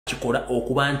kikola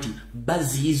okuba nti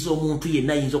baziyiza omuntu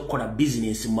yenna ayinza okukola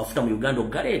business mu mafuta mu Uganda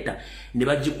ogaleeta ne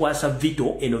bagikwasa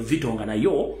Vito eno Vito nga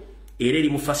nayo era eri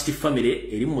mu First Family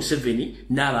eri mu Museveni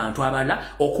n'abantu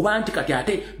abalala okuba nti kati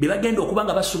ate bebagenda okuba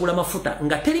nga basubula mafuta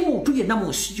nga teri muntu yenna mu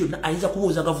nsi yonna ayinza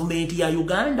kubuuza gavumenti ya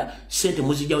Uganda sente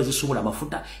muzijjawo zisubula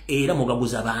mafuta era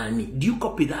mugaguza baani. Do you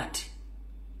copy that?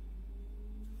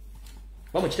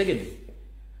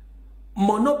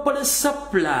 Monopoly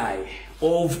supply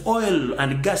of oil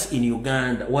and gas in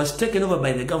Uganda was taken over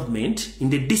by the government in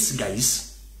the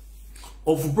disguise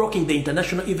of blocking the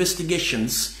international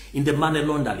investigations in the money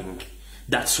laundering.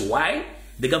 That's why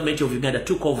the government of Uganda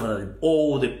took over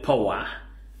all the power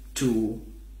to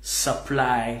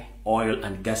supply oil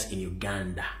and gas in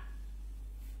Uganda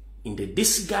in the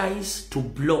disguise to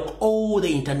block all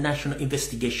the international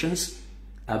investigations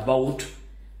about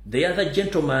the other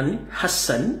gentleman,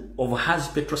 Hassan of Haz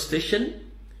Petrol Station,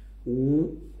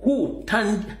 who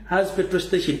turned Haz Petrol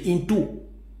Station into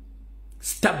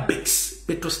Starbucks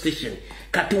Petrol Station.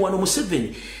 Kati wano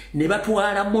Museveni ne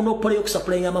batwala monopoly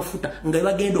y'okusupply amafuta nga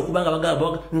bagenda okubanga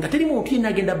bagaba nga teri muntu yenna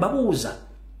agenda babuuza.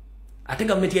 Ate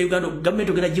government ya Uganda, government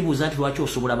ogenda jibuuza nti lwaki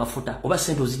osobola amafuta oba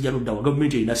sente ozijja ludda wa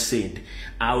government erina sente.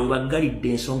 Awe bagalidde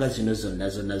ensonga zino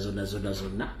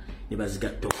zonna ne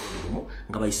bazigatta okulumu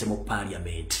nga bayise mu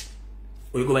parliament.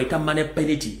 Oyo gwe bayita money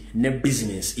penalty ne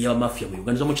business eya mafia mu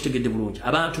Uganda zomu kitegedde bulungi.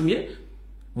 Abantumye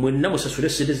mwenna musasule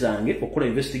sente zange okukola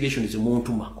investigations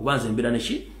muntuma kubanza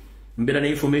mbera ne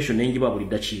information nenjiba buli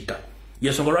dakiika.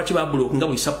 Yensonga lwaki babulooka nga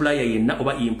buli supplier yenna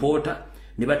oba importer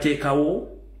ne bateekawo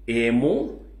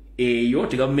eyo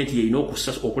ti government yeyina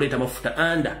okuleeta amafuta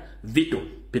under Vito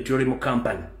Petroleum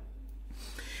Company.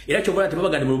 Era kyobola nti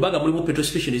babagande mu Lubaga mulimu petrol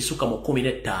station ezisukka mu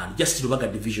 15 just Lubaga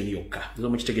division yokka.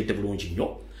 Zomu kitegedde bulungi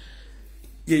nnyo.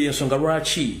 Yensonga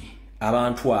lwaki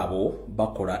abantu abo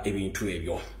bakola ebintu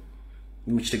ebyo.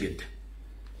 Mukitegedde.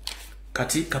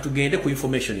 Kati katugende ku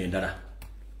information endala.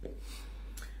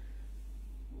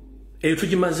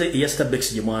 Tugimaze ya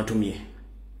Starbucks gye mwantumye.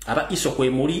 Aba iso kwe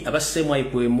muri, aba semwa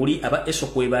kwe muri, aba eso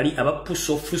kwe bali, aba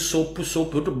puso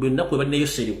poto benda kwe bali na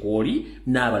Yoseri kwoli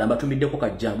n'abala mbatumiddeko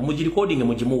kajjamba. Mugi recording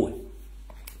mugimuwe.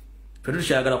 Petrol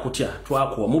kyagala kutya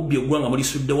twakuwa mubbi ogwanga muri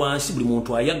sudde wansi buli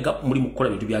muntu ayagga muri mukola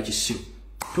bintu bya kisiru.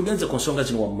 Tugenze ku nsonga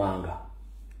zino wammanga.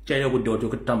 Kyayina budde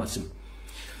otokutama simu.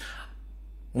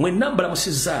 Mwe nambala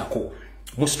musizaako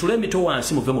musitule emito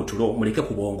wansi muve mu tulo muleke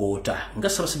kubongoota nga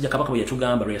Ssaabasajja Kabaka bwe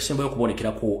yatugamba lwe yasembayo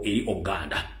okubonekerako eri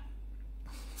Uganda.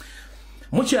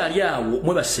 Mukyali awo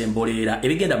mwe basembolera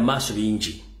ebigenda mu maaso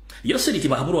bingi. Yoseri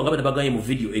tibahabulwa nga bagambye mu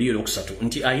video eriyo yokusatu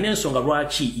nti alina ensonga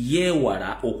lwaki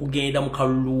yeewala okugenda mu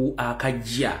kalulu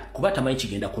akajja kuba tamanyi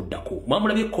kigenda kuddako.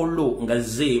 Mwamulabye kollo nga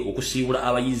zze okusiibula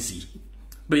abayizi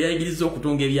bwe yayigiriza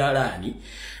okutunga ebyalaani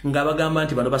nga bagamba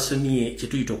nti bano basomye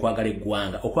kyetuyita okwagala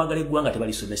eggwanga. Okwagala eggwanga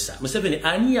tebalisomesa. Museveni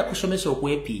ani yakusomesa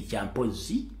okwepiikya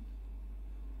mpozi?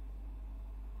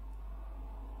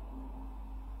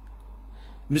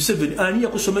 Museveni ani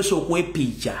yakusomesa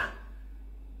okwepiikya?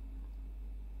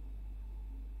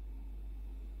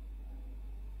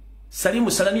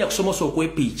 Salimu Salani yakusomesa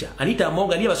okwepiikya. Anita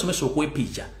Amonga ani yabasomesa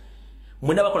okwepiikya?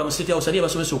 Mwena bakola mu State House ani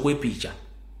yabasomesa okwepiikya?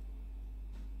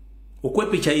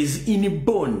 Okwepiikya is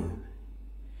inborn.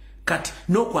 Kati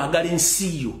n'okwagala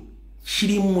ensi yo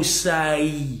kiri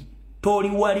musaayi. Toli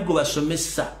wali gwe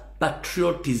basomesa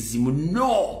patriotism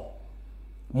no.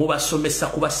 Mubasomesa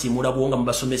kubasiimula bwonga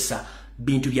mubasomesa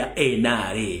bintu bya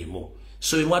NRM.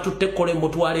 So mwatutte kole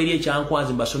mutwale eri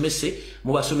ekyankwanzi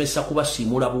mubasomesa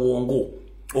kubasiimula bwongo.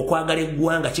 Okwagala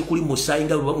eggwanga kikuli musaayi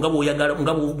nga bw'oyagala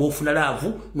nga bw'ofuna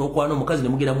laavu n'okwana omukazi ne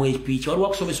mugenda mu epiikya. Waliwo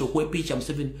akusomesa okwepiikya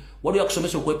Museveni? Waliwo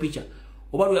akusomesa okwepiikya?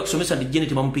 Oba waliwo akusomesa ndi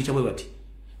Janet bamupiikya bwe bati?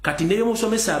 Kati ne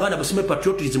musomesa abaana basome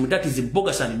patriotism, that is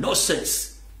bogus and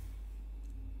nonsense.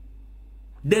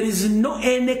 There is no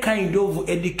any kind of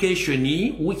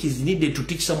education which is needed to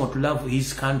teach someone to love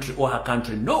his country or her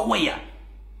country. Nowhere.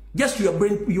 Just you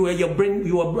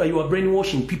are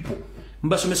brainwashing people.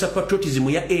 Mbasomesa patriotism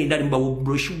ya ndali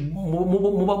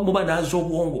muba nazo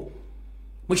obwongo.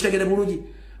 Mukitegere bulungi.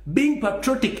 Being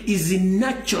patriotic is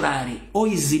naturally or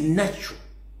is natural.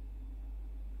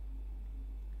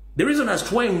 The reason as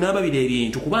to why ngababire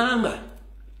ebintu kubanga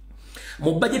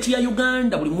mu budget ya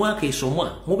Uganda buli mwaka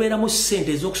esomwa mubeera mu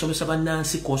ssente ez'okusomesa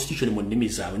bannansi constitution mu nnimi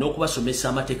zaabwe n'okubasomesa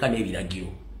amateeka n'ebiragiro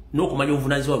n'okumanya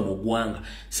obuvunaanyizibwa mu ggwanga.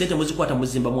 Ssente muzikwata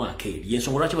muzimba mwaka eri.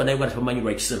 Y'ensonga lwaki bannayuganda tebamanyi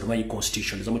rights, tebamanyi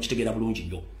constitution. Eza mukitegeera bulungi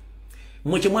nnyo.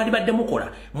 mweche mwadi badde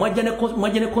mukola mwajja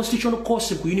ne constitutional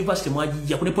course ku university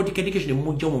mwajija ku political education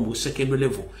mujja mu secondary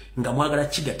level nga mwagala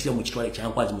kigatira mu kitwale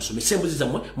kyankwazi musomese embuzi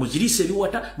zammwe muzilise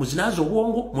biwata muzinazo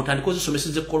obwongo mutandikoze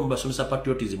someseze kolomba basomesa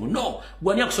patriotism no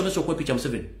gwani akusomesa okwepicha mu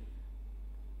 7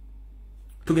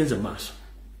 tugenze maaso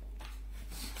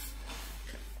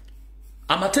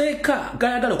amateeka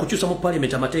gayagala okukyusa mu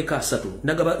parliament amateeka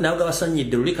 3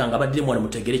 nagabasanyidde lulika nga badire mwana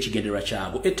mutegere kigenderwa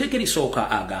kyago etteeka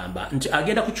erisooka agamba nti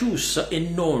agenda kukyusa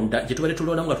ennonda gye tubadde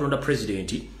tulonda nga tulonda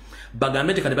president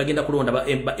bagambe nti kati bagenda kulonda ba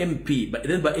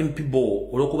MP bo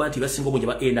olwokuba nti basinga obungi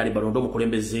ba NRM balonda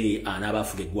omukulembeze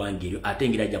anaabafuga eggwanga eryo ate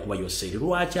engeri ajja kuba Yoseri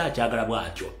lwaki akyagala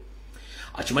bw'atyo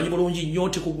akimanyi bulungi nnyo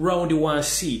nti ku ground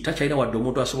wansi takyalina wadde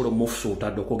omuntu asobola omufusa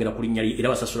otadde okwogera ku linnya lye era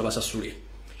basasule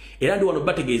era ndi wano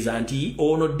bategeeza nti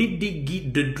ono Didigi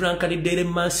the drunkard daily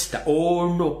master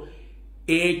ono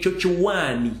ekyo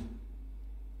kiwaani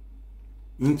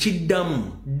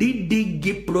nkiddamu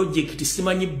Didigi project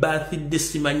simanyi birthday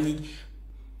simanyi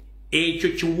ekyo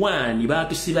kiwaani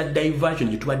baatusiba diversion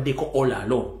gye tubaddeko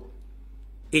olalo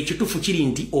ekyo tufu kiri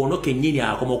nti ono kennyini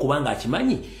akoma okubanga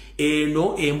akimanyi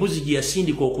eno embuzi gye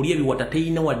yasindika okulya ebiwata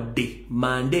teyina wadde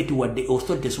mandate wadde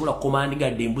authority esobola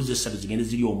kukomandigadde embuzi esatu zigende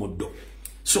ziri omuddo.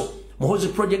 So, Mohozi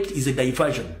project is a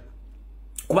diversion.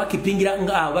 Kuba kipingira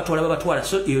nga batwala babatwala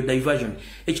so iyo diversion.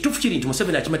 Ekitufu kiri nti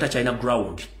Museveni akimeta China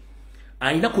ground.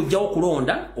 Aina kujjawo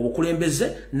kulonda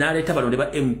obukulembeze n'aleeta balonde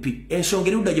ba MP. Ensonga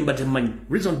erudda gye mbatemanyi.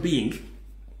 Reason being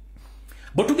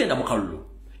botugenda mu kalulu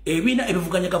ebiina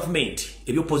ebivuganya government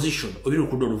eby'opposition obiri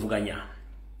okudda oluvuganya.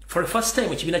 For the first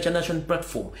time ekibiina kya national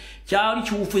platform kyali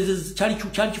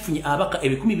kifunye abaka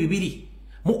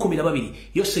 212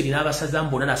 Yoseri n'abasaza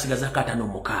mbona n'asigaza katano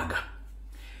mukaaga.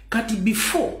 Kati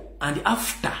before and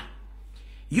after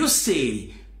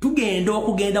Yoseri tugenda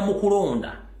okugenda mu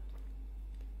kulonda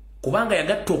kubanga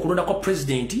yagatta okulonda kwa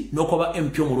president n'okuba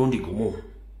MP omulundi gumu.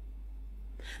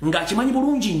 Ng'akimanyi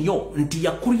bulungi nnyo nti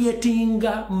ya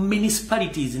creatinga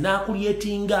municipalities na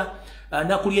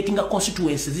creatinga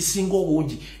constituencies zisinga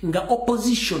obungi nga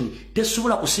opposition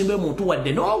tesobola kusimba omuntu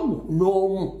wadde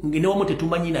n'omu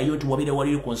tetumanyi nayo nti wabire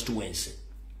waliyo constituency.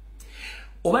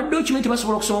 Obadde okimanyi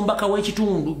tebasobola okusoma omubaka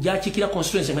w'ekitundu gy'akiikira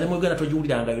constituency nga ne mu Uganda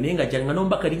togiwulirangayo naye nga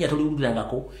n'omubaka linnya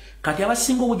toliwulirangako. Kati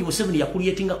abasinga obungi Museveni ya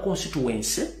creatinga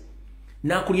constituency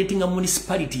na creatinga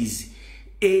municipalities.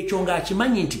 Ekyo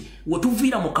ng'akimanyi nti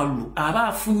wetuviira mu kalulu aba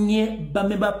afunye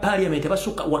bamemba parliament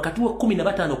abasukka wakati wa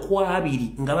 15 ku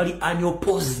 2 nga bali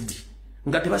unopposed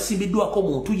nga tebasimbiddwako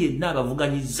muntu yenna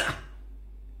abavuganyiza.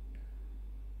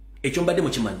 Ekyo mbadde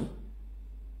mukimanyi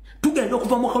tugenda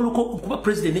okuva mu kalulu kuba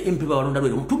president ne MP balonda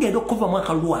lwero tugenda okuva mu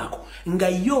kalulu ako nga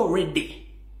yo ready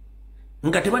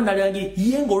nga tebannalangi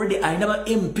yengo already alina ba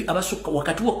MP abasukka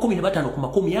wakati wa 15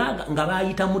 ku 10 nga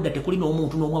bayita mudda tekuli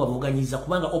n'omuntu n'omwe abavuganyiza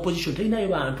kubanga opposition terinayo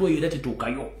bantu eyo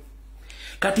tetuukayo.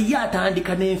 Kati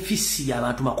yatandika n'enfisi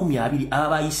y'abantu 20 aba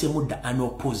bayise mudda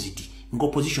unopposed nga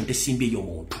opposition tesimbye eyo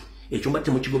muntu. Ekyo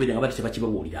mbatte mu kigobere nga batte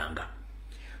bakibabuuliranga.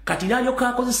 Kati n'alyoka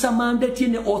akozesa mandate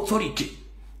ne authority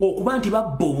okuba nti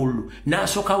babbobulu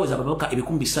n'asooka aweza ababaka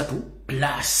 300+.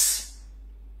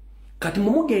 Kati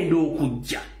mumugenda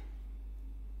okujja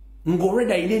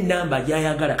ng'olweda ayina ennamba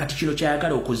gy'ayagala kati kino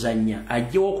kyayagala okuzannya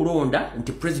ajjewo okulonda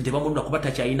nti president bamulonda kuba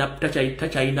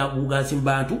takyayina buganzi mu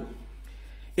bantu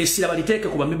essira baliteeke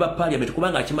ku bamemba parliament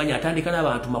kubanga akimanyi atandika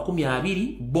n'abantu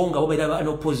 20 bo nga babeera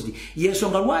unopposed.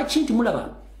 Y'ensonga lwaki nti mulaba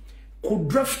ku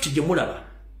draft gye mulaba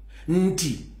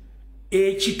nti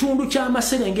ekitundu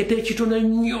ky'amaserengeta ekitono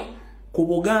ennyo ku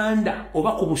Buganda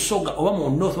oba ku Busoga oba mu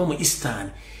North oba mu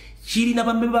Eastern kirina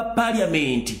bamemba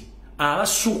parliament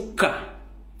abasukka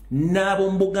n'abo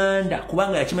Buganda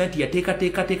kubanga yakimanyi nti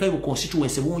yateekateeka yo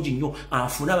constituency bungi nnyo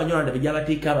afuna abanyolanda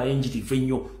bejjabateeka abayenjirivu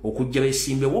ennyo okujja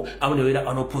beesimbewo abo ne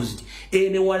beera unopposed.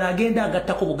 Ne wala agenda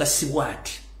agattako bugasibwa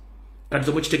ati kati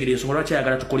zoba kitegeera ensonga lwaki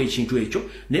ayagala tukole ekintu ekyo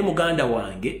naye muganda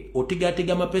wange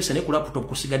otigatega amapeesa ne ku laptop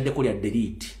kusigaddeko lya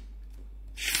delete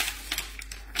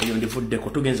eyo ndivuddeko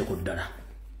tugenze ku ddala.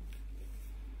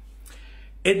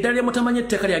 Eddala lyemutamanyi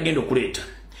etteeka lyagenda okuleeta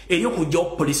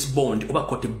eryokugjawo police bond oba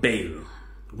court bail.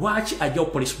 Lwaki ajjawo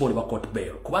police bond oba court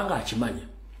bail? Kubanga akimanya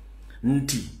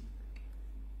nti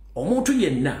omuntu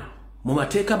yenna mu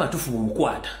mateeka amatuufu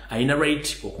bumukwata alina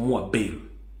right okumuwa bail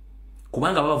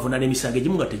kubanga babavunaana emisango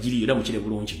egimu nga tegiriyo era mukire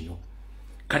bulungi nnyo.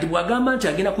 Kati bw'agamba nti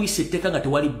agenda kuyisa etteeka nga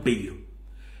tewali bail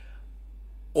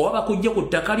oba bakujja ku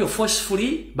ttaka lyo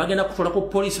forcefully bagenda kutwala ku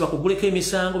police bakuguleko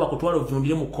emisango bakutwala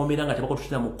ovundire mu kkomera nga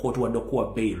tebakututira mu kkooti wadde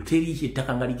okuwa bail teri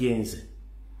ettaka nga ligenze.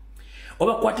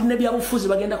 Oba kwati ne byabufuzi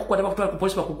bagenda kukwata bakutwala ku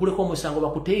police bakuguleko omusango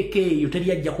bakuteeke eyo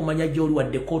teri ajja kumanya gy'oli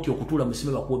wadde kkooti okutuula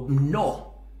musime bakuwe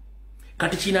no.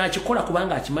 kati kina akikola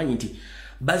kubanga akimanyi nti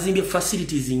bazimbye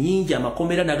facilities nyingi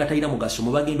amakomera nagatayina mugaso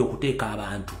mu bagenda okuteeka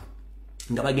abantu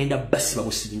nga bagenda basi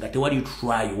babusibi nga tewali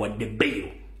trial wadde bail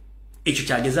ekyo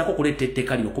kyagezaako kuleeta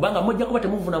etteeka lino kubanga mujja kuba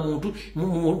temuvuna muntu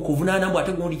kuvunaana mbw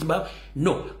ate gundi kiba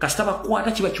no kasita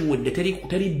bakwata kiba kiwedde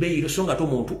teri bail so nga ate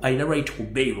omuntu alina right ku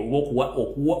bail oba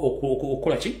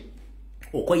okukola ki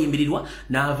okweyimbirirwa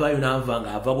n'avaayo n'ava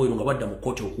nga ava bweru nga badda mu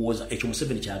kkooti okuwoza ekyo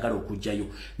Museveni kyagala okujjayo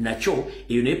nakyo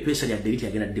eyo naye pesa lya deliti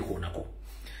yagenda ddikoonako.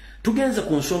 Tugenze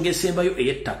ku nsonga esembayo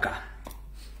ey'ettaka.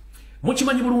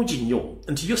 Mukimanyi bulungi nnyo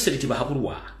nti Yoseri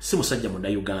Tibahabulwa si musajja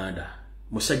Munnayuganda,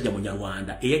 musajja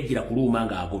Munyarwanda eyajjira kuluma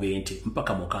nga agoba ente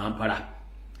mpaka mu Kampala.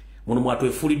 Muno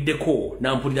mwatwefuliddeko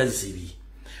n'ampulira zibi.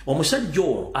 Omusajja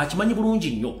ono akimanyi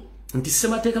bulungi nnyo nti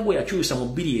ssemateeka gwe yakyusa mu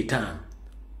 2005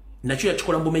 nakyo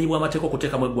yakikola mu bumenyi bw'amateeka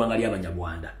okuteekamu eggwanga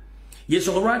ly'Abanyarwanda.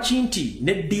 Yensonga lwaki nti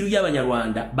n'eddiiru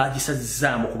y'Abanyarwanda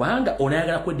bagisazzaamu kubanga ono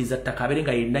ayagala kweddiza ttaka abeere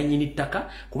nga yenna nnyini ttaka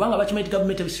kubanga bakimanyi nti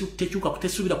gavumenti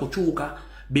tesuubira kukyuka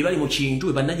be bali mu kintu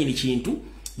be bannannyini kintu.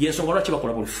 Yensonga lwaki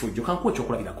bakola buli ffujjo kankuwa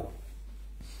ekyokulabirako.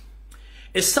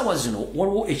 Essaawa zino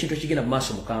waliwo ekintu ekigenda mu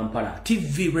maaso mu Kampala.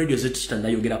 TV radio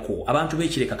zetikitannayogerako abantu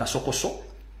b'ekireka kasokoso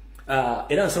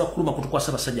era nsaba kuluma kutukwasa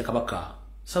Ssaabasajja Kabaka.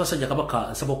 Ssaabasajja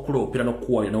Kabaka nsaba okukuloopera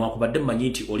n'okukuwalira newankubadde mmanyi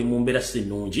nti oli mu mbeera si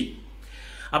nnungi.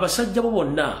 Abasajja bo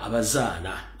bonna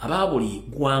abazaana aba buli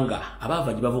ggwanga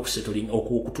abaava gye bava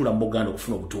okutuula mu Buganda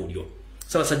okufuna obutuuliro.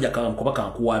 Ssaabasajja Kabaka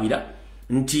nkuwaabira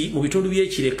nti mu bitundu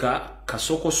by'ekireka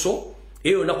kasokoso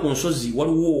eyo na ku nsozi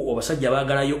waliwo abasajja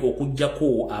abaagalayo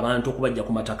okujjako abantu okubajja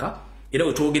ku mataka era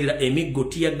we twogerera emiggo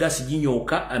tiya gasi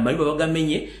ginyooka amayumba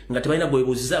bagamenye nga tebalina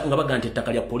bwebuuziza nga baga nti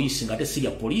ettaka lya poliisi nga ate si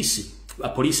lya poliisi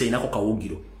poliisi erinako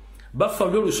kawugiro. Baffa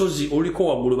luli olusozi oluliko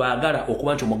waggulu baagala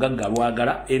okuba nti omugagga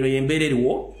lwagala eno y'embeera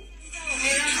eriwo.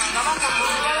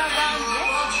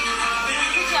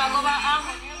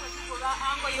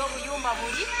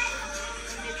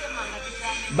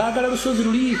 Baagala lusozi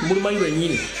luli mulumanyi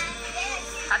lwennyini.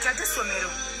 Ate somero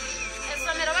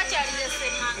bakyalira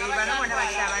essemanga bano bonna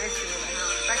bakyabalese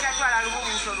bakyatwala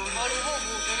lububuuto luli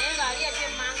olububuuto naye ng'ali ate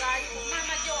emmanga ali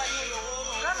mama gye wali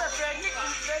olaba feni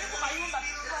ku mayumba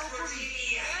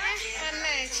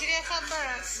ene kireka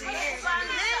balasi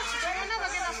kibona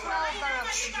bagenda kulawo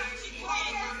balasi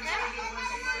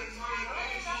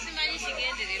simanyi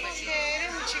kigendererwa eri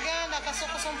mu Kiganda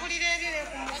kasokoso mpulira erire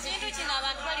ku kintu kino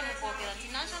abantu bali mu kwogera ti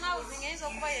national housing eyinza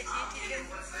okuba yekiyitiddemu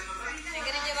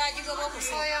engeri gye bagigoba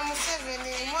okusoya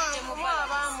Museveni mwaba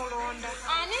bamulonda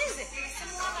anize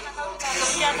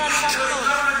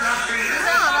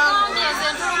nze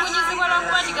ntulugunyizibwa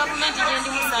lwakuba ti gavumenti gyendi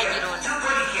musaagironda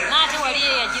naate wali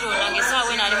ye yagironda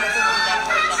ngaesaawa eno ali mu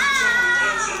kubundabunda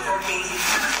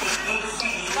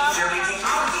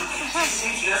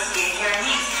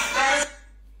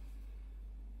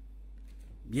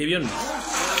byebyo nno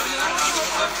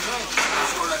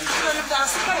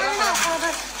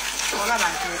olaba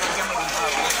nti bajjamu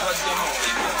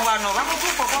wano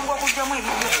bamutuuka okwangu okugjamu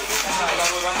ebibyo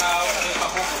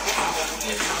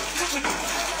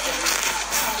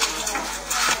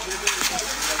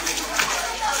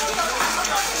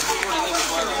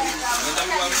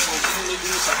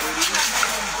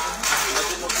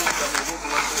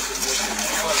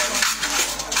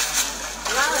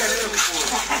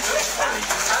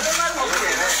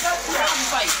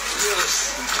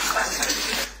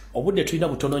obudde tulina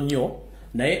butono nnyo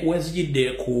naye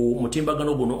wenzijidde ku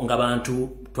mutimbagano guno ng'abantu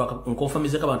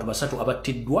nkonfamizeko abantu 3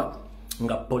 abattiddwa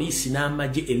nga poliisi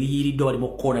n'amagye ebiyiiriddwa bali mu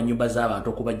kukoona nnyumba z'abantu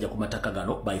okubajja ku mataka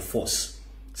gano by force.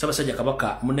 Ssaabasajja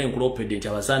Kabaka munne nkuloopedde nti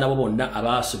abazaana bo bonna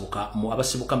abasibuka mu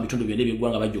bitundu byonna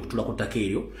eby'eggwanga bajja okutuula ku ttaka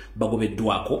eryo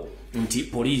bagobeddwako nti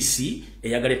poliisi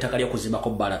eyagala ettaka ly'okuzimbako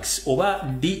barracks oba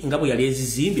ddi nga bwe yali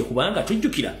ezizimbye kubanga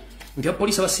tujjukira nti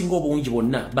abapoliisi abasinga obungi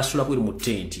bonna basula bweru mu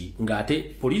ttenti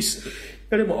ng'ate poliisi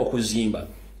yalemwa okuzimba.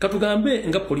 Katugambe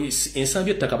nga poliisi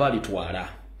ensambi ettaka baalitwala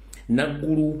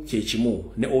Naggulu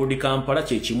kyekimu ne Old Kampala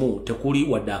kyekimu tekuli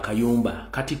wadde akayumba.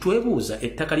 Kati twebuuza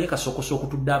ettaka lye kasokoso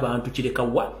okutudde abantu kireka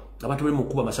wa abantu bali mu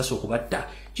kuba masasi okubatta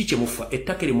kike mufa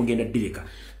ettaka lye mugenda direka.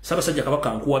 Ssaabasajja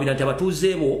Kabaka nkuwabira nti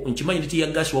abatuuze bo nkimanyi nti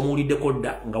yagasi wamuwuliddeko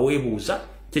dda nga weebuuza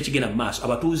kyekigenda mu maaso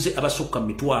abatuuze abasukka mu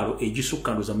mitwalo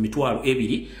egisukka ndoza mu mitwalo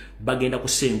 2 bagenda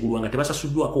kusengulwa nga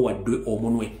tebasasuddwako wadde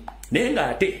omunwe naye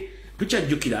ng'ate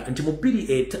tukyajjukira nti mu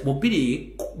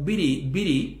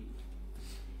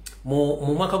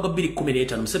mwaka gwa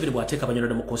 2015 Museveni bw'ateeka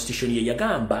Abanyarwanda mu constitution ye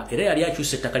yagamba era yali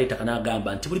akyusa ettaka ly'ettaka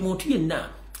n'agamba nti buli muntu yenna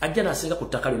ajja n'asenga ku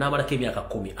ttaka lyo n'amalako emyaka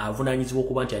 10 avunaanyizibwa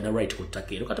okuba nti alina right ku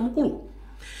ttaka eryo. Kati mukulu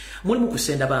mulimu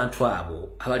kusenda abantu abo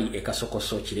abali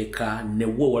ekasokoso kireka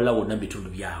newe wala wonna bitundu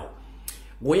byawo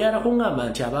Goyara kungamba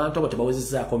nti abantu abo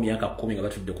tebawezezzaako myaka 10 nga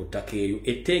batudde ku ttaka eryo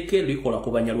etteeka eryo likola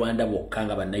ku Banyarwanda bokka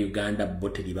nga Bannayuganda bo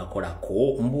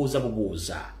teribakolako.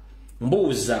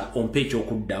 Mbuuza ompe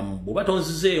ekyokuddamu bw'oba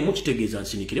tonzizeemu kitegeeza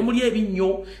nsinikire muli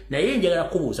ebinnyo naye njagala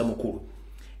kubuuza mukulu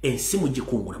ensi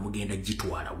mugikungula mugenda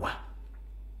gitwala wa?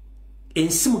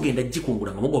 Ensi mugenda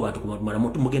gikungula nga mugoba abantu kumala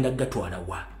mugenda gatwala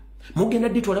wa? Mugenda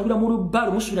ditwala bula mu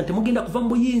lubbalo musubira nti mugenda kuva mu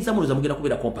buyinza muloza mugenda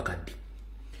kubeera kompakaddi.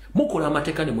 Mukola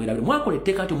amateeka ne mwerabe mwakola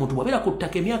etteeka nti omuntu bw'abeera ku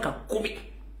ttaka emyaka 10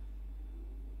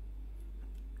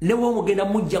 ne wo mugenda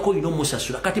mujjako ino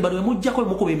musasula kati bano mujjako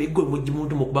mukuba emiggo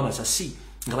muntu mukuba masasi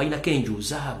nga balina kenju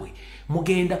zaabwe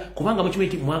mugenda kubanga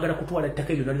mukimenti mwagala kutwala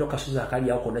ettaka eryo nalyo kasozi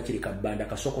akali awo konna kiri kabbanda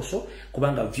kasokoso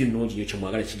kubanga view nungi nyo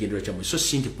kyemwagala kigendera kyamwe so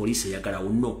sinti police eyagalawo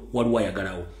no waliwo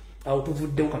ayagalawo awo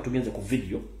tuvuddewo katugenze ku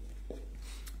video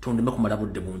tondeme kumala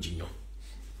budde bungi nnyo.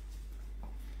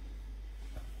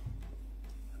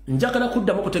 Njagala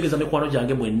kuddamu kutegeeza mikwano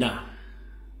gyange mwenna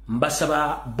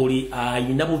mbasaba buli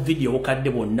ayina bu video bukadde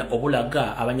bonna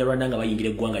obulaga Abanyarwanda nga bayingira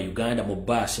eggwanga Uganda mu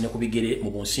baasi ne kubigere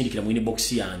mu bunsindikira mu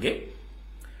inbox yange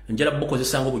njala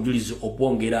bukozesa ngo obujulizi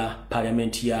obwongera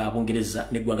parliament ya Bungereza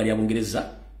n'eggwanga lya Bungereza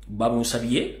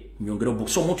babunsabye nyongero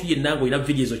box so omuntu yenna ngo ina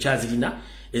video ezo kyazirina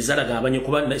ezalaga abanye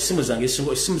kuba simu zange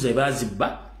simu ze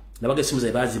bazibba nabaga simu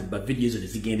ze bazibba video ezo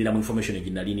zigendera mu information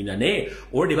eginalini ne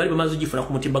already bali bamaze gifuna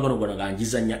ku mutimbagano gwana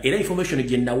ganjizanya era information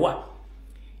egennawa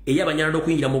ey'Abanyarwanda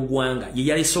okuyingira mu ggwanga ye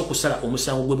yalese okusala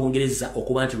omusango gwe Bungereza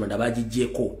okuba nti Rwanda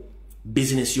bagijjeko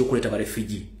business y'okuleeta ba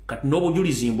refugee kati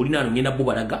n'obujulizi mbulina ano ngenda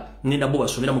bubalaga ngenda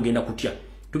bubasomera mugenda kutya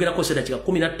tugenda kozesa dakika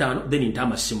 15 then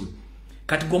ntama simu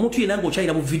kati gwomuntu yena ngo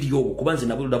okyayira mu video obwo kubanze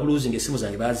nabuluzinga esimu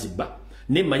zange bazibba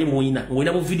nemmanyi muina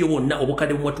ngwina mu video bonna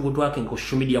obukadde mu watu twake ngo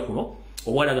social media kuno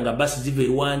obwalaga nga basi zive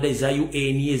Rwanda eza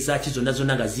UN eza kizonna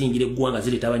zonna nga zingire eggwanga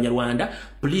zireeta Abanyarwanda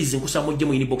please nkusa mujje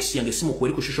mu inbox yange simu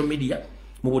kweri ku social media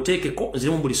mubuteekeko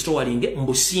zirimu buli stowalinge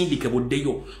mbusindike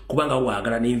buddeyo kubanga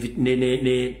waagala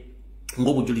ne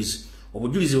ng'obujulizi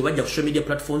obujulizi bwe bajja ku social media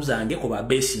platforms zange ko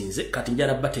babeesinze kati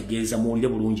njala bategeeza muwulire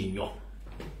bulungi nnyo.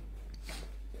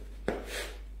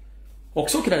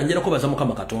 Okusookera njala kubaza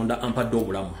Mukama Katonda ampadde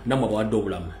obulamu nammwe bawadde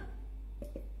obulamu.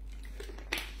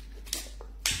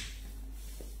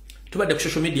 Tubadde ku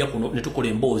social media kuno ne tukola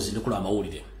emboozi ne tukola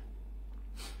amawulire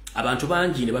abantu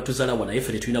bangi ne batuzala wana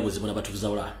efere tulina buzibu na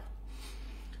batuzawula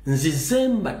nzize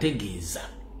mbategeeza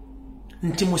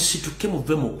nti musituke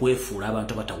muve mu kwefuula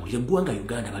abantu batawulira eggwanga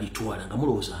Uganda balitwala nga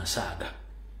mulowooza nsaaga.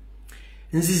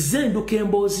 Nzize nduka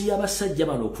emboozi y'abasajja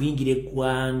bano okuyingira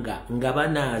eggwanga nga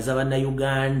banaaza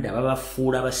Bannayuganda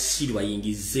babafuula abasiru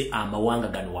bayingize amawanga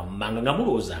gano wammanga nga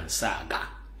mulowooza nsaaga.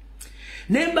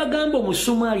 Ne mbagamba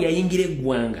Omusomaali ayingira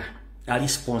eggwanga ali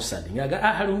sponsored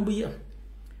ngaga Lumbuye.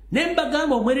 Ne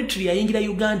mbagamba Omweritri ayingira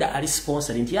Uganda ali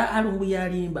sponsored nti Lumbuye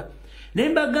alimba. Ne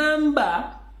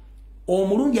mbagamba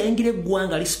Omulungi ayingira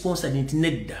eggwanga ali sponsored nti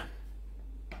nedda.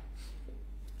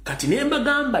 Kati ne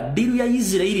mbagamba diru ya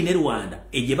Israeli ne Rwanda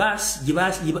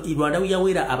Rwanda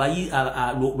yawera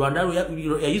Rwanda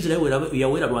ya Israeli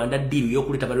yawera Rwanda diru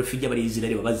yokuleta barefugee bali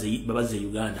Israeli babaze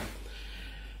Uganda.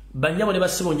 Banyabo ne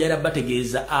basibo njala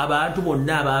bategeeza abantu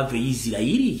bonna abave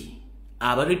Israeli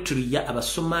Abaeritrea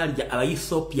Abasomalia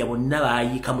Abaethiopia bonna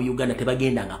bayika mu Uganda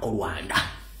tebagenda nga ko Rwanda.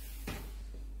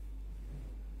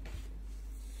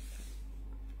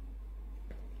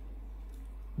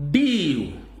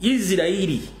 Bill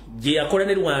Israeli je yakola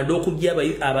ne Rwanda okujja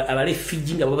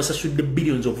abarefugee nga babasasudde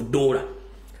billions of dollars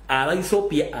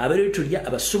Abaethiopia Abaeritrea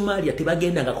Abasomalia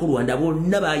tebagenda nga ko Rwanda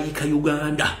bonna bayika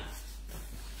Uganda.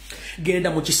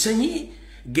 Genda mu Kisenyi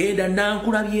genda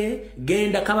Nankulabye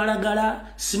genda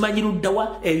Kabalagala simanyi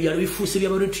luddawa ebyalo bifuuse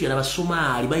by'Abaeritrea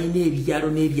n'Abasomaali balina ebyalo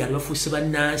n'ebyalo bafuuse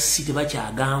bannansi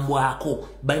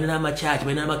tebakyagambwako balina n'amakyaki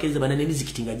balina n'amakereza balina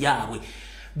n'emizikiti nga gyabwe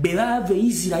be baava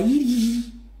Isirayiri.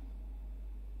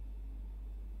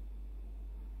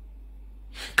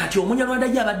 Kati Omunyarwanda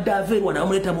gy'abadde aveerwa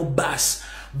n'amuleeta mu baasi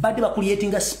badde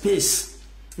bakuliyetinga space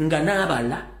nga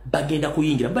n'abala bagenda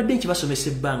kuyingira badde nkibasomesa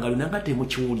ebbanga lyo nanga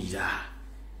temukiwulira.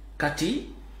 Kati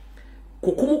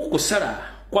kukumu kukusala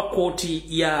kwa kooti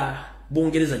ya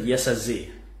Bungereza gye yasaze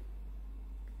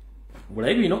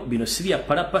bulayi bino si bya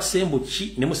palapa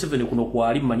sembuki ne Museveni kuno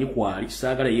kwali mmanyi kwali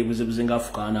saagala yeebuzebuze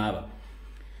ng'afukaana aba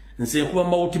nze nkuba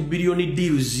multi-billion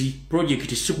deals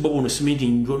project sikuba buno simenti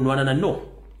nwanana no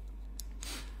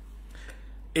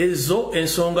ezo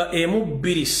ensonga emu 2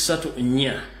 3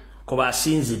 4 ko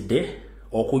basinzidde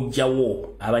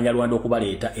okujjawo Abanyarwanda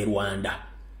okubaleeta e Rwanda.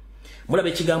 Mulabe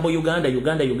ekigambo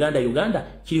Uganda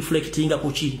kireflectinga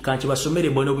kuki kanti basomere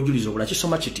bone obujulizo obula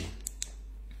kisoma kiti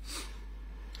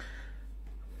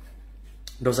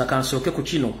ndoza kansoke ku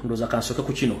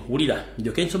kino wulira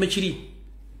njoke nsome kiri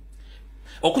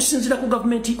okusinzira ku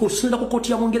government okusinzira ku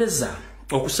koti ya Bungereza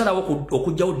okusalawo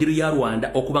okujjawo diri ya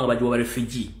Rwanda okubanga bajiwa ba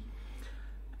refugee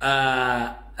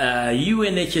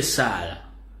UNHCR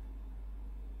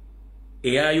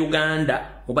eya Uganda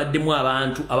mubaddemu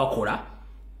abantu abakola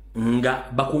nga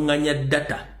bakunganya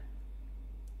data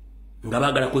nga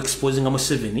bagala ku exposing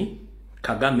Museveni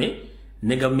Kagame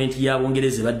ne government ya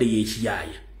Bungereza badde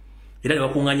yekiyaya era ne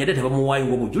bakunganya data bamuwayo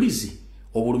ng'obujulizi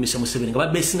obulumise Museveni nga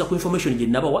babesinga ku information gye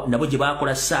nabo gye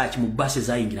bakola search mu base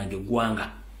zayingiranga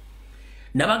eggwanga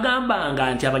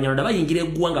nabagamba nti Abanyarwanda bayingira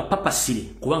eggwanga papasire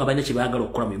kubanga balina kye baagala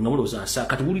okukola mu mulowooza nsa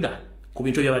kati wulira ku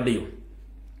bintu byabaddeyo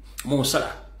mu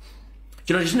nsala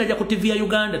kino tekinajja ku TV ya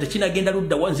Uganda tekinagenda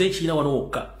ludda wanze ekirina wano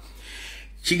wokka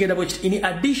kigenda bwe kiti. In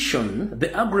addition, the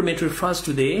agreement refers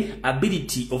to the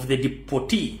ability of the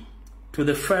deportee to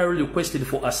the file requested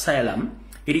for asylum.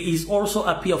 It is also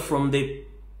appear from the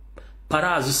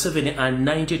paras 7 and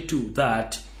 92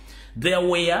 that there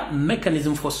were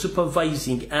mechanisms for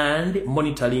supervising and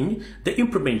monitoring the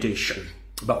implementation.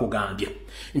 Bakugambye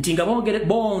nti nga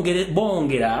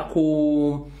bongera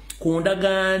ku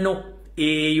ndagaano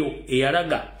eyo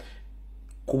eyalaga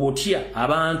ku butya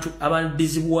abantu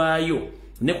abadizibwayo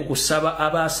ne ku kusaba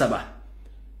abasaba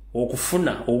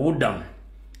okufuna obuddamu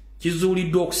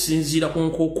kizuuliddwa okusinziira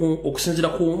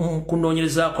ku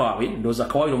kunoonyereza kwabwe ndooza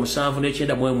Kawabiro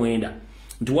 7/9/9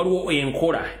 nti waliwo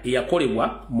enkola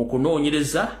eyakolebwa mu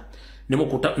kunoonyereza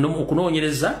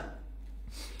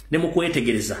ne mu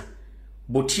kwetegereza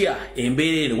butya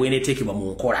embeera eno bw'eneeteekebwa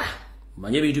mu nkola.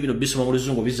 Manye ebintu bino bisoma mu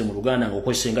Luzungu bizze mu Luganda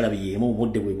ng'okozesa engalabi y'emu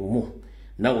obudde bwe bumu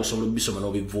nawe osobola obisoma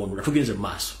n'obivuunula. Tugenze mu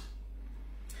maaso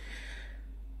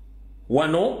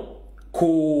wano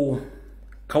ku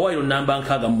Kawabiro namba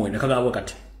 6 kagamba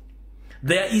kati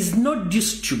there is no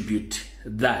dispute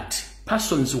that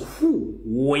persons who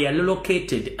were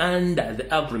located under the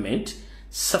agreement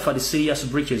suffered serious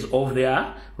breaches of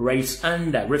their rights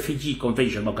under refugee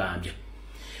convention. Bagambye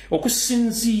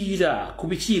okusinziira ku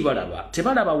biki balaba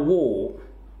tebalabawo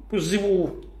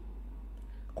buzibu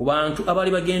ku bantu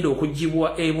abali bagenda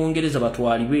okugibwa Bungereza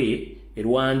batwalibwe e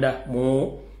Rwanda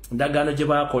mu ndagaano gye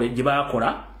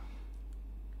bakola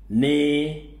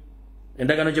ne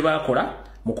endagaano gye bakola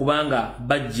mu kubanga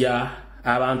bajja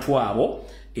abantu abo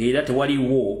era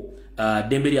tewaliwo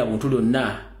ddembe lya buntu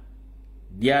lyonna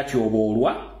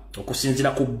lyatyoboolwa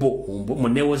okusinziira ku bo mu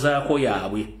nneewozaako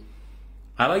yaabwe.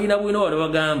 Abalina bwino wano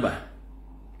bagamba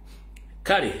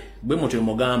kale bwe mutwe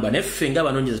mugamba neffe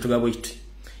ng'abanoonyereza tugamba iti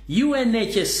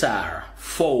UNHCR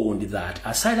found that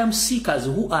asylum seekers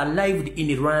who arrived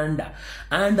in Rwanda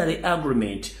under the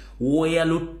agreement were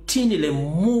routinely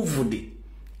moved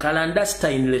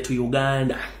clandestinely to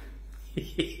Uganda.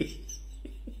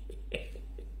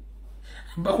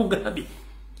 Bakugambye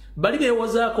bali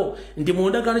beewozaako nti mu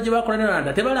ndagaano gye bakola ne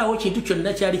Rwanda tebalaawo kintu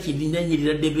kyonna kyali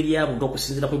kirinnyirira ddembe lyabo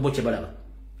okusinziira ku bo kye balaba.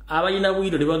 Abalina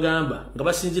bwino ne bagamba nga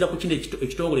basinziira ku kino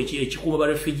ekitongole ekikuuma ba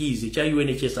refugees ekya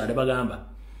UNHCR ne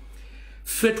bagamba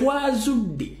ffe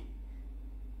twazudde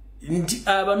nti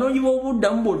abanoonyi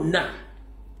b'obuddamu bonna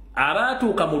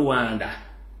abaatuuka mu Rwanda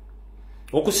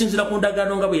okusinziira ku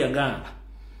ndagaano nga bwe yagamba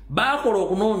baakola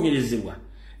okunoonyerezebwa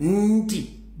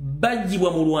nti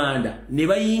bajjibwa mu Rwanda ne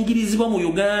bayingirizibwa mu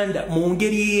Uganda mu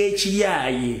ngeri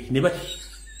y'ekiyaaye ne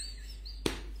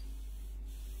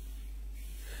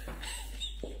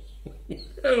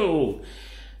Oh,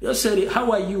 Yoseri,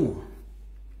 how are you?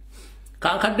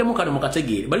 Kankaddemu kano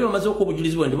mukategeere bali bamaze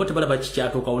okubujulizibwa ndi bote balaba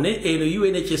kikyatuukawo ne eno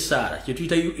UNHCR kye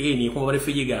tuyita UN ekuma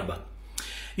refugee gamba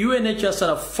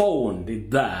UNHCR found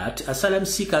that asylum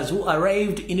seekers who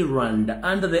arrived in Rwanda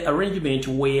under the arrangement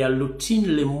were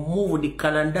routinely moved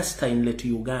clandestinely to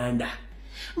Uganda.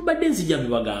 Badde nzija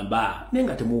bibagamba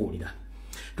nenga temuwulira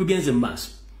tugenze mu maaso.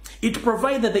 It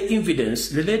provided the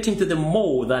evidence relating to the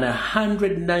more than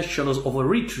 100 nationals of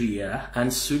Eritrea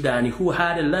and Sudan who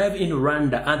had lived in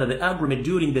Rwanda under the agreement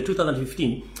during the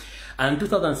 2015 and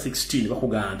 2016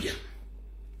 bakugambya.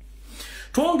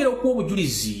 Twongera okuwa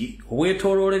obujulizi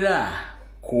obwetooloolera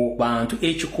ku bantu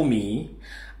 10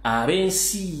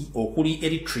 ab'ensi okuli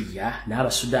Eritrea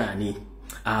n'Abasudaani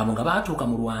abo nga baatuuka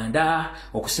mu Rwanda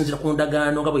okusinziira ku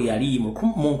ndagaano nga bwe yali mu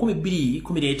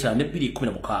 2015 ne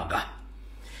 2016.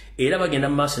 Era bagenda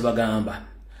mu maaso bagamba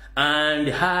and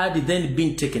had then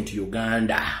been taken to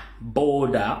Uganda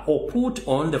border or put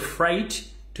on the flight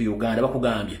to Uganda.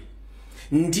 Bakugambye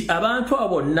nti abantu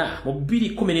abonna mu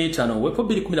 2015 wepo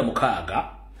 2016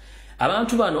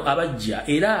 abantu bano abajja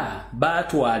era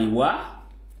batwalibwa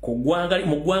ku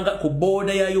ggwanga ku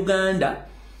border ya Uganda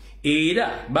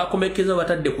era bakomekeza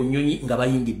batadde ku nnyonyi nga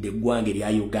bayingidde eggwanga lya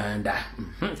Uganda.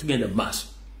 Tugenda maaso.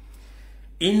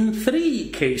 In 3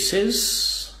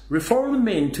 cases,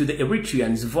 refoulement to the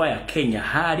Eritreans via Kenya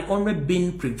had only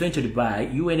been prevented by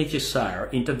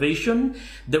UNHCR intervention.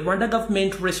 The Rwanda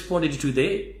government responded to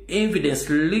the evidence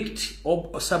leaked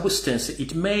of substance.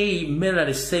 It may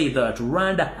merely say that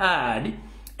Rwanda had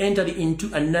entered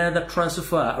into another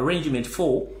transfer arrangement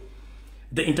for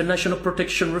the international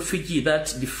protection refugee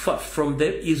that differ from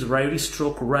the Israeli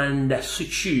Rwanda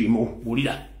scheme.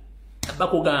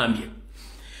 Bakugambye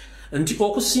nti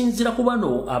okusinzira ku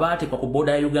bano abaatekwa ku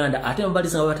boda ya Uganda ate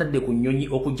mbaliza nga batadde ku nnyonyi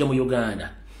okujja mu Uganda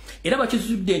era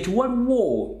bakizudde nti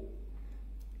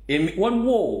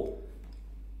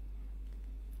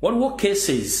waliwo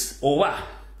cases oba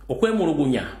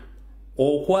okwemulugunya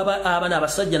okwaba abana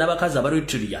abasajja n'abakazi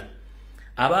abaritria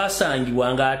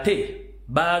abaasangibwa nga ate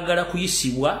baagala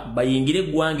kuyisibwa bayingire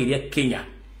eggwanga erya Kenya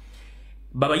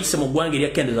babayise mu ggwanga erya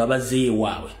Kenya babazeeyo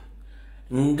waabwe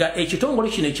nga ekitongole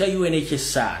kino ekya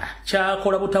UNHCR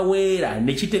kyakola butaweera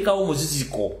ne kitekawo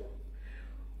muziziko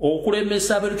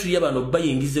okulemesa abaritria bano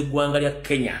bayingiza eggwanga lya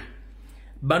Kenya.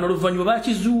 Bano oluvannyuma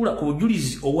bakizuula ku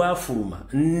bujulizi obwafuluma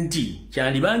nti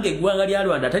kyandibanga eggwanga lya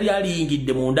Rwanda atali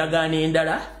aliyingidde mu ndagaano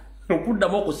endala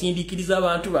okuddamu okusindiikiriza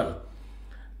abantu bano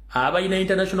abalina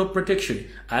international protection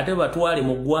ate batwale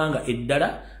mu ggwanga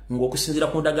eddala ng'okusinziira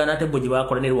ku ndagaano ate bo gye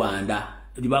baakola ne Rwanda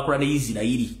gye baakola ne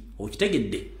Isirayiri.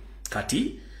 Okitegedde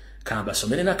kati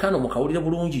kambasomere nakano mukawulire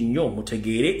bulungi nnyo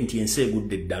mutegeere nti ensi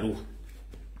egudde eddalu.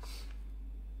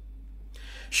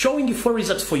 Showing for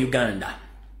results for Uganda.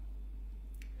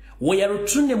 Where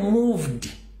Rutune moved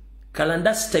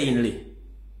clandestinely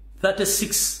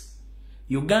 36,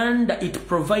 Uganda it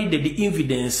provided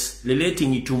evidence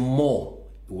relating to more.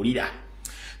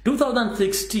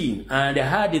 2016 and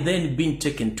had then been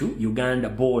taken to Uganda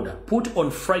border, put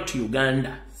on freight to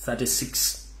Uganda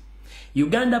 36.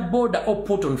 Uganda border or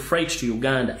put on freight to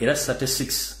Uganda era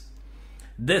 36.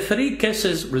 The three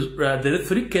cases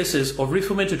of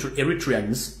refoulement to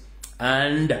Eritreans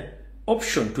and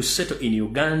option to settle in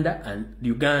Uganda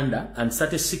and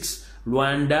 36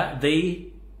 Rwanda, they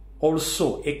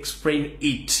also explain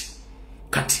it.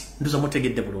 Kati nduza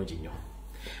motegedde bulungi nnyo.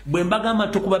 Bwe mbagamba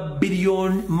tukuba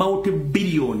billion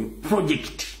multi-billion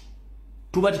project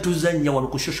tubati tuzanya wano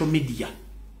ku social media.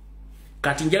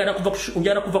 Kati njagala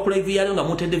kuva ku live yalo nga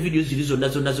mutende videos zilizo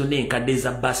nazo enkadde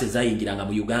za basi zayingiranga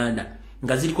mu Uganda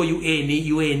nga ziliko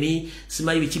UN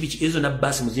simayi bichi ezo na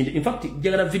basi muzinde. In fact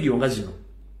njagala video nga zino.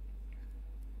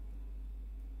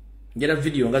 Njagala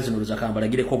video nga zino luzakamba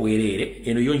lagireko bwerere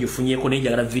eno yonjo funyeko ne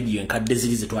njagala video enkadde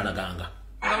zilize twalaganga.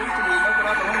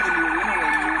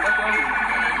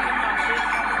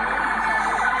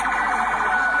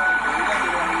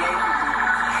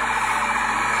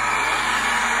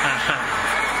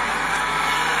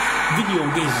 Video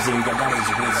ngezi zenjagala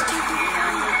eziwezi.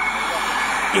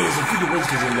 Ezo video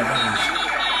wezi zenjagala.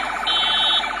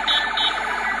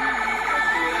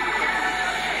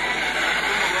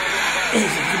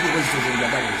 Ezo video wezi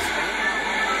zenjagala.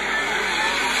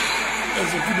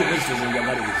 Ezo video wezi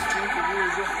zenjagala.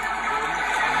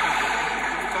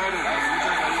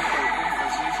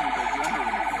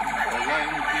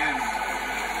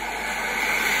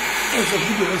 Ezo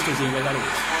video wezi zenjagala.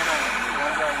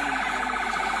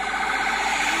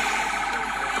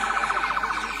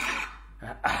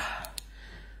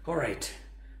 Alright,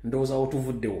 ndoza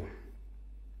otuvuddewo.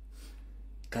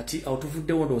 Kati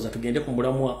otuvuddewo ndoza tugende ku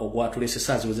mulamwa ogwatulese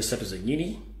saazi weze 3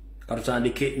 zennyini.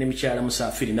 Katutandike ne mikyala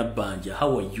Musafiri Nabbanja.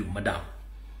 How are you, madam?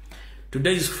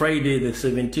 Today is Friday, the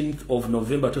 17th of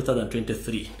November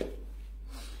 2023.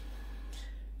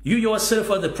 You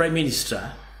yourself are the Prime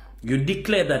Minister. You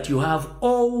declare that you have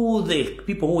all the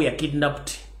people who were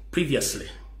kidnapped previously.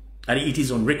 And it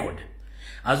is on record.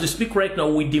 As we speak right now,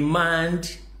 we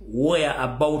demand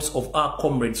whereabouts of our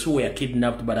comrades who were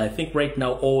kidnapped, but I think right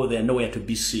now all they are nowhere to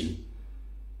be seen.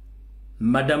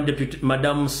 Madam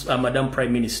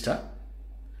Prime Minister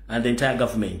and the entire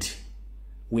government,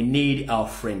 we need our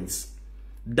friends.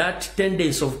 That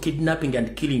tendency of kidnapping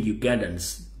and killing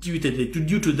Ugandans due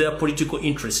to their political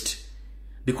interest,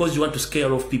 because you want to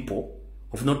scare off people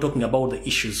of not talking about the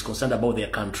issues concerned about their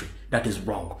country, that is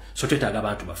wrong. So twetaaga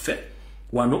abantu baffe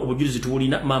wano obujulizi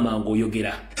tuwulina mama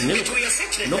ng'oyogera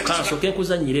no kanso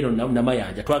kenkuzannyira eno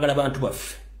namayanja twagala abantu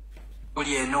baffe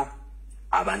oli eno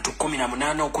abantu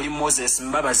 18 okuli Moses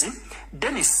Mbabazi,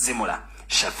 Dennis Zimula,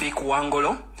 Shafik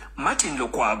Wangolo, Martin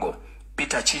Lukwago,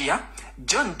 Peter Chiria,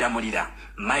 John Damulira,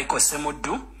 Michael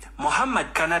Semuddu,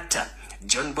 Muhammad Kanatta,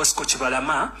 John Bosco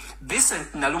Chibalama,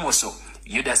 Vincent Nalumoso,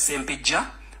 Yuda Sempija,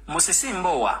 Musisi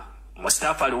Mbowa,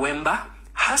 Mustafa Luwemba,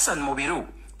 Hassan Mubiru,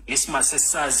 Ismas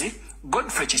Essazi,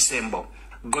 Godfrey Chisembo,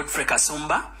 Godfrey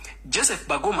Kasumba, Joseph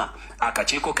Baguma,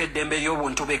 akakiiko k'eddembe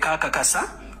ly'obuntu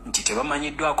bekakakasa nti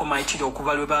tebamanyiddwako mayitire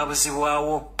okuva lwe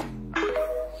baabuzibwawo.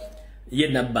 Ye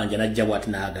Nabbanja najja bw'ati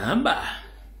n'agamba.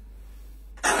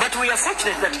 But we are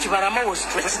fortunate that Kibarama was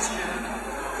stressed.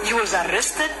 He was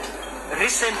arrested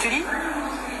recently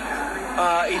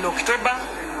in October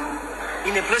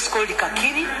in a place called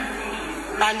Kakiri,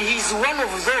 and he's one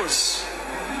of those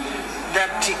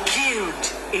that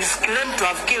is claimed to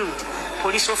have killed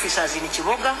police officers in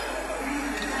Chiboga,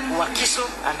 Wakiso,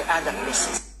 and other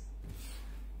places.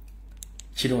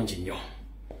 Kirungi nnyo.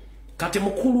 Kati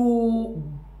mukulu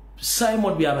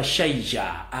Simon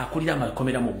Byabashaija akulira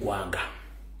amakomera mu ggwanga.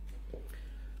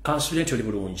 Kansulenti oli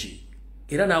bulungi.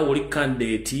 Era naawe oli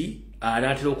candidate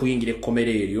anaatera okuyingira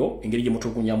ekkomera eryo engeri gye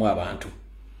mutulugunyamu abantu.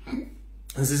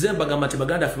 Nzize mbagamba nti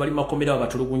baganda ffe bali makomera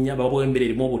babatulugunya babawa emmere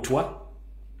erimu obutwa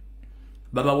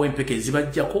babawa empeke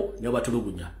ezibajjako ne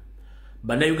batulugunya.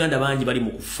 Bannayuganda bangi bali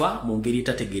mu kufa mu ngeri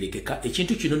etategerekeka.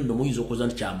 Ekintu kino nno muyinza okuza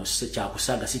nti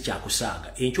kyakusaaga si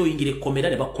kyakusaaga. Enkyo oyingira ekkomera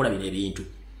ne bakola bino ebintu.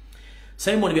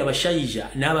 Simon Byabashaija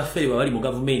n'abafere bali mu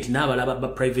government n'abalaba ba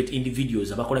private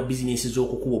individuals abakola business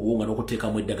z'okukuba obuwunga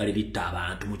n'okuteekamu eddagala eritta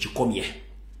abantu mu kikomye.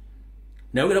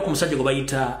 Nayogera ku musajja gwe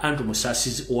bayita Andrew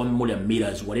Musasizi owa Million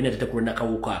Millers wali natetekula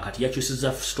nakawuka kati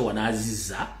yakyusiza store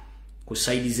n'azizza ku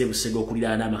side z'ebusega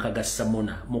okuliraana amaka ga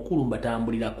Samona mukulu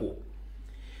mbatambulirako.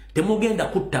 Temugenda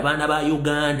kutta baana ba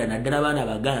Uganda naddala baana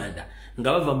Baganda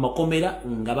nga bava mu makomera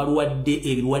nga balwadde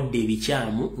ebirwadde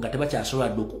ebikyamu nga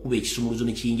tebakyasobola okukuba ekisumuluzo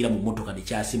ne kiyingira mu mmotoka ne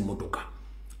kyasi mu mmotoka.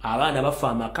 Abaana bafa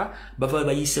amaka bava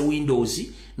bayise windows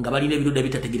nga balina ebironda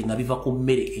bitategere nga biva ku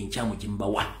mmere enkyamu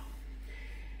gimbawa.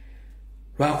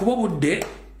 Lwakuba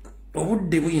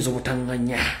obudde buyinza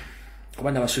obutanganya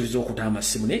kuba nabasuubiza okuta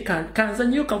amasimu naye kanza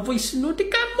nnyo ka voice note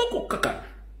kamukokaka.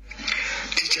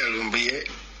 Teacher Lumbuye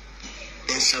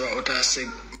ensaba otase.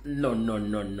 No.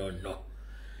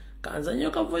 Kanza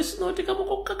nnyo ka voice note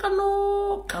kamukokaka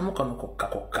no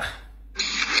kamukokaka.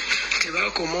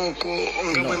 Tebakomoko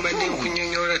nga bwe mbadde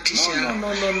nkunyonyola teacher.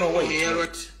 No,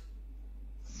 wait.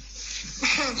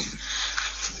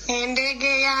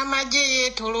 Endege y'amagye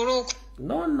yeetololo.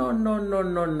 No.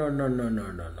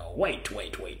 Wait.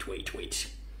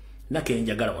 Nake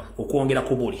njagala wano okwongera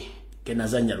ku buli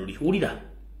kenazanya luli. Wulira.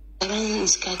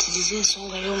 Nzikatiriza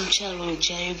ensonga y'omukyalo oyo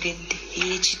gy'ayogedde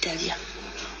ey'ekitalya.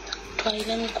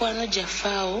 Twalina mikwano gyaffe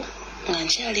awo nga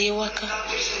nkyali ewaka.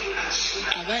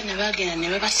 Abaana baagenda ne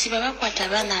babasiba bakwata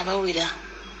abaana abawera.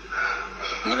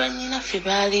 Ne bannyinaffe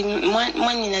baali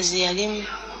mwannyinaze yalimu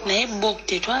naye bo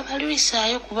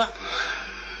tetwabalwisaayo kuba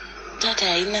taata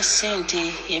yalina ssente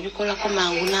yabikolako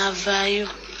mangu n'avaayo.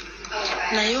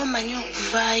 Naye omanyi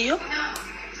okuvaayo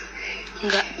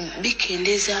nga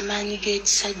bikendeeza amaanyi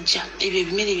g'ekisajja ebyo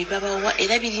ebimere bye babawa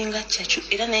era biringa cyacu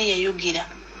era naye yayogera.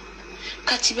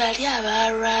 Kati bali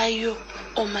abalwayo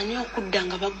omanyi okudda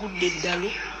nga bagudde eddalu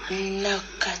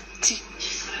nakati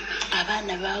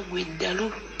abaana baagwa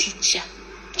eddalu ticca.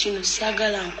 Kino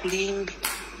saagala nkulimbe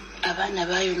abaana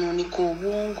baayonooneka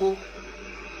obwongo.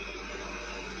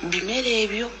 Bimere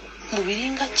ebyo mu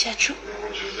biringa cyacu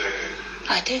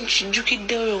ate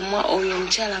nkijjukidde oyo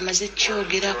omukyala amaze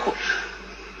kyogerako.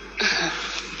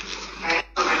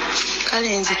 Kale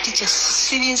nze ticca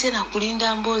sirinze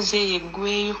nakulinda mboozi eyo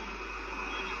eggweyo.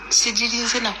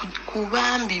 Sigirinze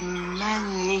nakubambi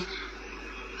mmanyi.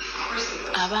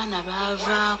 Abaana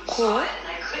baavaako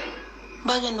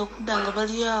bagenda okudda nga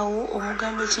bali awo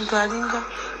omugamba ekintu alinga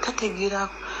tategeera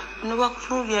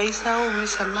nobakutunuulira ayisaawo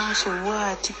obuyisa maaso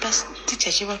bwati ticca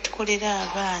kyebatukolera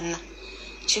abaana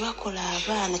kyebakola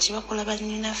abaana kyebakola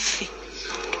bannyinaffe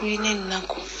tulina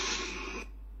ennaku.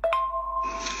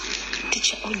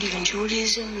 Ticca audio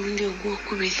ngiwuliriza omulundi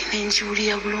ogwokubiri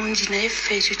nengiwulira bulungi naye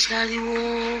ffe ekyo kyaliwo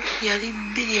yali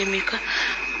 2 emeka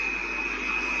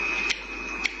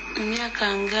emyaka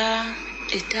nga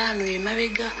 5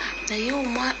 emabega naye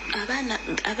abaana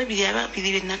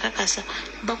ababiri benakakasa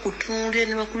bakutunuulira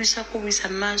ne bakubisako obuyisa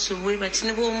mu maaso bwe bati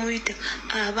ne bw'omuyita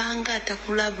abanga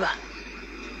atakulaba.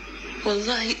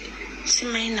 Wallahi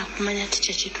simanyi nakumanya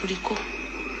ticca kyetuliko.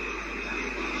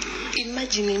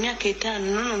 Imagine emyaka 5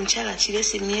 nono omukyala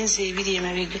kirese emyezi 2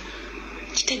 emabega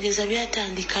kitegeeza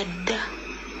byatandika dda.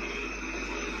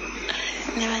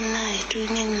 Ne bannaye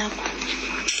tulina ennaku.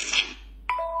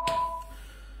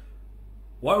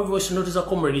 War voice note za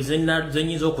comrades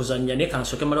zenyiza okuzanya ne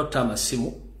kansoke malota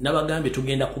amasimu nabagambye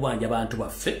tugenda kubanja abantu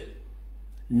baffe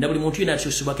na buli muntu yina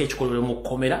kyusubaka ekikolero mu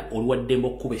komera oluwaddembo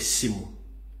kuba essimu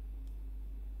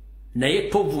naye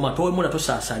tovuma towe muna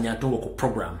tosasanya ntongo ku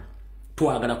program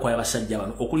twagala kwa abasajja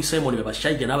bano okuli Simon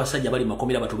bebashajja n'abasajja bali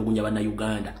makomera batulugunya bana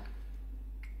Uganda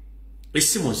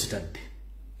essimu zitadde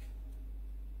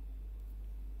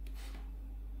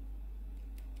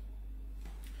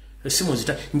essimu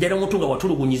zitadde njala mutunga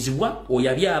watulugunyizibwa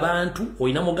oyabya abantu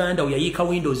oyina muganda oyayiika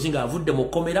Windows nga avudde mu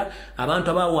komera abantu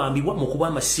abawambibwa mu kuba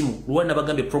amasimu luwana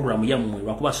bagambe program yammwe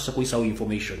lwakuba asosa kuyisawo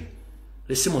information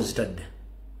essimu zitadde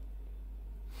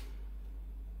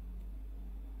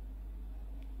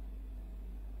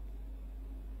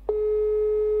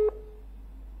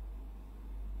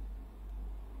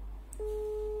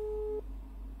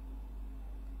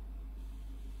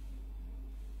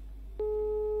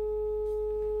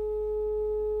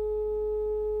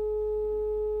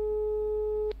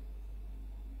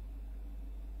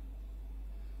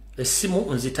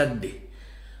essimu nzitadde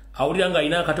awulira nga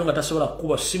alina akatonga tasobola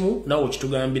kukuba simu nawe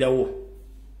okitugambirawo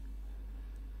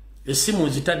essimu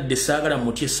nzitadde saagala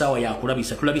muti essaawa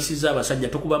yakulabisa tulabisiza abasajja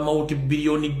tukuba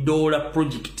multi-billion dollar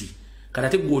project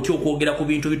kanate gwe otya okwogera ku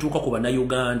bintu bituuka ku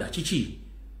bannayuganda kiki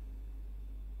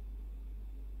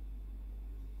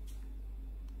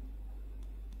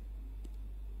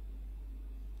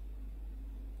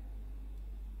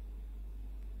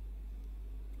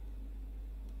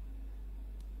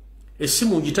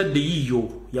essimu ngitadde yiyo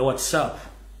ya WhatsApp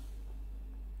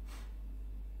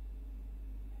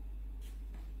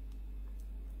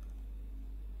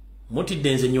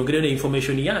mutidde nze nyongere ne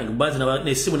information yange bazi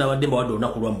n'essimu n'abadde mbawadde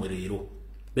olunaku lwammwe leero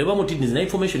beba mutidde nze na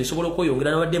information isobola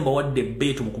okweyongera n'abadde mbawadde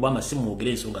beetu mu kuba amasimu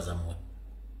mwogere ensonga zammwe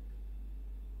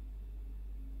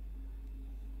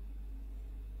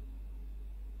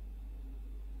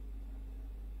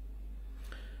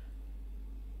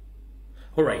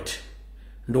alright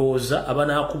ndowooza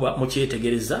abanaakuba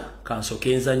mukyetegereza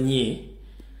kansokenza nnye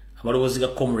amaloboozi ga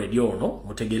comrade ono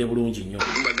mutegere bulungi nnyo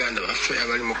baganda baffe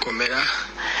abali mukomera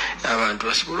abantu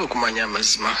basobole okumanya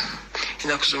amazima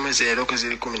ennaku z'omwezi leero ke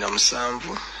ziri 17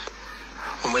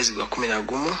 omwezi gwa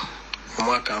 11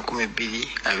 omwaka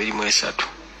 2023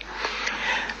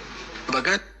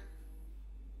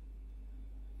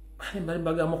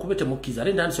 baganda mukube temukkiza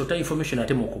ate ndandisa ota information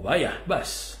ate mukuba aya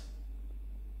basi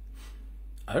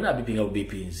alona abipinga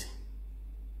bubipinzi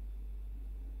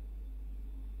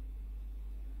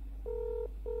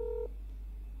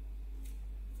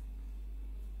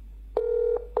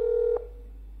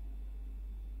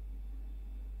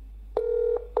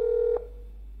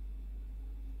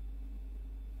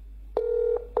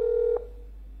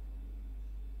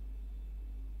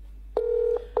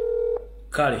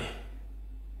kale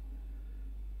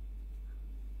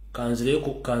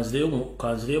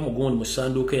kanzireyo mugundi mu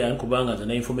ssanduuko yange kubanga nze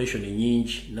na information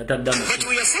nyingi natadde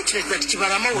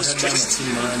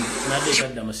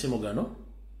amasimu gano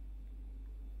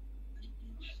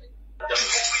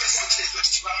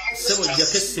sebo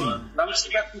jjako essimu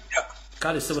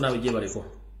kale sebo naawe gye baliko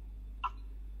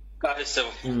kale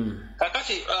sebo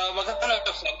kakati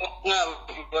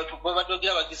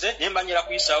badogera bagize nembanyira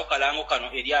kuyisaawo kalango kano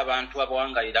eri abantu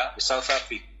abawangalira South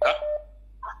Africa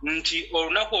nti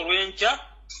olunaku olw'enkya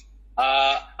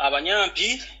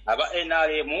abanyampi aba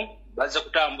NRM bazze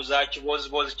kutambuza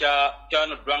kibooziboozi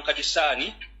kyano Drunkard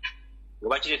Sani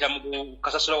webakireeta mu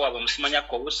kasasula waabwe musimanya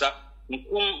kobusa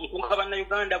nkunga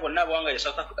bannayuganda bonna abawangalira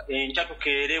South Africa enkya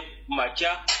tukeere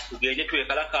makya tugende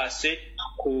twekalakaase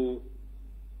ku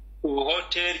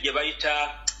hotel gye bayita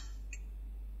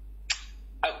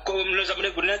mloza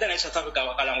mulegunaga naye South Africa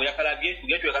wakalango yakalabye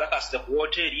tugende twekalakaasiza ku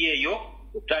hotel eyo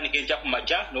utandika enkya ku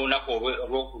makya n'olunaku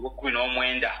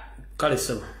olw'19 kale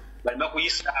sebo balima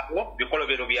kuyisaako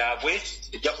bikolobero byabwe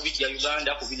ejja kubijja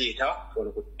Uganda kubireeta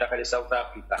olwo ku ttaka lya South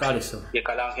Africa kale sebo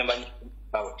yekalange mbanyi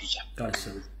bawo ticha kale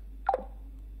sebo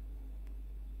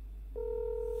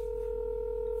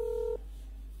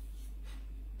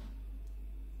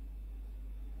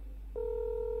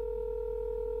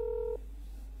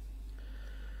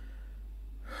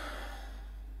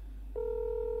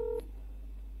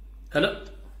hello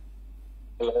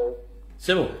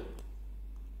sebo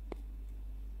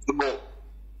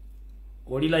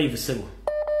oli live sebo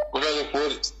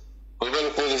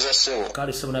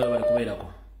kale sebo nawe bali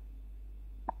kubeerako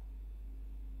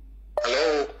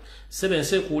sebo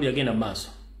ensi ekuwulya genda mu maaso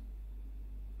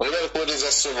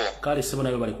kale sebo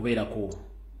nawe bali kubeerako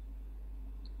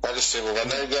kale sebo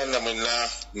bannayuganda mwenna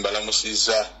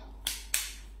mbalamusiza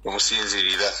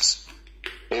omusinzirira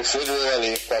efuuli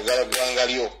wewale kwagala ggwanga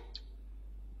lyo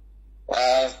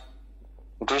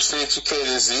ntuuse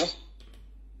ekikeerezi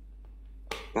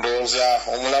ndowooza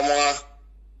omulamwa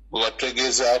gwe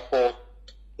watutegeezaako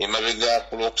emabega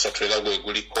ku lwokusatu era gwe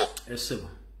guliko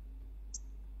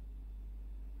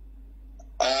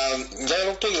njagala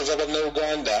okutegeeza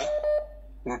bannayuganda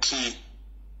nti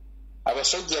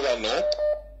abasajja bano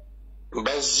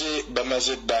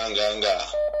bamaze ebbanga nga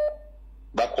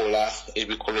bakola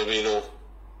ebikolobero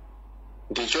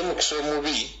nti ekyomukisa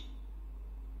omubi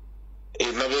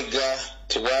emabega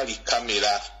tewali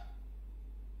kamera.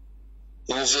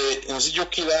 Nze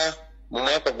nzijukira mu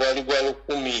mwaka gwali gwa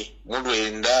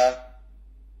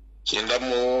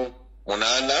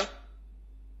 1998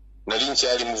 nali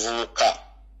nkyali muvubuka,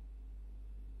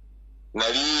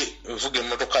 nali nvuga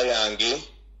emmotoka yange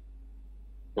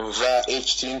nva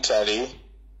ekitintale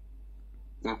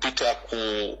mpita ku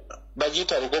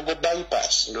bagiyita Lugogo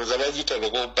bypass, ndowooza bagiyita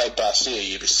Lugogo bypass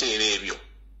eyo ebiseera ebyo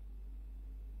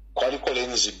kwaliko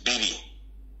lenzi 2.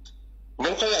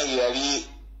 Emmotoka yange yali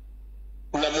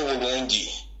namu bulungi,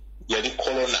 yali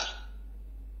Corona.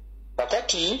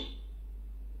 Kakati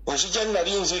nzija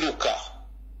nali nziruka,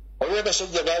 waliwo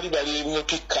abasajja baali bali mu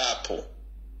pikapu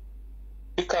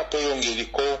eyo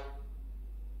ng'eriko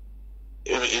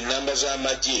enamba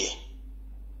z'amagye.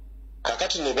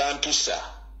 Kakati ne bampisa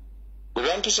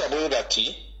bwe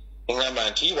bati, eŋŋamba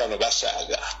nti bano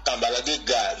basaaga kambalage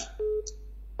eggaali.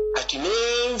 Kati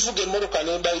nenvuga emmotoka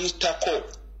ne mbayitako.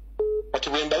 Kati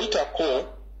bwe mbayitako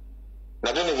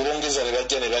nabo ne bulongeza ne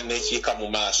bajja ne banneekiika mu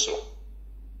maaso.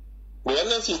 Bwe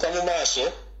banneekiika mu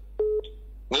maaso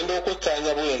ngenda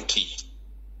okwekkaanya bwe nti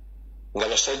nga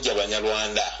basajja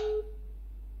Banyarwanda.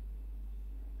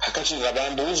 Kakati nga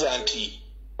bambuuza nti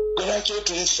gwe lwaki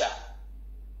otuyisa?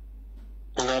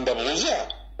 Ngamba buuza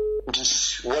nti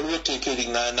waliwo etteeka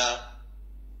eriŋŋaana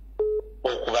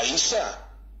okubayisa.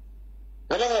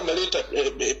 Naba ngamba leeta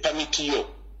pamiti yo.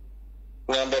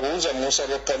 Ngamba buuza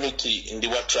munsaba pamiti ndi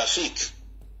wa traffic.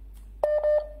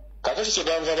 Kakati kye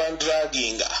banva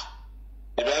bandraginga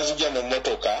ne banzija mu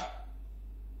mmotoka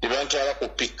ne bantwala ku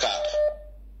pickup.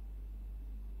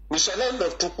 Misana nno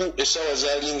ttuku essaawa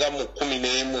zaalinga mu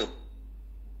 11.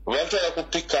 Bantwala ku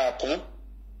pickup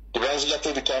ne banzijako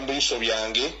ebitambuliso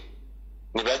byange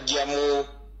ne bajjamu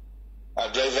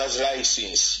driver's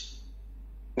license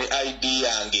ne ID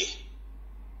yange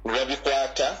ne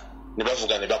babikwata ne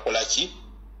bavuga ne bakola ki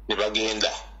ne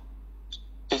bagenda.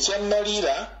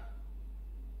 Ekyammalira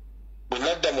bwe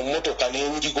nadda mu mmotoka ne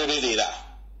ngigoberera,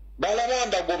 balaba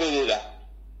mbagoberera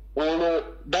olwo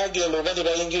bagenda oba ne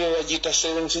bayingira wagiyita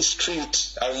 7th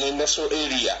Street awo mu Naso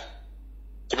area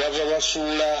tebava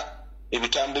basuula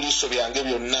ebitambuliso byange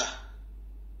byonna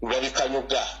ne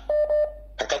babikanyuga.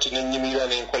 Kakati nenyimirira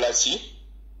nenkola ki,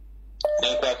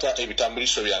 nenkwata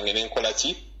ebitambuliso byange nenkola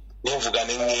ki, nenvuga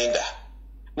nengenda.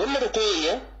 N'emmotoka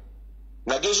eyo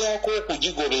nagezaako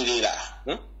okugigoberera.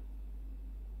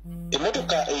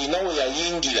 Emmotoka erina we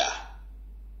yayingira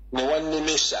ne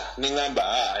wannemesa neŋŋamba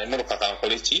emmotoka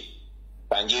kankole ki,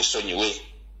 kangyesonyiwe.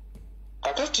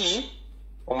 Kakati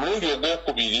omulundi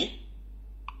ogwokubiri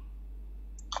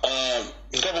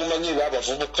nga bumanyi era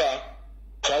abavubuka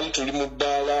twali tuli mu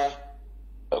bbaala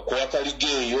ku Wakaliga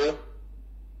eyo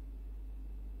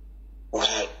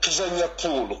tuzanya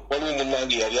puulu. Waliwo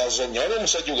munnange yali azanya, waliwo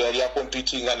omusajja gwe yali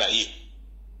akompitinga naye.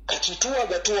 Kati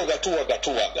tuwaga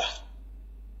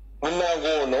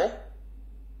munnange ono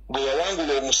bwe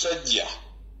yawangula omusajja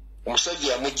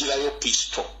yamugirayo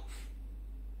pisito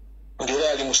ng'era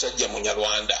yali musajja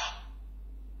Munyarwanda.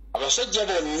 Abasajja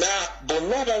bonna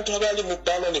abantu abaali mu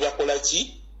bbaala ne bakola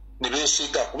ki, ne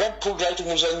beesiga kuba twali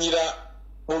tumuzanyira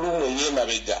mu lumu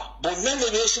ey'emabega. Bonna ne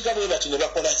beesiga bwe bati ne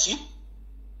bakola ki,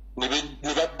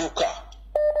 ne badduka.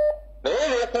 Naye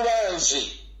olw'okuba nze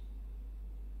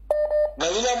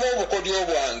nalinamu obukodyo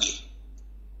bwange,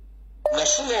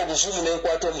 nafuna obuvumu ne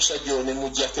nkwata omusajja ono ne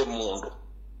muggyako emmundu.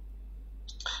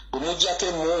 Bwe muggyako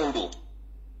emmundu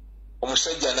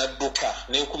omusajja n'adduka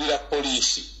nenkubira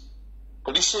poliisi.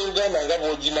 Poliisi y'Uganda nga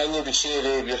bw'ogimanyi ebiseera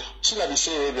ebyo, sina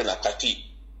biseera ebyo nakati,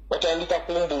 batandika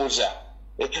kumbuuza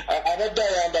abadde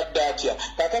ayambadde atya,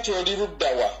 kakati oli ludda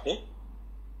wa?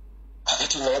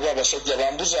 Kakati nga waliwo abasajja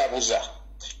bambuzaabuza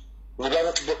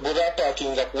bwe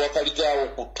bapaakinga ku Wakaliga awo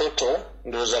ku Toto,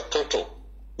 ndowooza Toto,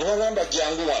 ne bagamba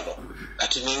jangu wano.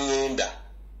 Kati neŋŋenda.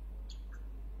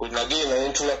 Bwe nagenda ne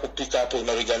ntuula ku pickup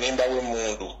emabega ne mbawa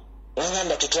emmundu. Ne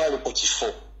bagamba tutwale ku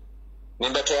kifo. Ne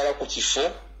mbatwala ku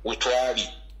kifo we twali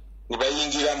ne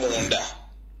bayingira munda.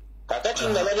 Kakati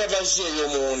nga baba bazze eyo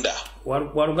munda.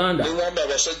 Waluganda. Ne ngamba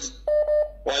abasajja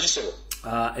walisebo.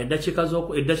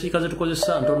 Eddakiika ze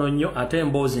tukozesa ntono nnyo ate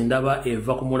emboozi ndaba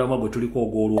eva ku mulamwa gwe tuliko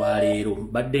ogw'olwaleero.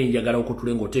 Badde njagala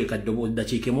okutule ng'oteeka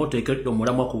eddakiika emu oteeke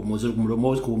omulamwa ku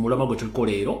mulamwa gwe tuliko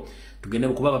leero tugende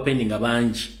kuba abapendinga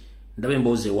bangi. Ndaba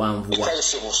emboozi ewanvuwa.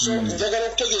 Njagala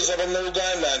okutegeeza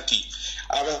bannayuganda nti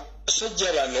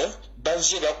abasajja bano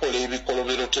bazze bakola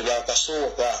ebikolobero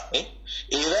tebakasooka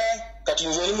era kati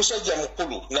nze ni musajja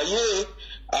mukulu naye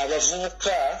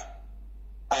abavubuka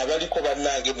abaliko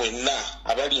bannange mwenna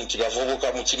abali nti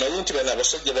bavubuka mukimanyi nti bano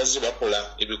abasajja bazze bakola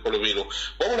ebikolobero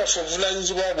wabula ffe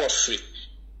obuvunaanyizibwa bwaffe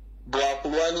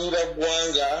bwakulwanirira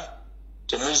ggwanga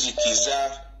temuzikiza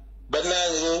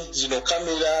bannange zino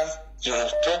kamera zino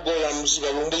programs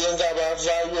balumbuye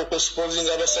ng'abavaayo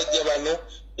okwesipozinga abasajja bano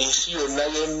ensi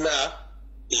yonna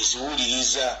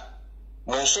eziwuliriza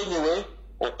munsonyiwe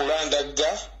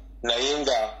okulandagga naye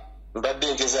nga mbadde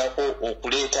ngezaako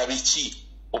okuleeta biki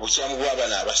obukyamu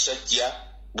bw'abana abasajja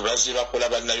bwe bazze bakola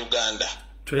bannayuganda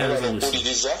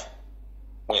okuwuliriza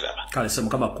mweraba kale se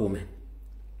mukama kuume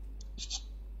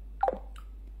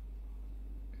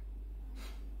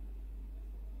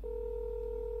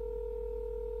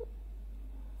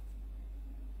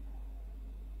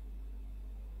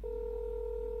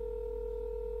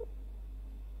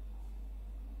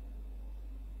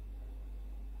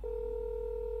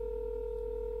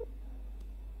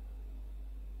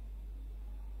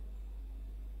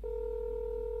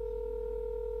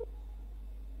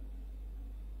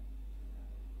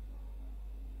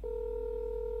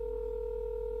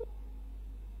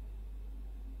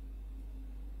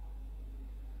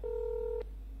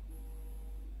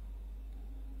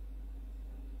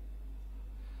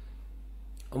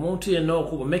omuntu yenna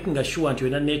okuba making sure nti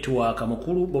olina network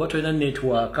mukulu bw'oba tolina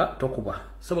network tokuba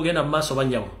sebo genda mu maaso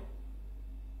banyamu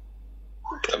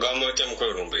agamba otya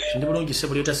mukulu Lumbuye ndi bulungi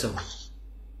sebo lyota sebo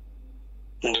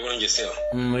ndi bulungi sebo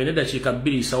olina eddakiika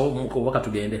 2 sawo obubaka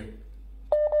tugende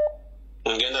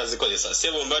ngenda zikozesa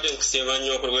sebo mbadde nkusiima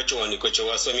nnyo okuli bw'ekiwandiiko kye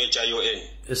wasomye ekya UN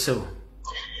sebo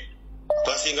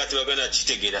basinga ti bagenda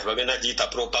kitegeera bagenda giyita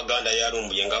propaganda ya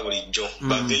Lumbuye nga bulijjo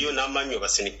baveeyo n'amanyo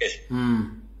basinike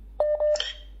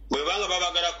bwe banga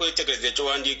babagala kwetegereza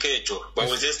ekiwandiiko ekyo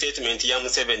bawuze statement ya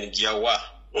Museveni gyawa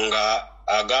nga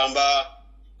agamba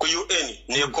ku UN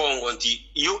ne Congo nti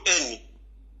UN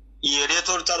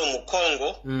yereeta olutalo mu Congo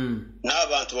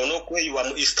n'abantu bonna okweyiwa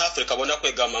mu East Africa bonna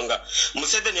kwegamba nga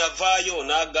Museveni avaayo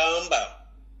n'agamba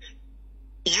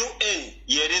UN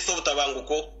yereeta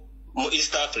obutabanguko mu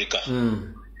East Africa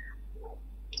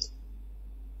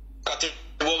kati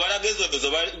bw'obalageza ezo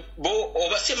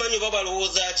obasimanyi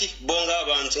babalowooza ki bonga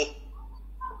abantu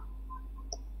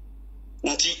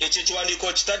nti ekyo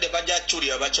ekiwandiiko kitadde bajja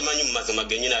kukiwulira bakimanyi mu mazima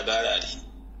gennyini agalaali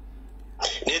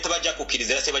naye tebajja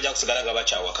kukkiriza era tebajja kusigala nga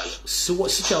bakyawakana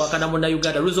si kyawakana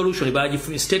munnayuganda resolution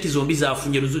bagifunye state zombi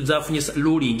zafunye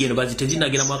ruling eno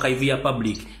bazitezinagera mu archive ya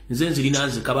public nze nzirina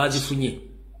nzika bazifunye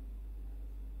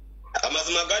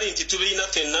amazima gali nti tubirina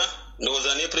ffenna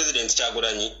ndowooza ne president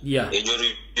Kyagulanyi egyo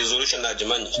resolution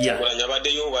agimanyi Kyagulanyi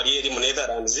abaddeyo wali eri mu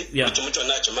Netherlands ekimu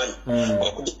kyonna akimanyi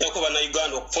okujjako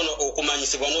bannayuganda okufuna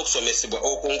okumanyisibwa n'okusomesebwa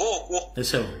okwo ng'okwo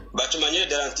bakimanyire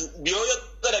ddala nti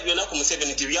byoyagala byonna ku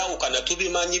Museveni nti byawukana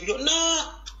tubimanyi byonna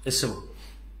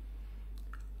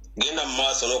genda mu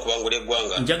maaso n'okubangula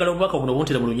eggwanga njagala obubaka buno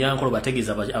buntire mu Lunyankolo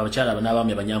bategeeza abakyala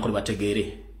n'abaami Abanyankolo bategeere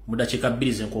mu ddakiika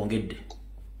 2 ze nkwongedde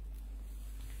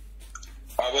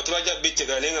abo tubajja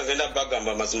bitegera naye nga ngenda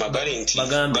bagamba amazima gali nti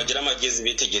bagira amagezi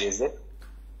betegereze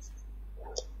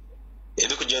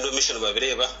ebikugenda omission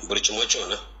babireeba buli kimu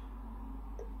kyona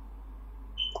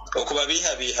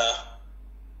okubabiihabiiha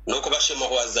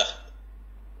n'okubashemahwaza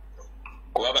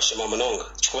kuba bashema munonga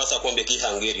kikubasa kwombeka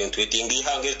ihanga eryo ntwetinga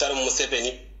ihanga eritali mu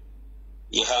Museveni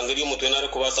ihanga ery'omutwe nari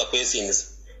kubasa kwesinza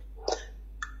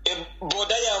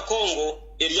boda ya Congo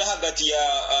eriya hagati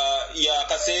ya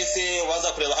Kasese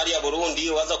waza kureba hali ya Burundi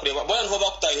waza kureba bwana nho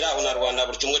bakutahira aho na Rwanda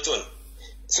buri kimwe cyone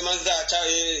simanza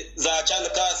za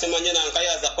cyanaka semanye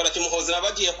nankaya za kora kimuhozi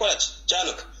nabagiye kora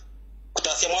cyanaka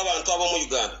kutasya mu abantu abo mu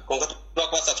Uganda konka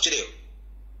twakwasa kukireba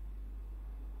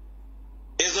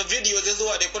ezo video zezo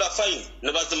wade kora fine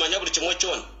nabazimanya buri kimwe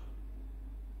cyone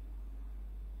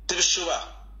tibishuba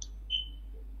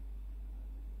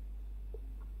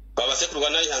baba sekurwa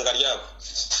nayi hanga ryabo.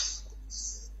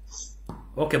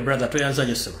 Okay brother, tuyanza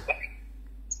nyoso.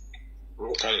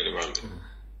 Kale libantu.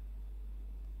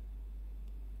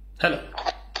 Hello.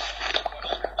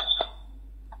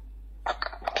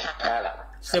 Hello.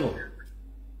 Sebo.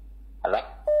 Hello.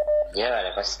 Yeah,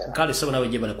 le pasa. Kale sebo nawe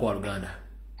jeba kwa Uganda.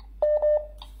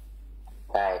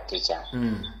 Hai teacher.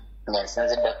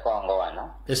 Nyansanze da Kongo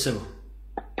wano. Sebo.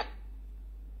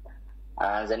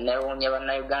 Nze newuunye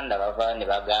bannayuganda bava ne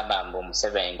bagamba mbu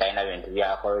Museveni talina bintu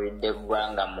byakolodde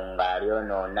eggwanga mu ngaali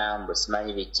onoona mbu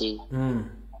simanyi biki.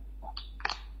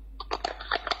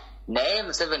 Naye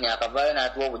Museveni akavaayo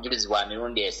n'atuwa obujulizi bwa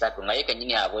mirundi 3 nga ye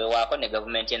kennyini abwewaako ne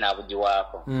gavumenti ye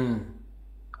n'abugiwaako.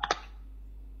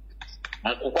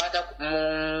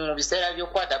 mu biseera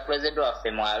by'okukwata president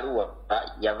waffe mu Arua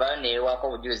yavaayo neyewaako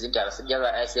obujulizi nti abasajja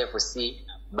ba SFC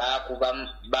bakuba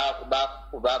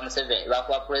Museveni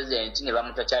bakuba president ne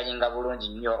bamutokyalinga bulungi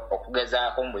nnyo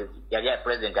okugezaako yali ali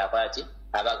president akola ki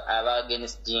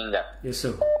abagenistinga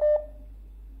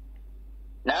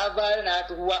n'avaayo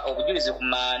n'atuwa obujulizi ku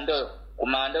mando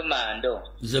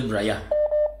zebra ya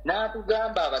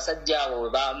n'atugamba abasajja abo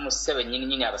bamusse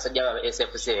bennyini abasajja ba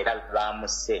SFC era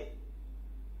bamusse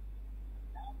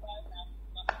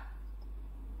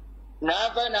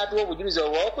n'avaayo n'atuwa obujulizi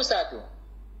obwokusatu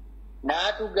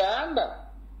n'atugamba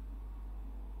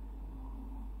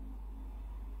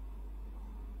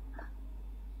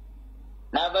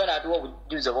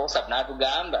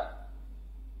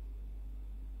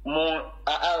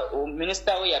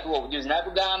minisita we yatuwa obujulizi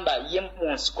n'atugamba ye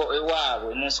mu nsiko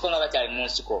ewaabwe mu nsiko nga bakyali mu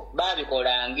nsiko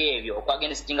baabikolanga ebyo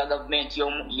okwagenesitinga gavumenti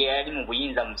yali mu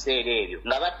buyinza mu biseera ebyo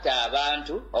nga batta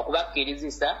abantu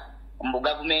okubakkirizisa mu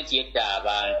gavumenti yetta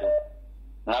abantu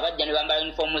nga bajja ne bambala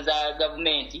yunifoomu za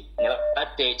gavumenti ne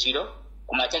batta ekiro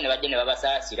ku makya ne bajja ne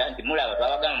babasaasira nti mulaba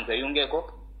twabagamba mutweyungeko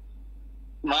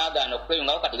mwagaana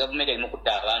okweyungako kati gavumenti erimu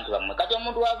kutta abantu bammwe kati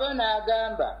omuntu wava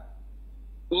n'agamba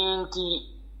nti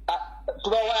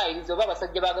tubawaayiriza oba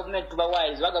abasajja ba gavumenti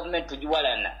tubawaayiriza oba gavumenti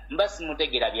tugiwalana mba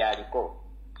simutegera byaliko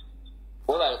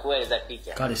we bali kuweereza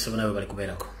tica kale sebo nawe bali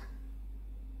kubeerako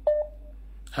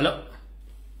halo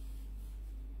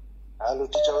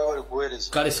tica we bali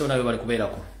kuweereza kale sebo nawe bali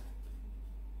kubeerako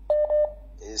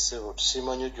sebo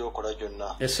tusiima nnyo gyokola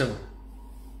gyonna sebo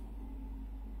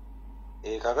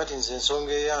kakati nze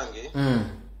ensonga eyange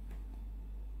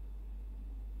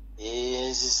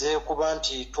nzize kuba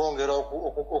nti twongera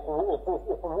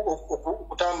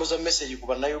okutambuza message ku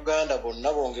bannayuganda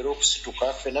bonna bongera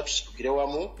okusituka ffenna tusitukire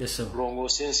wamu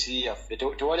tulongoosa ensi yaffe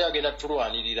tewali agenda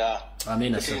tulwanirira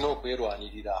tulina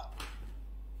okwerwanirira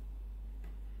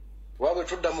oba bwe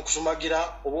tudda mu kusumagira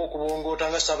oba okubongoota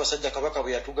nga Ssaabasajja Kabaka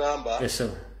bwe yatugamba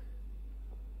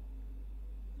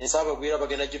ensaabagwira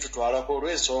bagenda gitutwalako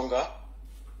olw'ensonga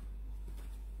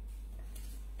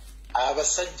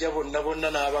abasajja bonna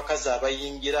n'abakazi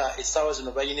abayingira essaawa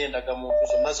zino bayina endagamuntu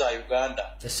zonna za Uganda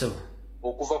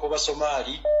okuva ku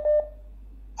Basomaali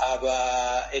aba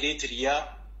Eritrea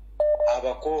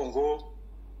abakongo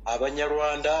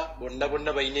abanyarwanda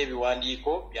bonna bayina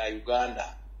ebiwandiiko bya Uganda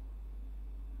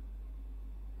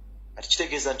kati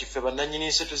kitegeeza nti ffe bannannyini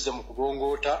nsi tuzze mu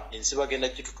kubongoota ensi bagenda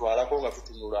gitutwalako nga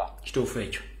tutunula kituufu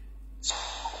ekyo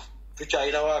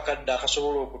tukyalinawo akadde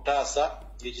akasobola okutaasa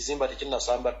ng'ekizimba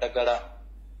tekinnasamba ddagala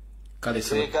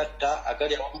kwegatta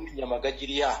agali awamu ennyama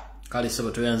gagirya kale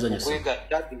sebo toyanzanya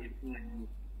kwegatta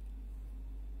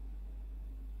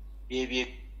ebyo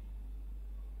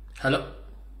halo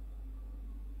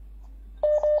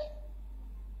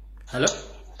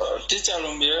ticha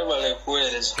Lumbuye bale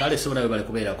kuweereza kale sebo nawe bali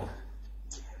kubeerako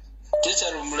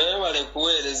ticha Lumbuye bale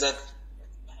kuweereza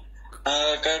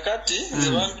kakati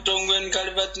nze bampitongweni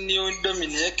Calvert New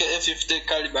Dominic A50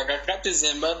 Caliber kakati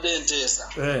ze mbadde nteesa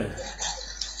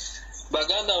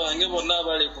baganda bange bonna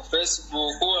abali ku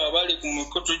Facebook abali ku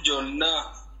mikutu gyonna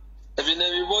ebino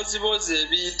ebibozibozi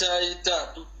ebiyitaayita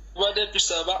tubadde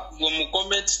tusaba gwe mu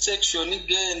comment section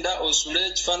genda osule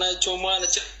ekifaananyi ky'omwana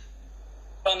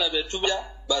ky'abaana betubya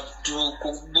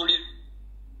batukubuli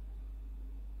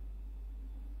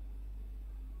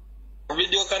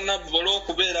video kanabola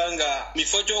okubeera nga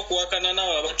mifo ky'okuwakana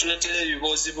nabo abatuletera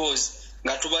ebibozibozi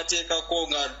nga tubateekako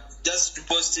nga just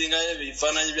tupostingayo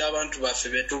ebifaananyi by'abantu baffe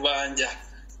betubanja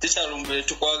ticha Lumbuye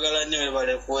tukwagala nnyo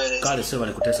webale kuweereza kale sebo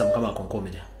bali kuteesa mukama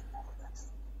akonkomere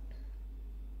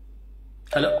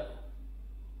halo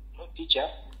ticha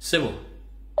sebo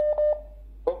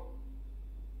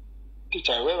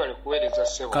ticha we bali kuweereza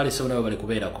sebo kale sebo nawe bali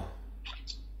kubeerako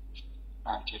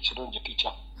anti ekirungi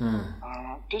ticha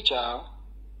ticha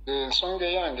ensonga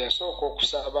eyange nsooka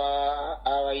okusaba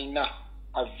abalina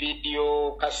a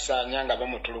video kasaanya nga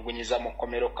bamutulugunyiza mu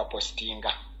kkomero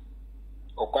kapostinga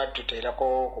okwatuteerako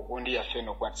ku gundi yaffe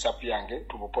eno WhatsApp yange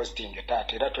tubupostinge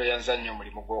taata era toyanza nnyo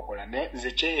omulimu gw'okola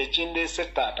nze ekindeese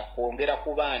taata kwongera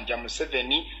kubanja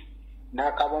Museveni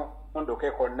n'akabondo ke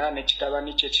konna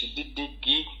n'ekitabani kye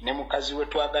Kididdigi ne mukazi we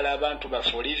twagala abantu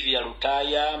baffe Olivia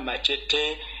Lutaaya Machete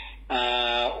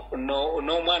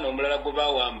n'omwana omulala gwe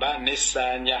bawamba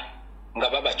n'essaanya nga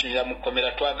babakyunyira mu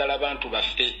kkomera twagala abantu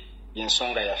baffe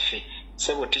y'ensonga yaffe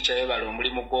sebo ticha webale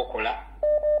omulimu gw'okola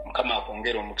mukama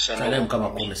akwongera omukisa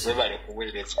webale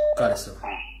kuweereza kale sebo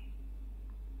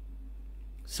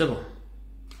sebo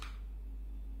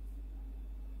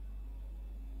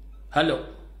halo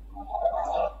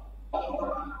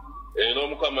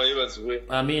n'omukama yeebazibwe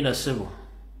amiina sebo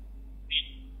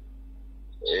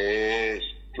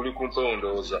tuli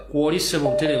kumpondooza kuolise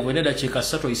buterevu ene dakiika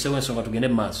 3 oyisewo ensonga tugende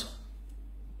mu maaso.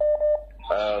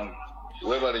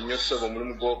 Webale nnyo ssebo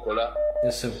omulimu gw'okola.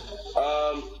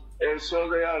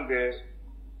 Ensonga yange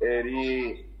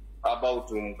eri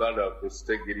about Omuganda waffe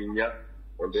Sitegirinya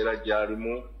embeera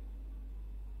gy'alimu,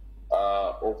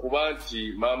 okuba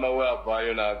nti maama we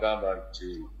avaayo n'agamba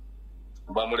nti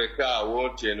bamuleke awo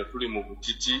nti eno tuli mu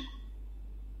butiti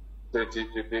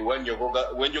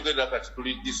wenjogerera kati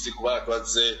tuli DC kuba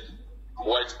twazze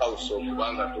White House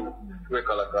okubanga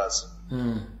twekalakaasa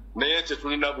naye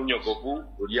tetulina bunyogovu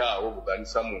buli awo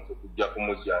buganisa muntu kujja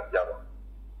kumujjanjaba.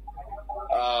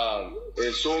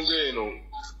 Ensonga eno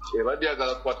ebadde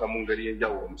yagala kukwata mu ngeri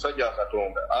y'enjawulo. Omusajja wa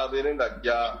Katonda abeere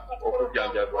ng'ajja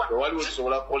okujjanjabwa tewaliwo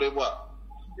kisobola kukolebwa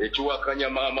ekiwakanya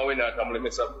maama we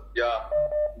n'atamulemesa kujja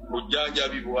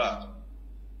kujjanjabibwa.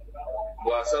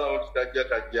 Bw'asalawo nti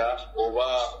tajja oba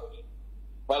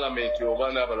palamenti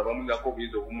oba n'abalala bamulinako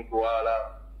obuyinza okumutwala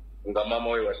nga maama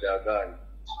we wadde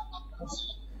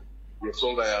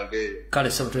ensonga yange eyo.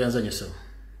 Kale ssebo toyanza nnyo ssebo.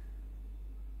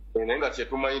 Naye nga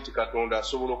kyetumanyi nti Katonda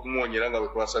asobola okumuwonyera nga bwe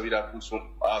twasabira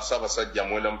Ssaabasajja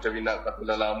Mwenda Mutebi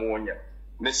Katonda n'amuwonya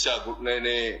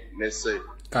nesse.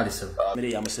 Kale ssebo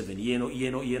mmere ya Museveni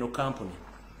yeno kampuni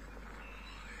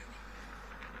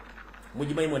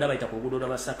mugimanyi mwena bayita ku luguudo lwa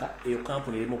Masaka. Eyo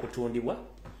kampuni erimu okutundibwa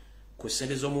ku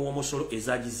ssente z'omuwomusolo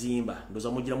ezagizimba.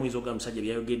 Ndoza mugira muyinza okuga musajja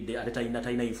byayogedde ate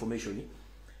talina information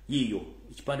yiyo.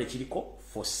 Ekipande kiriko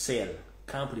for sale.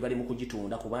 Kampuni bali mu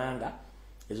kugitunda kubanga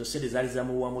ezo ssente zaali za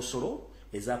muwomusolo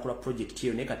ezakola project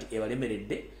eyo naye kati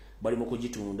ebalemeredde bali mu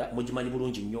kugitunda. Mugimanyi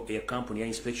bulungi nnyo eyo kampuni ya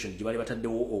inspection gye bali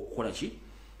bataddewo okukola ki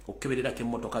okukebererako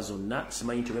emmotoka zonna.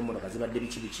 Simanyi nti emmotoka zibadde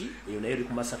biki eyo nayo eri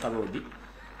ku Masaka Road.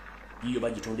 Yiyo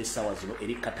bagitunda essaawa zino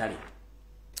eri katale.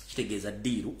 Kitegeeza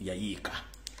diiru yayiika.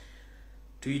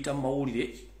 Tuyita mu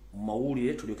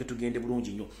mawulire tulyoke tugende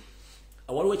bulungi nnyo.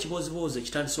 Waliwo ekibooziboozi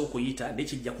ekitandise okuyita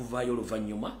nekijja kuvaayo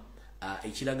oluvannyuma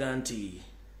ekiraga nti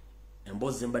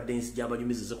emboozi zembadde nzija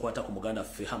abanyumizi zikwata ku muganda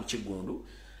ffe Hamu Kigundu.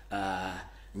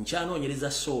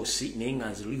 Nkyanoonyereza soosi naye nga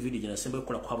nziruli vidiyo gye nasembayo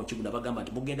okukola ku Hamu Kigundu abagamba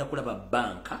nti mugenda kulaba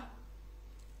banka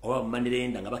oba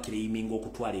Manerenda nga bakireiminga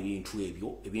okutwala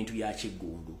ebintu bya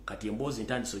Kigundu. Kati emboozi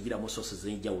ntandise ogiramu soosi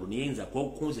z'enjawulo naye nza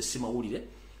kunze si mawulire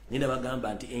naye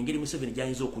bagamba nti engeri Museveni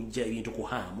gy'ayinza okujja ebintu ku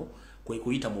Hamu kwe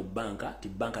kuyita mu banka ti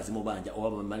banka zimubanja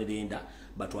oba Manerenda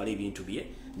batwale ebintu bye.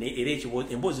 Era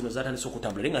emboozi zino zatandise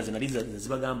okutambula naye nga zinali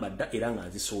zibagamba dda era nga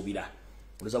nzisuubira.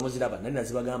 Olowooza muziraba nali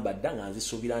nazibagamba dda nga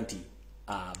nzisuubira nti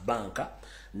banka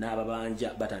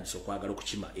n'ababanja batandise okwagala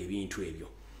okukima ebintu ebyo.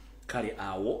 Kale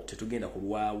awo tetugenda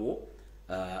kulwawo.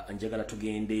 Njagala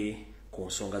tugende ku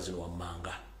nsonga zino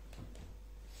wammanga.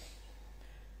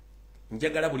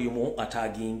 Njagala buli omu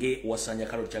ataginge Wasanya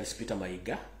Carol Charles Peter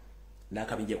Mayiga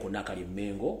n'akabinja konna akali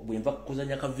Mmengo. Bwe nva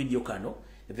kuzanya ka video kano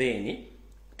then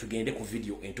tugende ku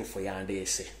video entuufu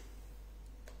yandeese.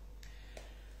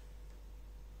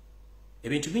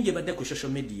 Ebintu bingi badde ku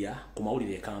social media ku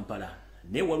mawulire e Kampala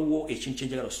naye waliwo ekintu kye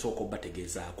njagala osooka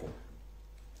obategeezaako.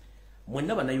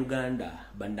 Mwenna Bannayuganda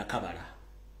bannakabala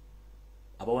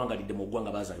abawangalidde mu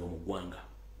ggwanga baazaalibwa mu ggwanga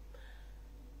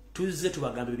tuzze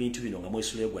tubagamba ebintu bino nga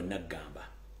mwesula gwa naggamba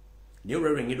naye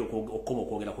olwaliro ngenda okukoma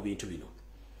okwogera ku bintu bino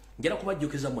njala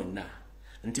kubajjukiza mwenna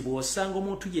nti bw'osanga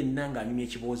omuntu yenna ng'anyumya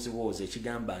ekibooziboozi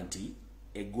ekigamba nti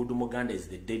eggudu Muganda is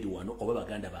the dead one oba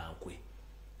Baganda bankwe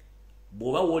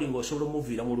bw'oba woolinga osobola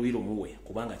omuviira mu lubiri muwe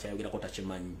kubanga kyayogerako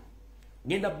takimanyi.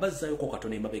 Ngenda bazzaayoko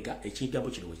katono emabega ekigambo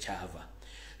kino we kyava.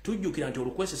 Tujjukira nti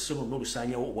olukwesesero luno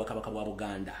olusaanyawo obwakabaka bwa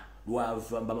Buganda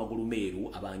lwava Mbamagulu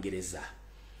Meeru Abangereza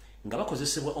nga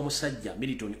bakozesebwa omusajja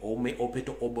Milton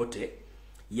Opeto Obote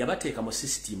yabateeka mu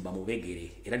system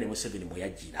bamubegere era ne Museveni mwe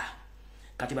yajjira.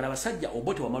 Kati bano abasajja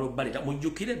Obote wamala obbaleta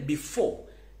mujjukire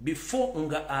before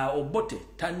nga Obote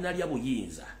tannalya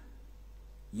buyinza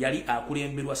yali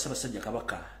akulemberwa Ssaabasajja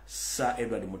Kabaka Sir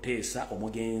Edward Muteesa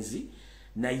omugenzi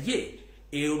naye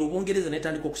Olubungereza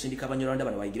netandika okusindika Abanyarwanda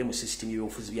bano bayingire mu system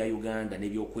y'obufuzi bya Uganda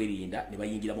n'ebyokwerinda ne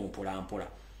bayingiramu mpola.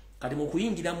 Kati mu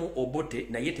kuyingiramu Obote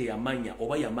naye teyamanya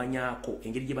oba yamanyaako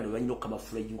engeri gye bano banyina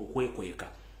okukamafulagi ng'okwekweka.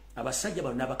 Abasajja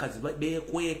bano n'abakazi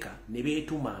beekweka ne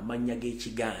beetuma amannya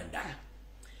g'Ekiganda.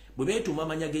 Bwe beetuma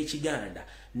amannya g'Ekiganda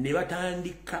ne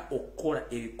batandika okukola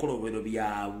ebikolobero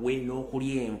byabwe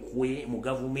n'okulya enkwe mu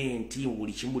gavumenti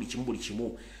buli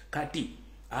kimu. Kati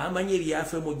amanye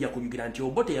ebyafe mujja kujugira nti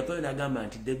Obote yapayo n'agamba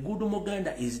nti the good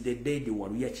Muganda is the dead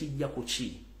one. Yakijja ku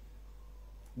ki?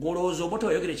 Golooza Obote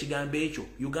wayogera ekigambo ekyo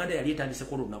Uganda yali etandise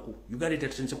ku lunaku. Uganda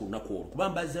etandise ku lunaku olwo kuba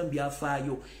mbazza mu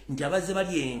byafaayo nti abazze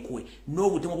bali enkwe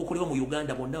n'obutemu obukolebwa mu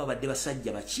Uganda bonna babadde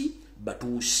basajja baki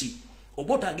batuusi.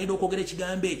 Obota agenda okwogera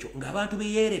ekigambo ekyo ng'abantu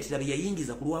beyeereetera bye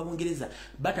yayingiza ku lwa Bungereza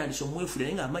batandise omwefuula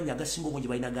naye ng'amanya agasinga obungi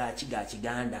balina ga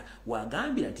Kiganda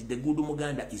wagambira nti the good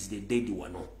Muganda is the dead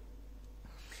one.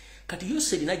 Kati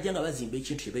Yoseri najja nga bazimba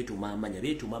ekintu kye beetuuma amanya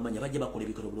bajja bakola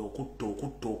ebikolobero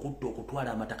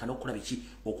okutwala amataka n'okukola biki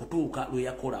okutuuka lwe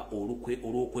yakola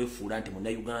olw'okwefuula nti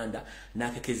Munnayuganda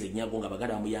n'akekeza ennyago nga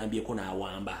Baganda bamuyambyeko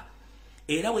n'awamba.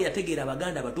 Era bwe yategeera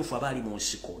Abaganda abatuufu abaali mu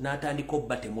nsiko n'atandika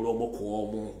obba temulomo ku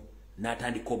omu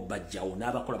n'atandika obbajjawo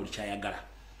n'abakola buli kyayagala.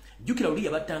 Jjukira luli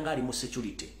yabattanga ali mu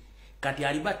security, kati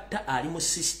alibatta ali mu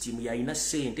system yalina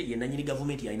ssente ye nannyini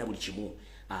gavumenti yalina buli kimu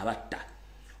abatta.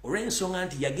 Olw'ensonga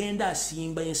nti yagenda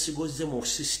asimba ensigo ze mu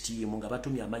system nga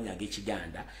batumya amanya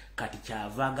ag'Ekiganda, kati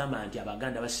kyava agamba nti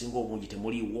Abaganda basinga obungi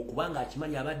temuliiwo kubanga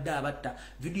akimanya abadde abatta.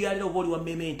 Vidiyo ya leero oba oli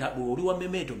wa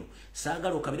Memento no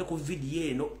saagala okabire ku vidiyo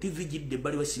eno TV gidde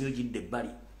ebbali wasimyo gidde ebbali.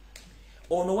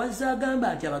 Ono wazza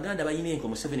agamba nti Abaganda balina enko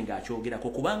Museveni ng'akyogerako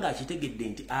kubanga akitegedde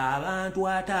nti abantu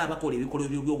ate abakola ebikolwa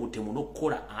by'obutemu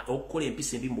n'okukola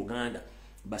empisa embi mu Buganda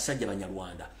basajja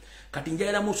Banyarwanda. Kati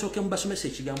njagala musooke mubasomesa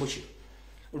ekigambo kino.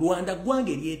 Rwanda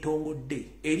ggwanga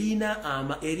eryetongodde erina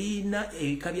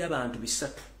ebika by'abantu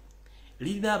bisatu.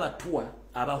 Lirina Abatwa,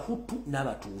 Abahutu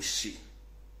n'Abatuusi.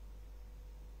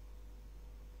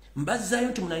 Mbazzayo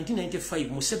nti mu 1995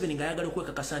 Museveni ng'ayagala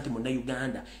okwekakasa nti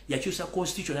Munnayuganda yakyusa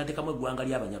constitution n'ateekamu eggwanga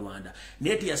ly'Abanyarwanda.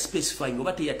 Naye teyaspecifying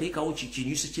oba teyateekawo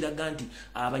kinyusi kiraga nti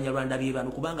Abanyarwanda be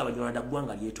bano kubanga Abanyarwanda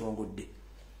ggwanga lyetongodde.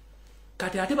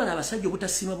 Kati ate bano abasajja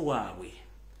obutasiima bwabwe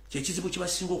kyekizibu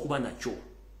kibasinga okuba nakyo.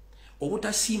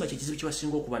 Obutasiima kyekizibu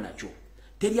kibasinga okuba nakyo.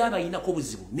 Teri abayinako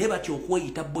buzibu naye batya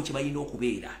okweyita bo kye balina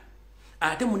okubeera.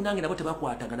 Ate munnange nabo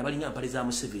tebakwatagana balinga mpale za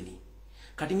Museveni.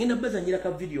 Kati ngenda bazanyira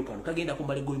ka video kano kagenda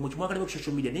kumbale goyi mu kimwakale ku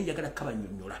social media nenjagala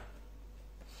kabanyonnyola.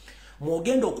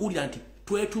 Mwogenda okuwulira nti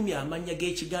twetumya amanya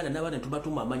g'Ekiganda n'abaana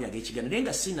tubatuma amanya g'Ekiganda naye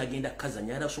nga sinagenda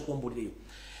kazanya era sokombulireyo.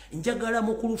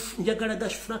 Njagala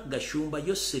Frank Gashumba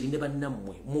Yoseri ne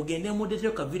bannammwe mugende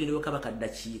mudeetero ka video ne kaba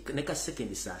kaddakiika ne ka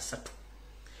sekendi saa 3.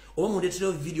 Oba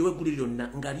mudeetero video wegguliro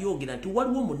nga lyogera nti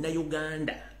waliwo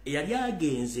Munnayuganda eyali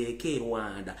agenzeeko e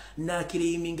Rwanda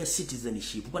n'akiriminga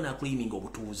citizenship oba n'akiriminga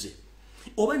obutuuze.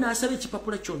 Oba n'asaba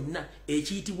ekipapula kyonna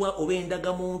ekiyitibwa oba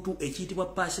endagamuntu ekiyitibwa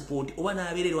passport oba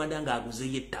n'abeera e Rwanda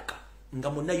ng'aguzeeyo ettaka nga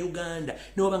Munnayuganda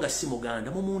ne oba nga si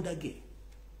Muganda mumundage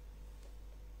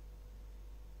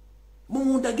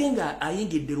nga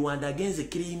ayingidde Rwanda agenze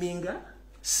kiriminga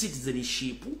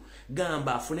citizenship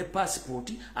gamba afune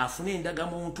passport afune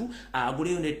endagamuntu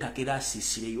aguleyo n'ettaka era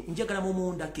asiisireyo njagala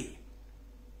mumundage.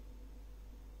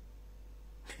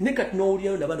 Nekati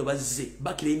n'owulirayo nabano bazze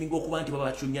bakiriminga okuba nti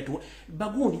babacunya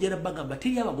bagundi njala bagamba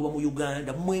teri abagoba mu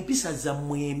Uganda mu empisa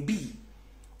zammwe embi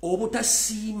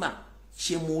obutasiima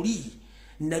kyemuli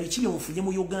na biki bye mufunye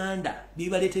mu Uganda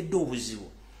bibaleetedde obuzibu.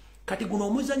 Kati guno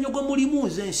omuzannyo gwe mulimu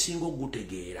nze nsinga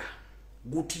ogutegeera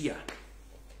gutya.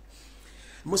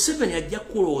 Museveni ajja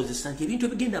kulowoozesa nti ebintu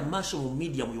ebigenda mu maaso mu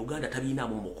media mu Uganda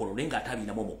tabiinamu omukono naye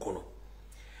ng'atabiinamu omukono.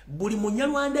 Buli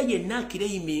Munyarwanda yenna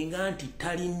akireiminga nti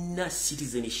talina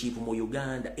citizenship mu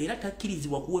Uganda era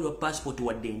takkirizibwa kuweerwa passport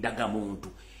wadde endagamuntu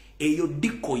eyo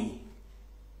dikoyi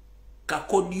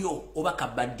kakodyo oba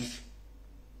kabadi.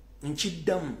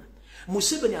 Nkiddamu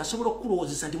Museveni asobola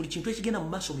okulowoozesa nti buli kintu ekigenda mu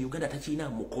maaso mu Uganda takirina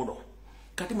mukono.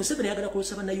 Kati Museveni ayagala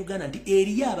kulosa Bannayuganda nti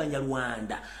eri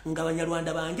Abanyarwanda nga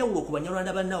Banyarwanda banjawulo ku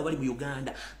Banyarwanda bannabo bali mu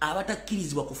Uganda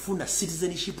abatakkirizibwa kufuna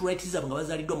citizenship rights zaabwe nga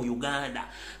bazaaliddwa mu Uganda.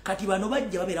 Kati bano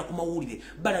bajja babeera ku mawulire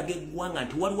balaga eggwanga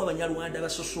nti waliwo Abanyarwanda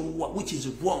basosolwa which is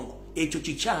wrong. Ekyo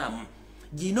kikyamu.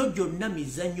 Gino gyonna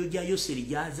mizannyo gya Yoseri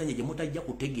gyazanya gye mutajja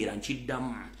kutegeera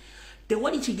nkiddamu.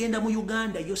 Tewali kigenda mu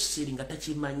Uganda Yoseri nga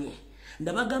takimanyi.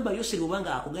 Ndabagamba Yoseri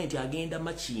obanga akugambye nti agenda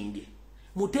Makinde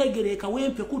mutegereka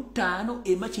wempe ku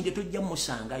 5 Makinde tojja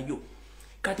musangayo.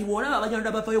 Kati bwolaba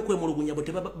Abanyarwanda bavayo kwemulugunya bo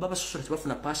babasosola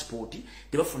tebafuna passport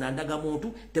tebafuna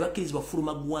ndagamuntu tebakkirizibwa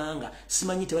fuluma ggwanga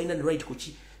simanyi tebalina right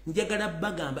kuki. Njagala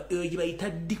bagamba eyo gye bayita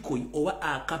dikoyi oba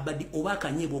akabadi oba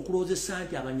akanyebo okuloozesa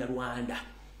nti Abanyarwanda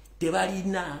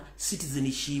tebalina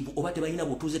citizenship oba tebalina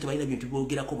butuuze tebalina bintu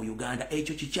byogerako mu Uganda.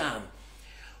 Ekyo kikyamu.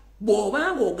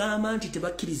 Bw'obanga ogamba nti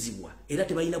tebakkirizibwa era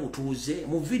tebalina butuuze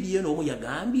mu vidiyo eno omu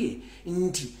yagambye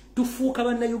nti tufuuka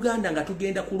Bannayuganda nga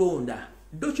tugenda kulonda.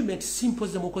 Document simple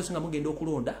ze mukozi nga mugenda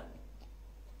okulonda.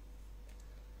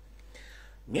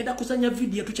 Ngenda kusanya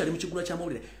vidiyo tukyali mu kigula kya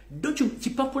mawulire.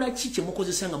 Kipapula ki kye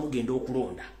mukozesa nga mugenda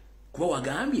okulonda? Kuba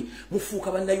wagambye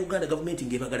mufuuka Bannayuganda gavumenti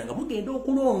ng'ebagala nga mugenda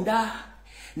okulonda.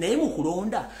 Naye mu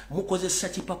kulonda mukozesa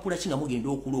kipapula ki nga mugenda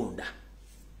okulonda?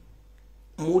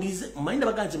 Mulize mind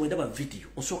baganze mwenda ba video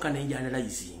osoka nenja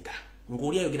analyzinga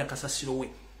ngoli ayogera kasasiro we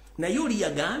naye oli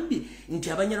yagambye nti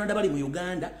Abanyarwanda bali mu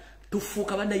Uganda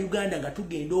tufuuka bannayuganda nga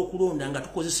tugenda okulonda nga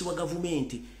tukozesebwa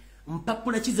gavumenti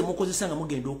mpapula kize mukozesa nga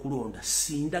mugenda okulonda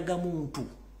sindaga muntu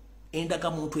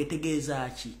endaga muntu etegeeza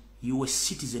ki you a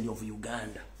citizen of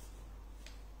Uganda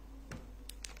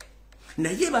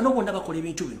naye bano bonna bakola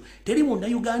ebintu bino teri munna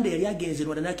Uganda yali agenze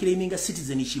Rwanda nakiraiminga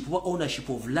citizenship oba ownership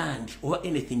of land oba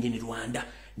anything in Rwanda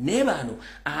ne bano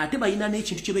ate bayina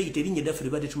n'ekintu kye bayita erinnya eddaffe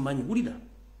libadde tumanyi wulira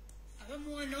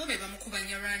abamwano be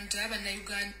bamukubanya Rwanda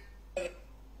bannayuganda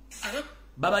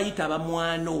babayita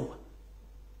abamwano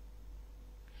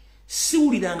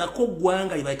siwulirangako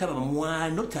ggwanga libayita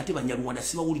abamwano ate banyarwanda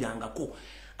sibawulirangako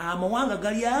amawanga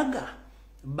gali aga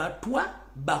batwa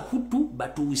bahutu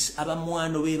batuusi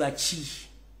abamwano be baki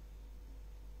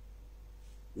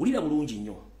wulira bulungi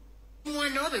nnyo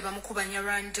Mwano be bamukubanya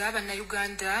Rwanda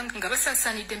bannayuganda nga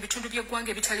basaasaanidde mu bitundu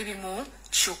by'eggwanga ebitali bimu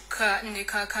kyokka ne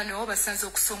kaakano basanze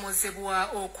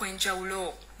okusomozebwa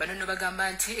okw'enjawulo bano nno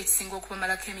bagamba nti ekisinga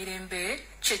okubamalako emirembe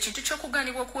kye kintu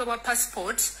ky'okugaanibwa okuweebwa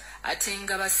passport ate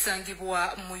nga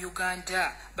basangibwa mu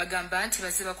Uganda bagamba nti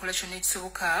bazze bakola kyonna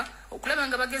ekisoboka okulaba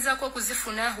nga bagezaako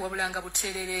okuzifuna wabula nga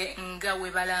buteerere nga we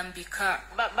balambika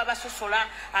babasosola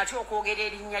ate okwogera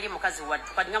erinnya lye mukazi wattu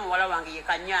kati nga muwala wange ye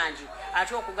Kanyanji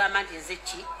ate okugamba nti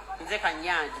nze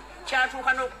Kanyanji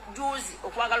kyatuuka n'ojuuzi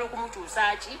okwagala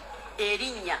okumutuusa ki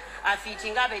erinnya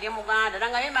afiitinga abeere Muganda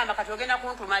nangaye maama kati ogenda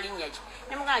kuntuma linnya ki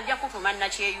ne muganda ajja kutuma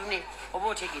nakyeyune oba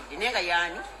otegedde naye nga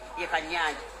yaani ye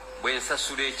Kanyanji bwe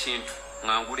nsasula ekintu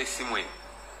ngangula essimu eyo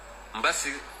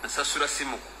mbasi nsasula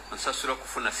simu nsasula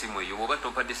kufuna simu eyo bw'oba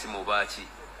tompadde simu obaaki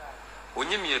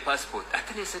onyemye passport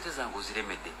ate n'esente zange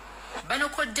oziremedde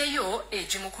banokoddeyo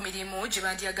egimu ku mirimu gye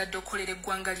bandyagadde okukolera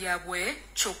eggwanga lyabwe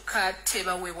kyokka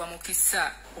tebaweebwa mukisa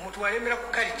omuntu walemera ku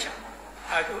kalica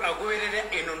agoberera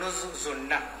enono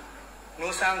zonna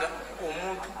n'osanga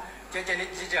omuntu jjajja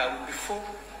nejjijaawe before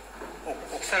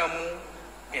okusalamu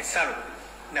ensalo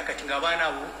nakati ng'abaana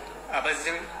abo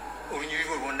abazze olunyiriri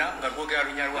lwe lwonna nga lwogera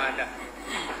Lunyarwanda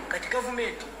kati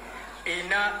gavumenti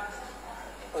erina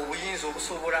obuyinza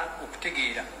obusobola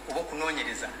okutegeera oba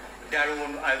okunoonyereza ddala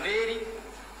ono aveeri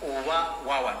oba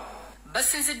waawano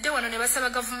basinzidde wano ne basaba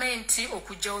gavumenti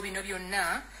okuggyawo bino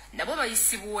byonna nabo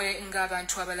bayisibwe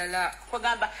ng'abantu abalala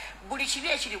kwegamba buli kibi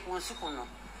ekiri ku nsi kuno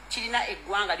kirina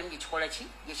eggwanga limu gyekikola ki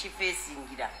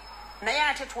gyekifeesingira naye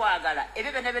ate twagala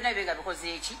ebyo byonna byonna bibe nga bikoze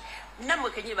eki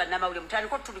nammwe kenyini bannamawulire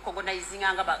mutandika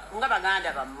tulikogonayizinga nga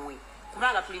baganda bammwe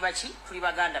kubanga tuli baki tuli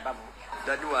baganda bammwe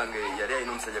dadi wange yali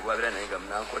alina omusajja gwabeera naye nga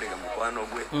munankolega mukwano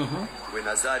gwe bwe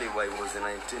nazaalibwa was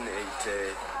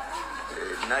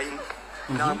 1989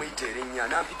 namuyita erinnya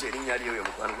nampita erinnya lyoyo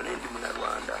mukwano gwe naye ndi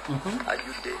Munnarwanda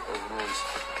ajjudde obulungi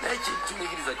naye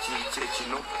kinyigiriza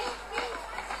kyekino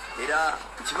era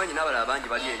kimanyi n'abalala bangi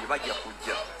bali eyo bajja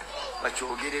kujja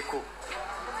bakyogereko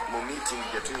mu meeting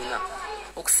gye tulina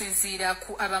okusinziira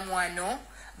ku abamwano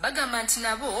bagamba nti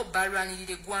nabo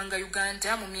balwanirira eggwanga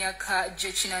Uganda mu myaka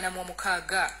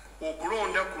gye86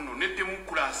 okulonda kuno ne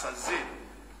demokrasi ze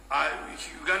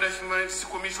Uganda Human Rights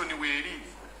Commission weeri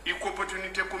Equal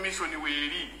Opportunity Commission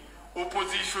weeri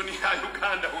opposition ya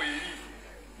Uganda weeri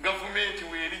government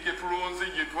weeri gye tulonze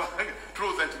gye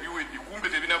tulooza nti biwedde kumbe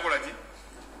tebinakola ki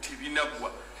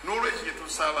tibinagwa n'olwekyo gye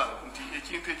tusaba nti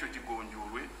ekintu ekyo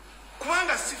kigonjoolwe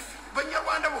kubanga si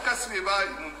Banyarwanda bokka si be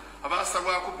baalimu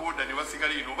abasalwako booda ne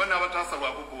basigala eno oba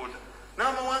n'abatasalwako booda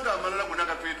n'amawanga amalala gonna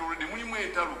gatwetoolodde mulimu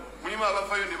entalo mulimu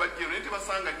abafayo ne bajja eno naye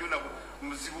tebasanga nnyo nabo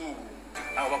muzibu obwo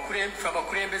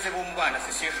abakulembeze b'omu baana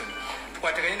association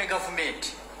tukwataganye ne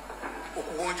gavumenti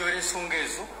okugonjoola ensonga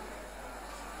ezo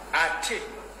ate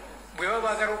bwe baba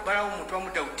baagala balawo omuntu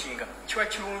bamudawutinga kiba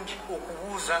kirungi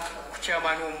okubuuza ku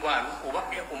kyamaani w'omubaano oba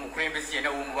omukulembeze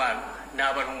yenna w'omubaano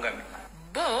n'abalungame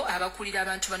bo abakulira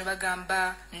abantu bano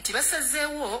bagamba nti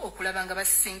basazeewo okulaba nga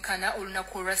basisinkana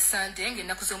olunaku olwa Sande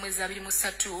ng'ennaku z'omwezi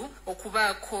 23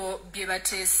 okubaako bye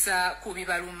bateesa ku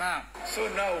bibaluma. So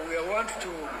now we want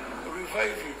to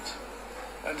revive it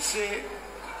and say,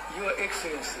 Your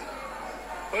Excellency,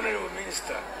 Honorable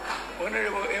Minister,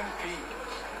 Honorable MP,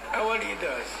 our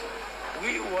leaders,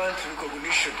 we want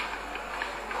recognition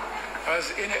as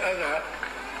any other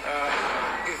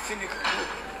ethnic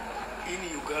group in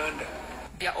Uganda.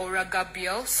 Bya Ora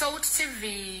Gabriel, Salt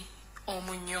TV,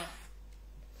 Omunyo.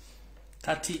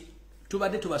 Kati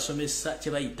tubadde tubasomesa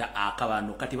kye bayita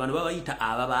akabano kati bano babayita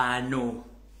ababaano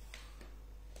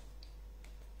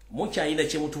mukyayina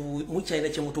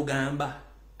kye mutugamba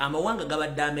amawanga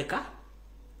gabadde ameka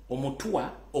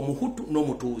omutwa omuhutu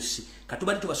n'omutuusi kati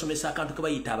tubadde tubasomesa akantu ke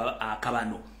bayita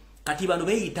akabano kati bano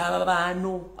beeyita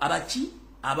ababaano abaki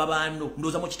ababaano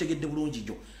ndowooza mukitegedde bulungi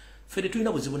jjo ffe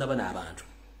tulina buzibu naba n'abantu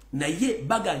naye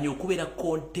baganya okubeera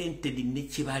contented ne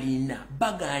kyebalina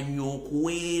baganya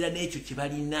okuweera n'ekyo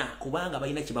kyebalina kubanga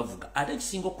balina kyebavuga ate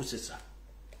kisinga okusesa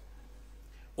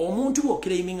omuntu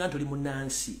bw'okiraiminga nti oli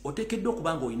munnansi oteekeddwa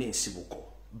okubanga olina ensibuko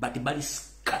but bali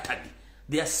scattered.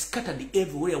 They are scattered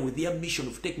everywhere with their mission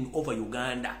of taking over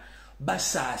Uganda.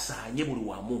 Basaasaanye buli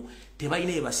wamu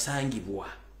tebalina ebasangibwa.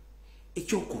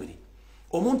 Ekyokubiri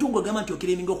omuntu ng'ogamba nti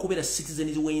okiraiminga okubeera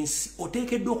citizens w'ensi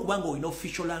oteekeddwa okubanga olina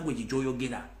official language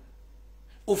gy'oyogera.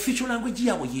 Official language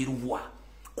yaabwe yeerubwa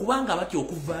kubanga batya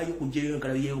okuvaayo ku njeyo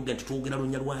enkala yeeruga nti twogera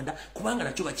Lunyarwanda kubanga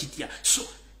nakyo bakitya. So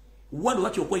wano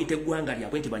batya okweyita eggwanga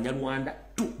lyabwe nti Banyarwanda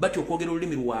batya okwogera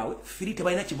olulimi lwabwe firi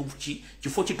tebalina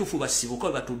kifo kituufu basibuka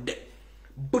we batudde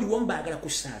buli wamu baagala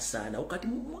kusaasaana wakati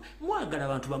mwagala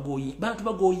bantu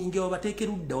bagoyinge wabateeke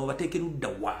ludda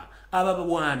wa ababa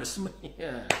bwana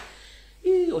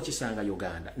okisanga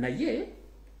Uganda naye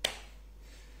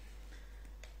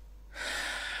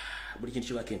buli kintu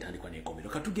kibako entandikwa n'enkomero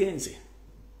katugenze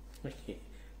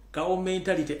kawo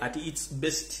mentality at its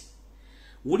best.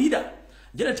 Wulira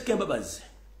Janet Kembabazi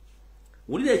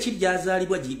wulira ekiri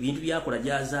gyazaalibwa bintu byakola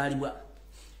gyazaalibwa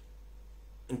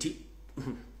nti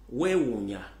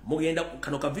weewuunya mugenda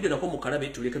kano ka video nako mukalabe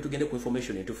tuleke tugende ku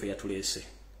information entuufu eyatuleese.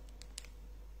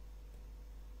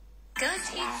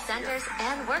 Ghost heat centers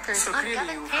and workers on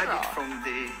government payroll. It from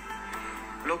the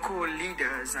local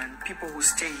leaders and people who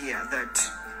stay here that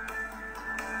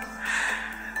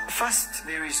first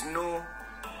there is no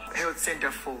health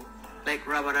center for like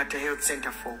Rabarata Health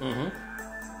Center for.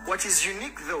 What is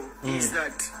unique though is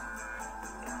that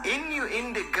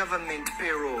in the government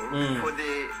payroll for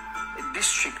the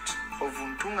district of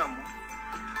Untungamu,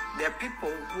 there are people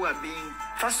who are being,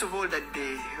 first of all, that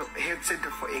the health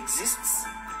center for exists,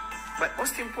 but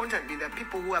most importantly, there are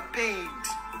people who are paid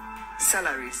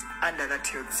salaries under that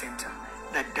health center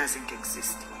that doesn't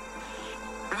exist.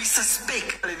 We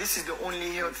suspect this is the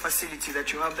only health facility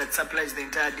that you have that supplies the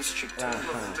entire district.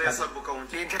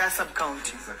 The entire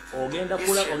sub-county. Ogenda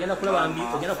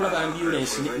kulaba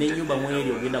ambulance n'ennyumba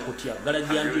mweri ogenda kutya.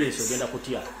 Garage ambulance ogenda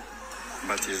kutya.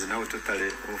 But is now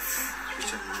totally off.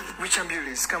 Which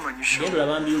ambulance? Come on, you show. Genda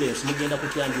laba ambulance mugenda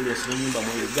kutya ambulance n'ennyumba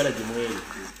mweri garage mweri.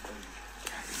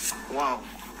 Wow.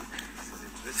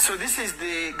 So this is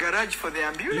the garage for the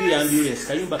ambulance? The ambulance.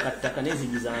 Kayumba kattaka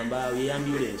n'enzigi mbaawo ye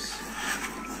ambulance.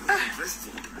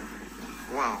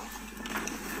 Wow.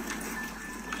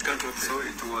 So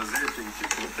it was helping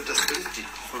people from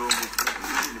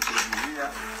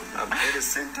here, health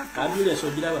center to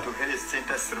health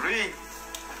center 3.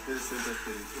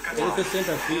 Health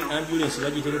center 3 ambulance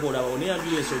bagitereko olaba ne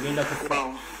ambulance ogenda ku.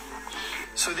 Wow.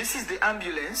 So this is the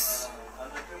ambulance.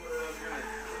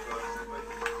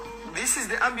 This is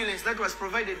the ambulance that was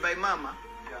provided by Mama.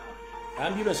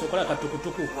 Ambulance okola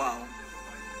katukutuku. Wow.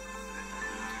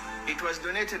 It was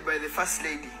donated by the First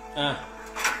Lady.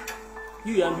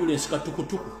 You ambulance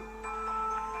katukutuku.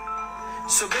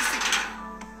 So basically,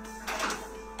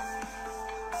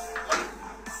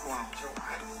 wow.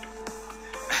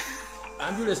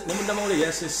 Ambulance nemunda maule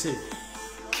yasese.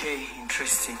 Okay,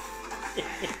 interesting.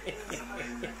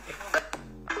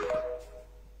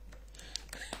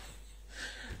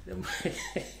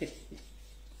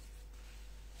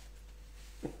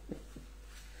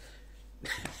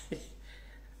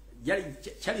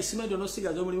 Chali simedo no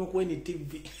siga zo mulimu kweni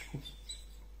TV.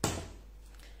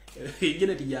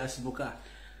 Janet yasibuka.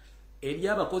 Eri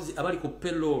abakozi abali ku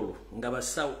payroll nga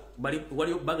basawo bali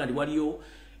waliyo bagandi waliyo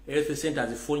health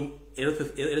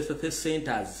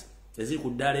centers eziri ku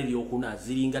ddala eryokuna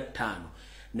ziringa 5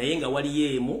 naye nga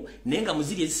waliyeemu naye nga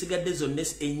muziri ezisigadde zonna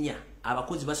ennya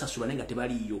abakozi basasula naye nga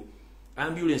tebaliyo.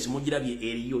 Ambulance mugirabye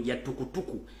eriyo ya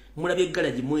tukutuku mulabye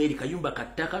garage mweri kayumba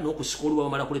kattaka n'okusikolwa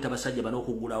bamala kuleta basajja bano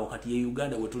okugulawo kati ye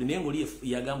Uganda we tuli n'engoli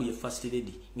yagambu ye First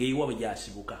Lady ng'eyiwaabwe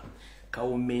gyasibuka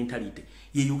kawo mentality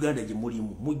ye Uganda gye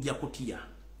mulimu mujja kutya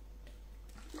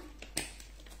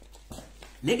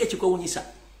nenge kikwewunyisa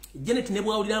Janet ne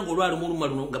bwawuliranga olwalo muluma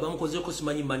luno nga bamukozeeko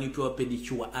simanyi manicure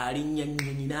pedicure alinnya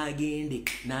nnyonyi n'agende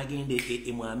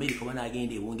mu America oba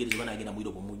n'agende e Bungereza oba n'agenda mu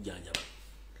Europe mujjanjaba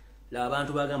la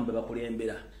abantu bagamba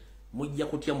bakulembera mujja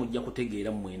kutya mujja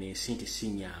kutegeera mwene ensinti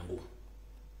sinyangu.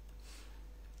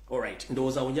 Alright,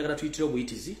 ndowooza njagala tuyitire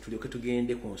obuyitizi tulyoke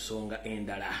tugende ku nsonga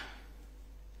endala.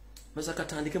 Masa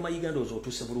katandike mayiga ndowooza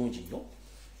otuuse bulungi nnyo.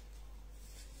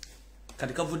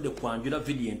 Kati kavudde kwanjula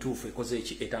video entuufu ekoze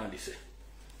eki etandise.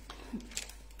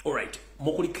 Alright,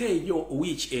 mukulika eyo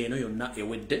week eno yonna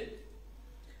ewedde.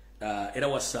 Era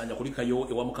wasaanya kulikayo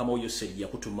ewa mukama Yoseri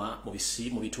yakutuma mu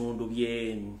bitundu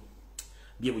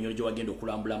bye bunyoro wagenda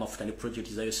okulambula amafuta ne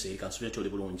project za Yoseri kansubira tole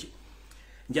bulungi.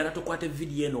 Njala tukwate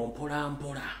video eno mpola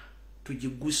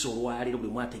tugigusa olwaliro bwe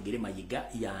mwategere Mayiga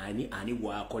yani ani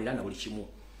bwakolera na buli kimu.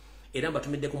 Era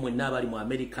mbatumiddeko mwenna abali mu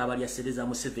America abali asereza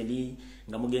mu 7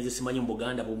 nga mugenze simanyi mu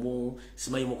Buganda bumu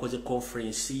simanyi mukoze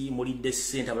conference muri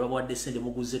descent abalabo descent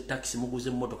muguze taxi muguze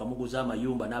motoka muguze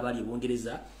amayumba n'abali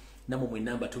ebungereza namwe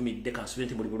mwenna mbatumidde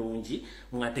kansulenti muri bulungi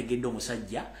mwategedde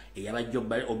omusajja eyabajjo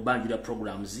obanjira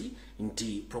programs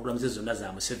nti programs zonna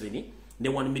za mu 7 ne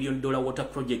 $1 million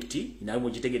water project nayo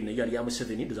mugitegedde nayo yali ya mu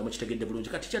 7 ndoza mukitegedde bulungi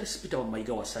kati kyali spita wa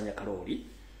Mayiga wasanya Karoli.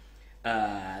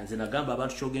 Nze nagamba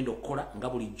abantu kyogenda okukola nga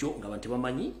bulijjo nga abantu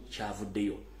bamanyi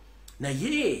kyavuddeyo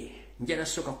naye njala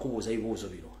soka kubuuza ebibuuzo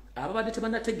bino ababadde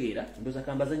tebanategeera ndoza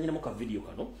kambaza nyina mu ka video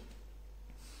kano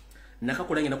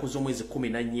nakakola ngenda kuza omwezi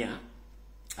 14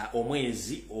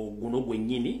 omwezi oguno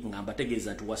gwennyini nga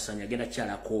mbategeeza nti Wasanya agenda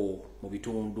kyalako mu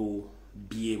bitundu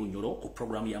bye Bunyoro ku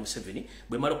program ya M7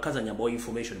 bwe mala okukazanya mbawo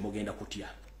information mugenda kutya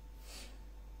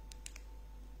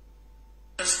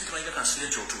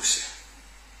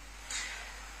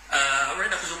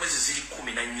Rwenda kuzo mwezi zili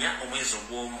 14 omwezi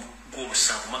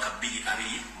ogw'omusanvu mwaka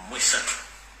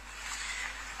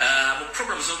 2023 mu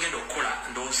program zogenda okukola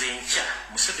ndowooza enkya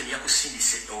Museveni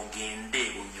yakusindise ogende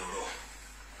Bunyoro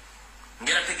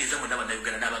ngera tegeeza mu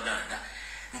Bannayuganda n'Abaganda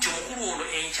nti omukulu ono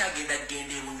enkya agenda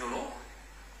Bunyoro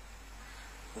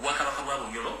Bwakabaka bwa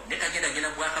Bunyoro netagenda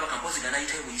Bwakabaka mpozi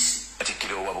ganayitayo buyisi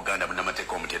Katikkiro wa Buganda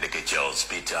munnamateeka omutendeke Charles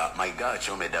Peter Mayiga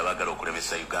akyomedde abaagala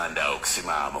okulemesa Uganda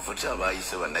okusima amafuta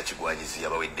abaayise bannakigwanyizi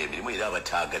abawedde emirimu era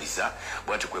abataagaliza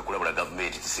bw'ati kwe kulabula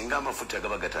gavumenti singa amafuta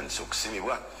gaba gatandise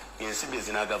okusimibwa ensimbi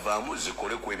ezinaagavaamu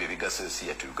zikole ku ebyo ebigasa ensi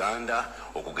yattu Uganda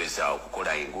okugeza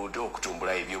okukola enguudo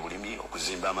okutumbula ebyobulimi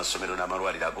okuzimba amasomero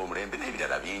n'amalwaliro ag'omulembe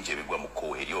n'ebirala bingi ebigwa mu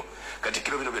kkowe eryo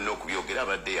Katikkiro bino byonna okubyogera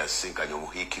abadde yasisinkanye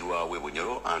omuhiikirwa w'e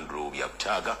Bunyoro Andrew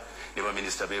Byakutaaga ne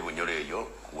baminisita b'e Bunyoro eyo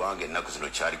kuwanga ennaku zino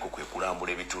kyaliko kwe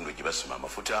kulambula ebitundu gye basima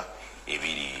amafuta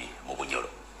ebiri mu Bunyoro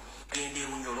gende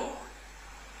Bunyoro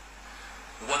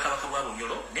Bwakabaka bwa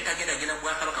Bunyoro netagenda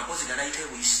Bwakabaka mpozi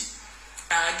ganayitayo buyisi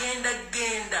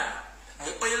agenda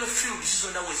mu oil fields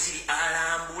zonna we ziri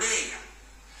alambule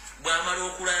bw'amala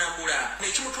okulambula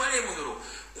nekimutwala e Bunyoro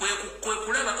kwe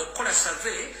kulaba okukola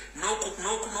survey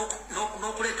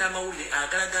n'okuleeta amawulire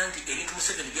agalaga nti ebintu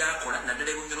Museveni byakola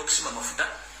naddala e Bunyoro okusima amafuta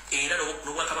era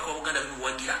n'Obwakabaka bwa Buganda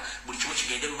bimuwagira buli kimu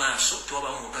kigende mu maaso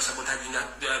tewabaawo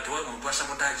omuntu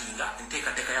asabotaginga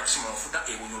enteekateeka ya kusima amafuta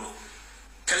e Bunyoro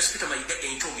Charles Peter Mayiga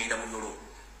enkya ogenda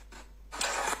Bunyoro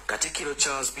Katikkiro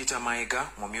Charles Peter Mayiga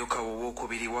mumyuka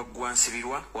w'owokubiri waggwa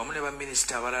Nsibirwa wamu ne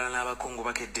baminisita abalala n'abakungu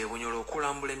bakedde e Bunyoro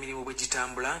okulambula emirimu bwe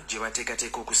gitambula gye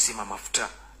bateekateeka okusima amafuta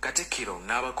Katikkiro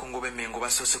n'abakungu b'emmengo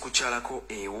basoose kukyalako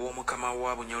ew'omukama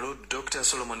wa Bunyoro Dr.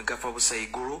 Solomon Gafa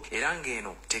Busaiguru era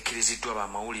ng'eno tekkiriziddwa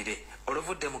bamawulire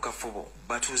oluvudde mu kafubo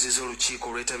batuuzizza olukiiko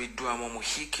olwetabiddwamu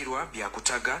omuhiikirwa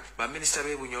Byakutaaga baminisita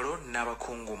b'e Bunyoro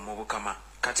n'abakungu mu Bukama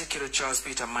Katikkiro Charles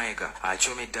Peter Mayiga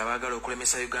akyomedde abaagala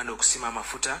okulemesa Uganda okusima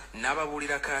amafuta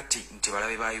n'ababuulira kati nti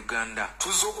balabe ba Uganda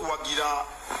tuzze okuwagira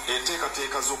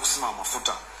enteekateeka z'okusima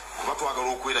amafuta kuba twagala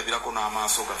okwerabirako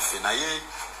n'amaaso gaffe naye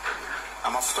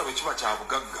amafuta bwe kiba kya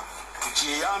bugagga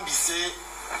tukyeyambise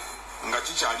nga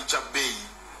kikyali kya bbeeyi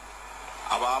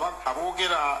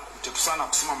aboogera tetusaana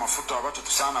kusima amafuta oba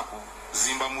tetusaana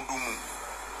kuzimba mudumu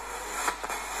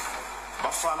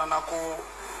bafaananako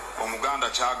Omuganda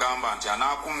kyagamba nti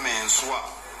anaakumma enswa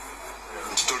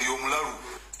nti toli omulalu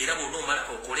era bw'oba omala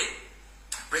okole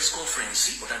press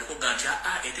conference otandika okuga nti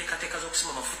enteekateeka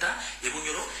z'okusima amafuta e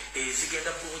Bunyoro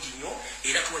zigenda bulungi nnyo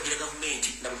era tuwagira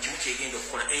gavumenti na buli kimu kyegenda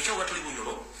okukola enkya oba tuli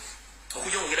Bunyoro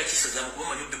okujja ongera kisazaamu kuba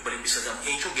omanyi obbala embisazaamu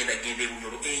enkya ogenda genda e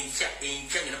Bunyoro enkya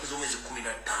ng'ennaku z'omwezi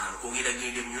 15 ogenda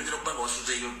genda e Bunyoro nzira okuba nga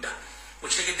wasuzeeyo dda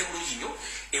okitegedde bulungi nnyo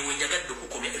ewe njagadde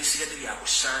okukomya ebisigadde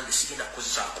byakusande sigenda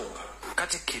kukozesaako ngalo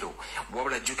Katikkiro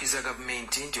wabula ajjukiza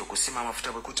gavumenti nti okusima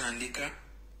amafuta bwe kutandika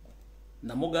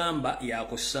namugamba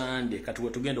yakusande kati we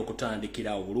tugenda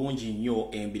okutandikirawo bulungi nnyo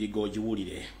embirigo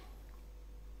ogiwulire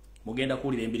mugenda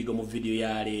kuwulira embirigo mu video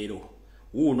ya leero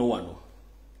wuuno wano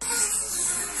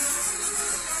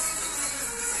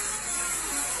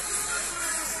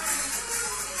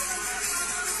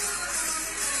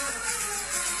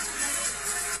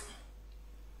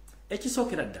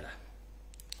ekisookera ddala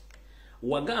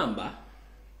wagamba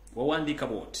wawandiika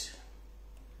bwoti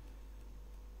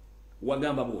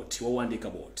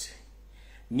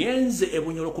ngenze e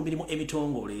Bunyoro ku mirimu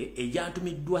emitongole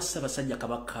egyantumiddwa Ssaabasajja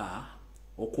Kabaka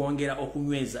okwongera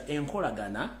okunyweza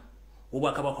enkolagana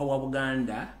obwakabaka bwa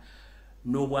Buganda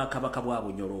n'obwakabaka bwa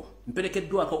Bunyoro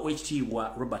mperekeddwako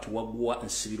owekitiibwa Robert Waggwa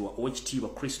Nsibirwa owekitiibwa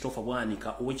Christopher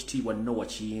Bwanika owekitiibwa Noah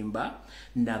Kiyimba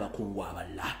n'abakungu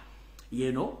abalala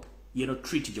yeno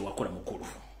treat gye wakola mukulu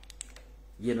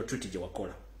yeno treat gye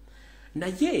wakola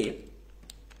naye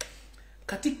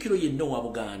Katikkiro yenna wa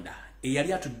Buganda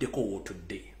eyali atuddeko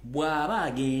wootudde bw'aba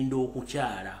agenda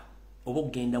okukyala oba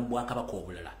okugenda mu Bwakabaka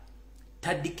obulala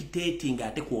tadikiteetinga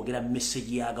ate kwogera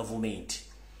message ya gavumenti.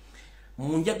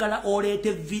 Njagala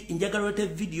oleete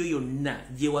video yonna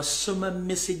gye wasoma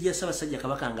message ya Ssaabasajja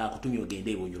Kabaka ng'akutumye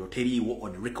ogende ebunyola teriiwo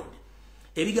on record.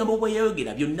 Ebigambo bwe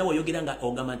yayogera byonna wayogera nga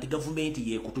ogamba nti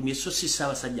gavumenti yeekutumye so si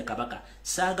Ssaabasajja Kabaka.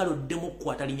 Saagala oddemu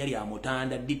okukwata linnya lya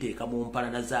Mutanda diteeka mu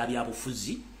mpalana za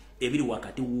byabufuzi ebiri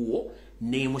wakati wuwo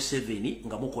ne Museveni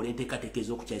nga mukola enteekateeka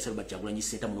ez'okukyalisa Robert Kyagulanyi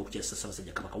Ssentamu n'okukyalisa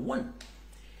Ssaabasajja Kabaka. 1.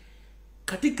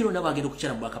 Katikkiro nabo agenda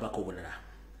okukyala mu Bwakabaka obulala.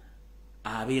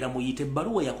 Abeera muyite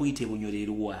ebbaluwa yakuyita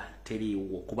ebunyolerwa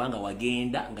teriiwo kubanga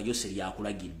wagenda nga Yoseri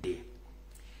yakulagidde.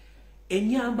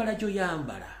 Ennyambala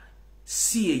gy'oyambala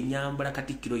si ennyambala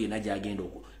Katikkiro yenna gy'agenda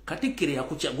okwo. Katikkiro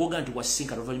yakugwoga nti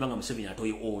wasinkana oluvannyuma nga Museveni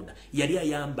atoye order yali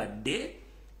ayambadde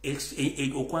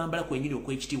okwambala kwenyini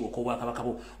okw'ekitiibwa okw'Obwakabaka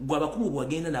bwo. Gwe abakugu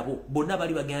bwagenda nabo bonna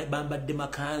bali bambadde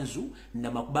makanzu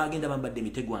bagenda bambadde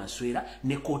emitego answera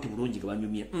ne kooti bulungi ge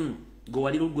banyumye. Gwe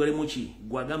wali muki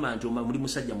gwagamba nti muli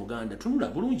musajja Muganda tunula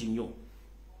bulungi nnyo.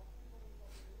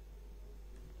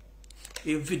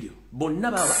 E video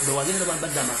bonna bawagenda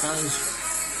bambadde amakanzu.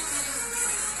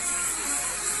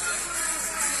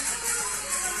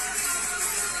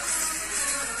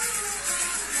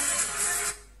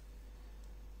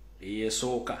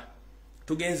 Yesooka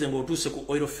tugenze ng'otuuse ku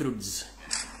oil fields.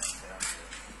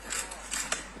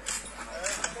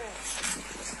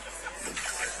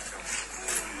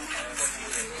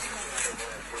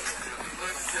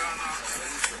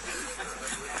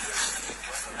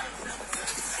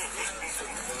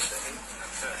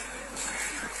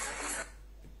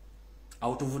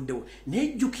 Awutuvuddewo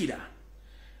nejjukira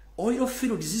oil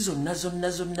fields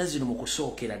zonna zino mu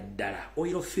kusookera ddala.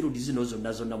 Oil fields zino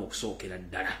zonna mu kusookera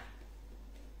ddala.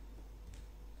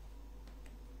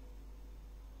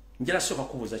 Njala soka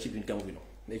kubuuza kibintu bino.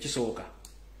 Ekisooka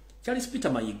Charles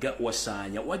Peter Mayiga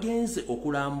Wasaanya wagenze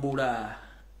okulambula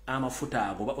amafuta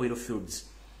ago ba oil fields.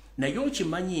 Naye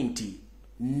okimanyi nti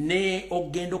ne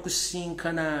ogenda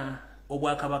okusinkana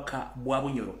Obwakabaka bwa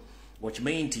Bunyoro.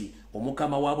 Okimanyi nti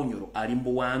omukama wa Bunyoro ali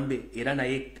mbuwambe era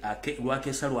naye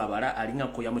lwakeesa lwabala alinga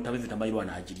koya mutabe vitambayirwa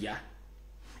n'agirya.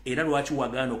 Era lwaki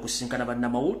wagaana okusinkana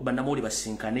bannamawulire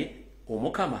basinkane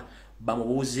omukama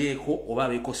bamubuuzeeko oba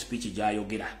abeeko speech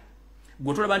gy'ayogera.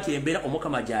 Gwe tulaba nti embeera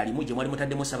omukama gy'alimu gye mwali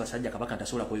mutaddemu Ssaabasajja Kabaka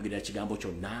ntasobola kweyogerera kigambo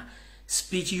kyonna.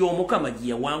 Speech y'omukama gye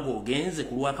yawanga ogenze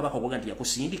ku Lwakabaka obwoga nti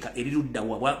yakusindika erirudda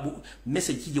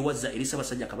message ki gye wazza eri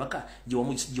Ssaabasajja Kabaka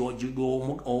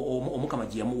omukama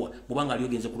gye yamuwa bw'obanga ali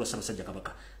ogenze ku lwa Ssaabasajja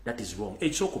Kabaka. That is wrong.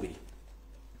 Ekyokubiri,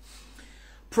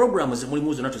 programs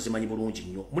mulimu zonna tuzimanyi bulungi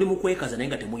nnyo. Mulimu kwekaza naye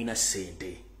nga temulina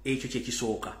ssente. Ekyo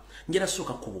kyekisooka. Njala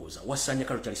sooka kubuuza Wasaanya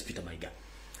Kalo Charles Peter Mayiga.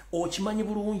 Okimanyi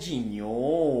bulungi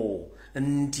nnyo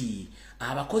nti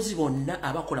abakozi bonna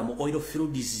abakola mu oil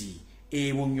fields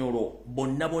Bunyoro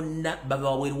bonna baba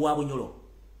waweerwa Bunyoro.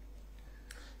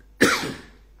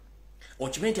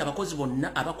 Okimanyi nti abakozi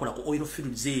bonna abakola ku oil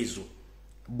fields ezo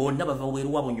bonna baba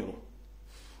waweerwa Bunyoro.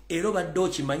 Era obadde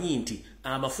okimanyi nti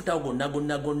amafuta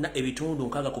gonna ebitundu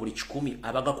 6 ku buli 100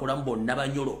 abagakolamu bonna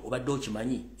Banyoro. Obadde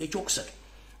okimanyi. Ekyokusatu,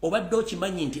 obadde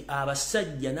okimanyi nti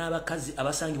abasajja n'abakazi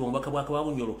abasangibwa mu bubaka bwa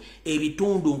Bunyoro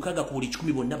ebitundu 6 ku buli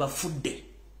 100 bonna bafudde.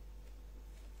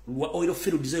 Lwa oil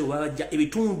fields eyo wabajja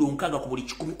ebitundu 6 ku buli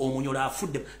 100 Omunyoro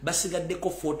afudde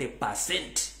basigaddeko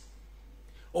 40%.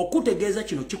 Okutegeeza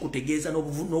kino kikutegeeza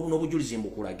n'obujulizi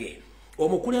mbukulage.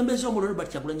 Omukulembeze omululu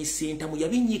Robert Kyagulanyi Ssentamu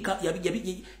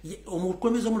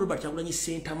omukulembeze omululu Robert Kyagulanyi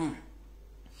Ssentamu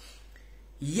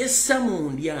yessa mu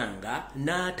ndyanga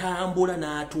n'atambula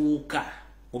n'atuuka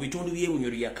mu bitundu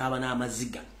by'Ebunyoro yakaaba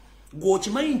n'amaziga.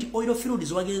 Gw'okimanyi nti oil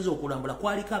fields wagenze okulambula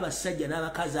kwaliko abasajja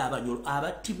n'abakazi Abanyoro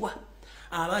abattibwa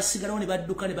abasigalawo ne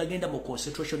badduka ne bagenda mu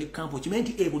concentration camp. Okimanyi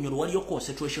nti Ebunyoro waliyo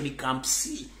concentration camps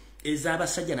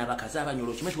ez'abasajja n'abakazi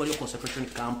Abanyoro. Okimanyi nti waliyo concentration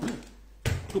camp.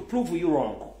 To prove you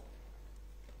wrong,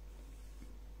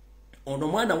 ono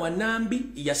mwana wa Nambi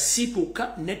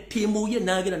yasituka ne ttiimu ye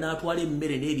n'agenda n'atwala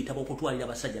emmere n'ebitabo okutwalira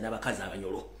abasajja n'abakazi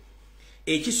Abanyoro.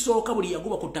 Ekisooka buli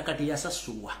yaguba ku ttaka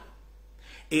teyasasulwa.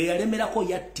 Eyalemerako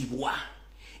yattibwa.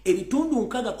 Ebitundu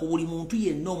 6 ku buli muntu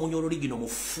yenna Omunyoro ligino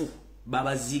mufu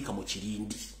babaziika mu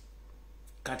kirindi.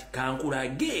 Kati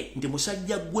kankulage nti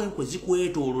musajja gwenkwe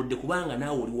zikwetoolodde kubanga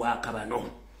naawe oli waakabano.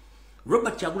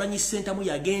 Robert Kyagulanyi Ssentamu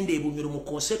yagenda Ebunyoro mu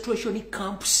concentration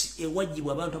camps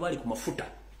ewajjibwa abantu abali ku mafuta.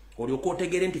 Olyoka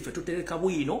otegere nti ffe tutereka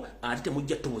bwino ate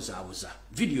temujja tubuzaabuza.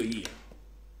 Video yiyo.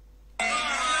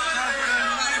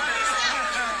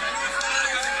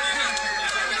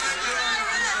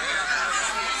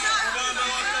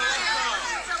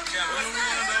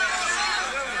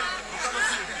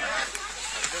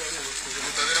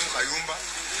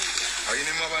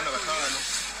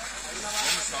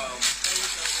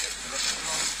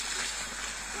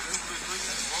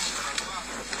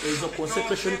 ezo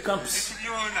concentration camps.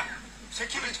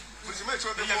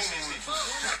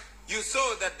 You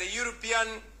saw that the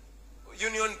European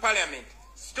Union Parliament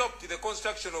stopped the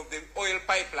construction of the oil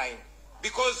pipeline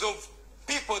because of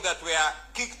people that were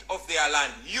kicked off their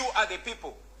land. You are the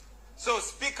people. So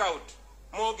speak out.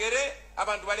 Mogere,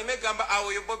 abantu balemegamba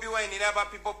awo yo Bobi Wine n'aba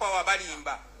people power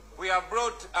balimba. We have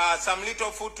brought some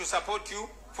little food to support you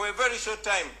for a very short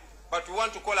time, but we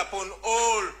want to call upon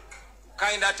all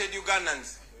kind-hearted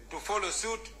Ugandans to follow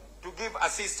suit, to give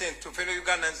assistance to fellow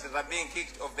Ugandans that are being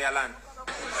kicked off their land.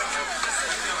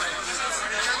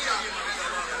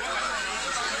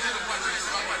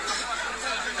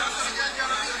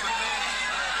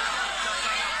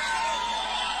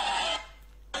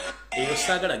 Eyo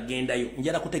sagala gendayo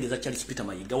njala kutegeza Charles Peter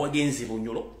Mayiga wagenzi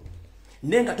bunyolo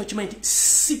nenga tokimanyi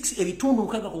 6 ebitundu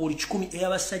nkaga ku buli 10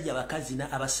 ey'abasajja abakazi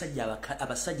na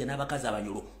abasajja n'abakazi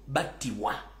abanyolo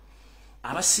battiwa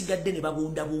abasigadde ne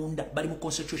babunda bali mu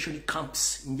concentration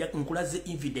camps nkulaze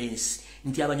evidence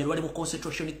nti abanyolo bali mu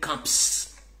concentration camps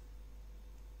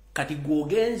kati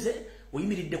gwogenze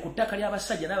oyimiridde ku ttaka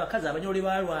ly'abasajja n'abakazi abanyolo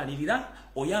balwanirira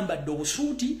oyambadde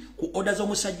obusuuti ku oda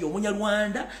z'omusajja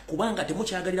omunyarwanda kubanga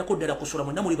temukyagalirako ddala kusula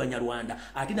mwenna muli banyarwanda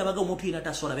ate nabaga omuntu yena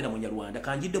tasobola beera munyarwanda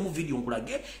kanjidde mu video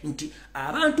nkulage nti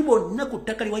abantu bonna ku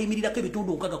ttaka liwayimirirako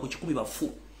ebitundu nkaga ku 10 bafu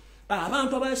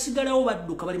abantu abasigalawo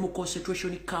badduka bali mu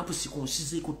concentration camps ku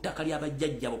nsizi ku ttaka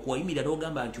ly'abajjajjabo kuwayimirira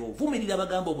n'ogamba nti ovumirira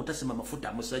bagamba obutasema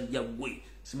mafuta musajja gwe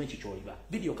simanyi kikyoliba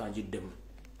video kanjiddemu.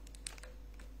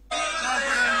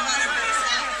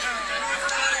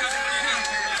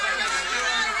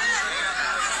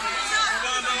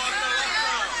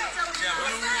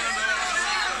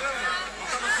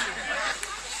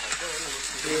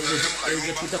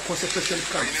 The concentration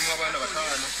camps.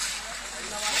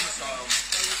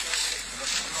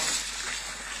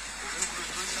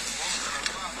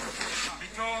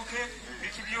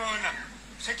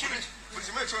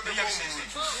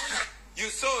 You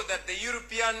saw that the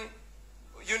European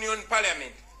Union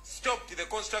Parliament stopped the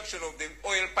construction of the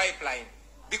oil pipeline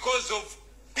because of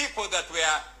people that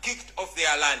were kicked off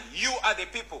their land. You are the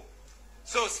people.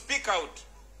 So speak out.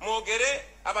 Mogere,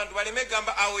 abantu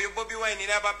balemegamba awo yo Bobi Wine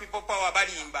n'aba people power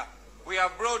balimba. We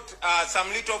have brought some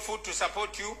little food to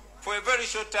support you for a very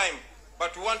short time,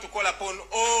 but we want to call upon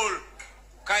all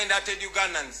kind-hearted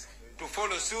Ugandans to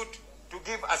follow suit, to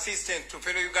give assistance to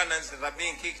fellow Ugandans that are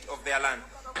being kicked off their land.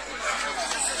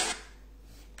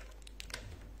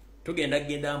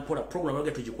 Tugenda mpola program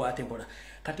yoge tugikwate mpola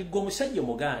kati gwe omusajja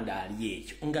omuganda ali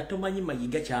ekyo nga tomanyi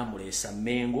Mayiga kyamuleesa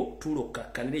Mengo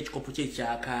tulokakkanira ekikopo kye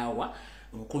ekyakaawa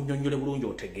nkunyonyole bulungi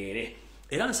otegeere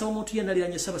era nsaba omuntu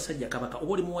yenaliranye Ssaabasajja Kabaka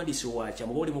oba oli muwandiisi wakya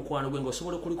oba oli mukwano gwe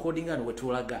ng'osobola okulikodinga ano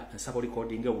wetulaga nsaba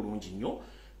olikodinga obulungi nnyo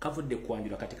kavudde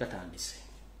kwanjula kati katandise.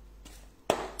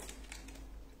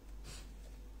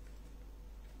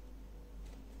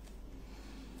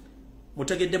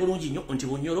 Mutegedde bulungi nnyo nti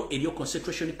Bunyoro eriyo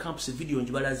concentration camps video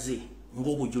njibalaze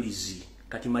ng'obujulizi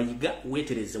kati Mayiga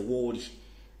weetereze wooli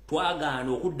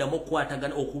twagaana okuddamu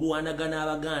okukwatagana okulwanagana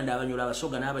Abaganda Abanyola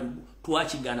Abasoga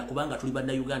twakigaana kubanga tuli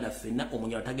bannayuganda ffenna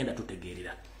Omunyala tagenda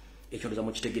tutegeerera ekyo ndoza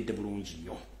mukitegedde bulungi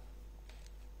nnyo.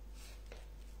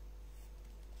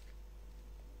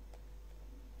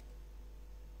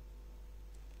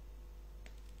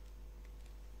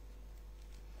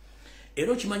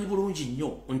 Era okimanyi bulungi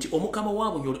nnyo nti omukama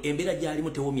wa Bunyoro embeera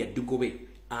gy'alimu tewomya ddigobe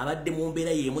abadde mu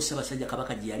mbeera y'emu Ssaabasajja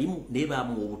Kabaka gye yalimu naye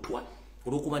baamuwa obutwa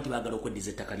olw'okuba nti baagala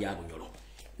okweddiza ettaka lya Bunyoro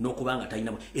n'okubanga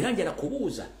talinamu era njala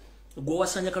kubuuza gwe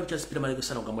wasanya kalu Charles Peter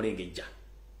Mayiga nga mulengejja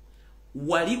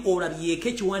wali olabyeko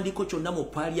ekiwandiiko kyonna mu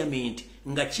Parliament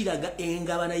nga kiraga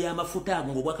engabana y'amafuta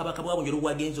ago ng'Obwakabaka bwa Bunyoro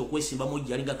bwagenze okwesimbamu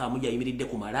ojjali nga Kamuja ayimiridde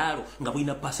ku malaalo nga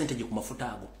bulina percentage ku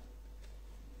mafuta ago.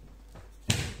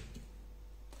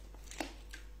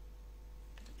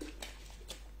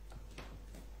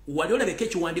 Wali olabeko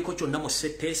ekiwandiiko kyonna mu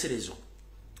ssetteeserezo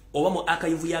oba mu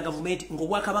archive ya government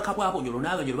ng'Obwakabaka bwa Bunyoro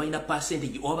n'Abanyoro balina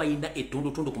percentage oba balina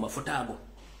ettundutundu ku mafuta ago.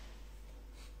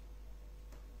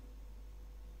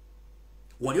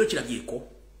 Wali okirabyeko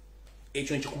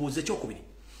ekyo nkikubuuza ekyokubiri.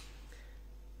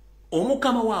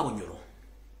 Omukama wa Bunyoro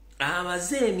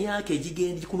amaze emyaka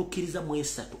egigenda gikulukkiriza mu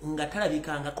 3 nga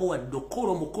talabikangako wadde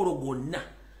okukola omukolo gwonna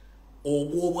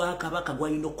ogw'Obwakabaka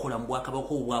gwalina okukola mu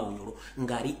Bwakabaka obwa Bunyoro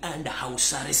ng'ali under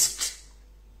house arrest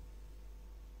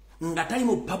nga tali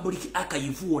mu public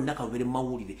archive wonna kalubere mu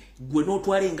mawulire gwe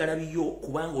n'otwala engalabiyo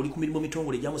kubanga oli ku mirimu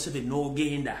mitongole gya Museveni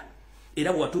n'ogenda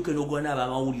era bwatuuke n'ogwana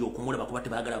abamawulire okumulaba kuba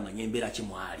tebaagala bamanye embeera ki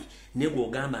mwali naye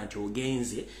gw'ogamba nti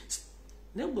ogenze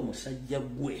naye gwe musajja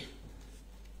gwe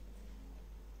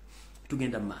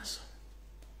tugenda mu maaso.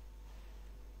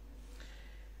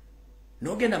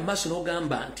 Nogenda maso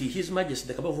nogamba nti His Majesty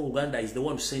the Kabaka of Uganda is the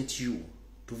one who sent you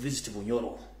to visit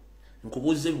Bunyoro.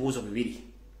 Nkubuuza ebibuuzo bibiri.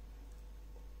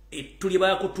 Tuli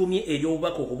bakutumye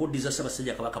eryobubaka okubuddiza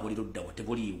Ssaabasajja Kabaka buli luddawa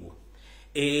tebuliiwo.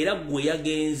 Era gwe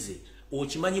yagenze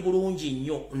okimanyi bulungi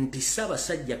nnyo nti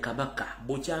Ssaabasajja Kabaka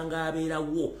bukyanga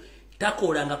abeerawo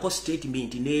takolangako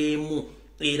statement n'emu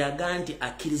eraga nti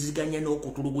akkiriziganya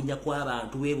n'okutulugunya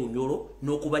kw'abantu b'e Bunyoro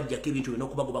n'okubajjako ebintu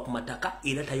n'okubagoba ku mataka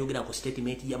era tayogera ku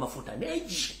statement y'amafuta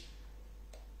neegi.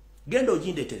 Genda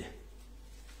ogindeetere.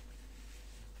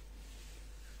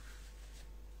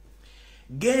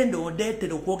 Genda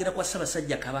odeetere okwogera kwa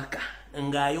Ssaabasajja Kabaka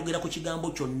ng'ayogera ku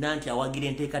kigambo kyonna nti awagira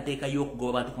enteekateeka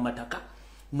y'okugoba abantu ku mataka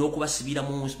n'okubasibira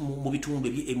mu bitundu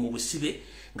mu busibe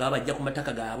nga bajja ku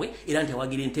mataka gaabwe era nti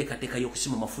awagira enteekateeka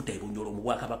y'okusima amafuta e Bunyoro mu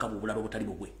Bwakabaka bw'obulala obutali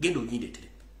bugwe. Genda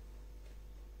ogindeetere.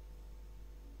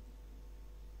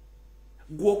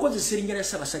 Gw'okozesa erinnya lya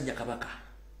Ssaabasajja Kabaka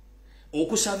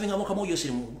okusavinga Mukama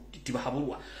Yoseri mu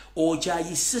tibahabulwa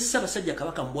okyayise Ssaabasajja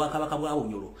Kabaka mu Bwakabaka bwa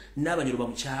Bunyoro n'Abanyoro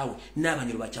bamukyawe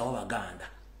n'Abanyoro bakyawa Baganda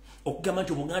okugamba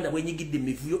nti Obuganda bwenyigidde mu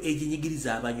mivuyo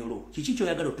eginyigiriza Abanyoro. Kiki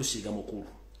ky'oyagala otusiiga mukulu?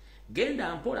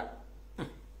 Genda mpola.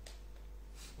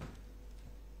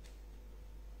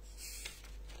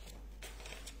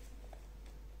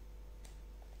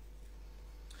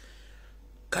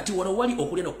 Kati wano wali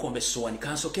okulya n'okukomba essowaani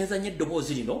kansokenza nnyo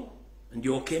eddoboozi lino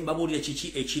ndyoke mbabuulire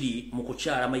kiki ekiri mu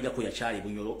kukyala Mayiga kwe yakyala e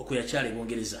Bunyoro kwe yakyala e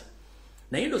Bungereza.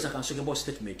 Naye ndooza kansoke mbawo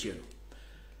statement eno.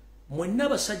 Mwenna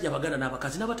abasajja Abaganda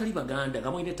n'abakazi n'abatali Baganda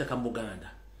nga mwine ettaka mu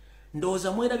Buganda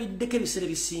ndowooza mwerabiddeko ebiseera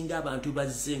ebisinga abantu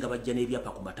bazze nga bajja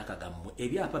n'ebyapa ku mataka gammwe.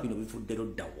 Ebyapa bino bivudde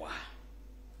ludda wa?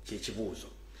 Kyekibuuzo.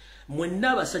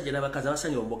 Mwenna abasajja n'abakazi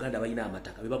abasangibwa mu Buganda balina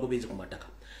amataka bebagobezi ku mataka.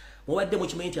 Mubadde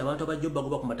mukimanyi nti abantu abajja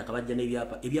bagoba ku mataka bajja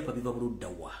n'ebyapa. Ebyapa biva buludda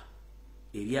wa?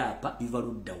 Ebyapa biva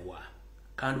ludda wa?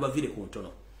 Kandi bavire ku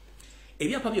ntono.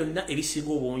 Ebyapa byonna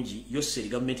ebisinga obungi Yoseri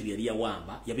gavumenti byali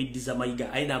yawamba yabiddiza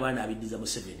Mayiga aye n'abaana abiddiza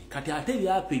Museveni. Kati ate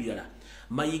ebyapa ebirala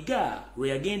Mayiga lwe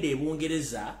yagenda e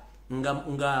Bungereza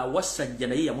nga Wasajja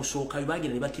naye yamusookayo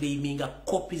bagenda ne bakireiminga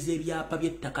kopi z'ebyapa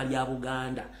by'ettaka lya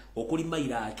Buganda okuli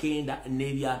mayiro 9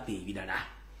 n'ebyapa ebirala.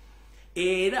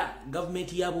 Era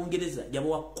gavumenti ya Bungereza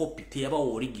yabawa kopi teyabawa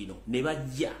origino ne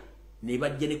bajja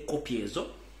ne kopi ezo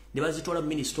ne bazitwala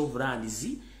Minister of Lands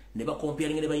ne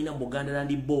bakomparing ne balina Buganda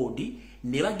Land Board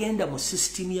ne bagenda mu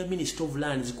system ya Minister of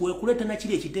Lands kwe kuleta na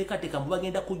kiri ekiteekateeka mu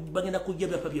bagenda kujja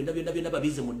byapa byonna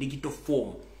babize mu digital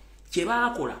form. Kye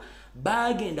baakola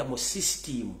bagenda mu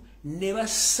system ne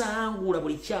basangula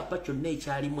buli kyapa kyonna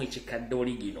ekyalimu ekikadde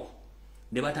origino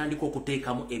ne batandika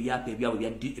okuteekamu ebyapa ebyabwe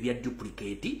ebya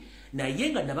duplicate naye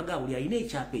nga nabaga buli alina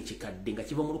ekyapa ekikadde nga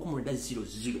kiva mu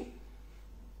 1900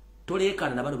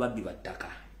 toleekana na bano babbi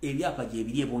battaka ebyapa gye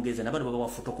biri e Bungereza na bano babawa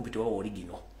photocopy tebawa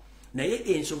origino. Naye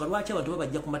ensonga lwaki abantu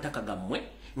babajja ku mataka gammwe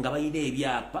nga balina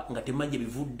ebyapa nga temanje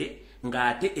bivudde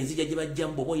ng'ate enzija gye bajja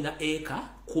mu bobo ina eka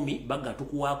 10 baga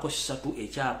tukuwaako 3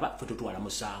 ekyapa fe tutwala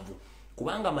 7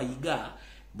 kubanga Mayiga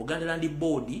Buganda Land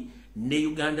Board ne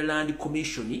Uganda Land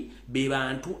Commission be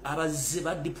bantu abazze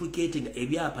ba duplicating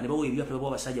ebyapa ne bawo ebyapa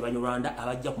bawo basajja Banyarwanda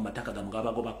abajja ku mataka gammwe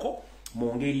abagobako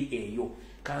mu ngeri eyo.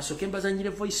 Kansoke mbazanyire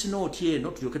voice note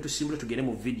eno tulyoke tusimbule tugere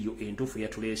mu video entuufu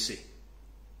yatulese.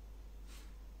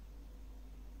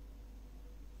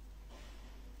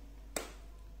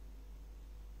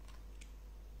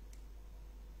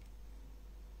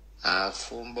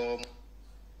 Afumbo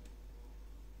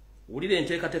ulira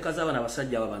enteekateeka z'abaana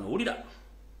abasajja aba bano ulira.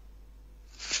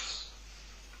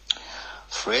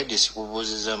 Fred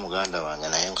sikubuuziza muganda wange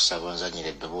naye nkusaba onzanyire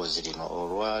eddoboozi lino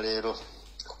olwaleero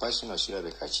kuba kino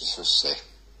kirabika kisusse.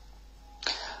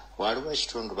 Waliwo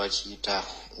ekitundu bakiyita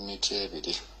miti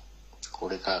ebiri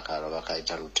kuliko akaalo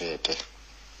bakayita Luteete.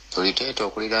 Luteete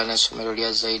okuliraana essomero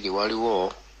lya Zaidi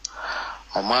waliwo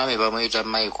omwami bamuyita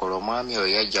Michael. Omwami oyo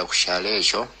yajja ku kyalo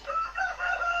ekyo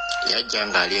yajja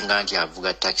ng'alinga nti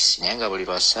avuga takisi naye nga buli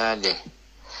lwasande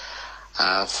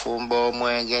afumba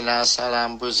omwenge n'asala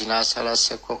mbuzi n'asala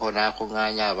ssekoko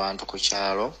n'akuŋŋaanya abantu ku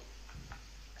kyalo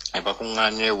ne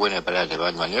bakuŋŋaanya ewuwe ne balala ne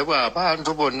banywa. Naye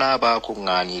abantu bonna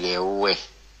abaakuŋŋaanira ewuwe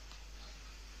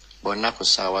bonna ku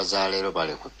ssaawa za leero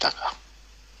bali ku ttaka.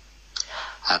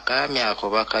 Akaami ako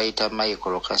bakayita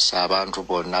Michael kassa abantu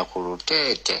bonna ku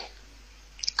Luteete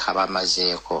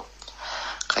kabamazeeko.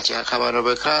 Kati akabano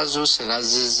bwe kaazuuse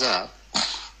nazizza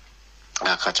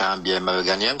akatambi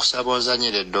emabega naye nkusaba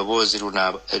ozanyira eddoboozi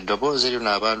lino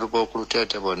abantu b'oku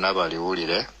Luteete bonna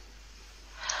baliwulire.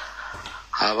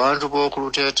 Abantu b'oku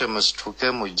Luteete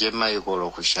musituke mujje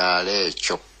Michael ku kyalo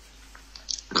ekyo.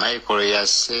 Michael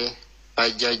yasse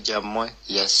bajjajjammwe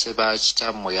yasse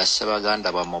bakitammwe yasse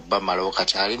baganda bamwe bamalawo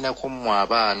kati alina kummwe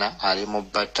abaana ali mu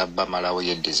batta bamalawo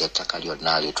yeddiza ettaka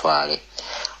lyonna alitwale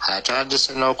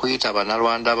atandise n'okuyita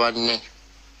bannalwanda banne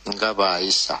nga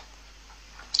baayisa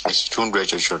ekitundu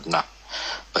ekyo kyonna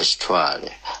bakitwale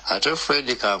ate Fred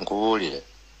kankubuulire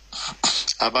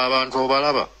abo abantu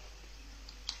obalaba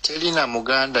terina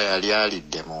muganda yali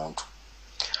alidde muntu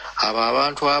abo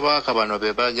abantu abaaka bano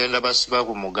be bagenda basiba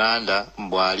ku muganda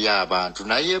mbwali abantu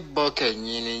naye boke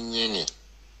nnyini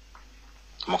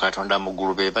mu Katonda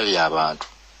muggulu be bali abantu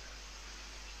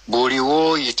buli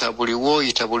wooyita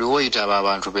abo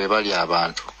abantu be bali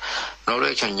abantu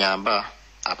n'olwekyo nyamba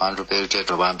abantu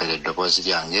beeteeto bampera eddoboozi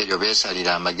lyange eryo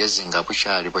beesalira amagezi nga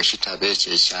bukyali bwe kitaba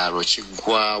ekyo ekyalo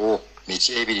kiggwawo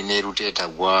miti ebiri n'eruteeta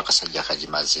ggwawo akasajja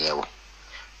kagimazeewo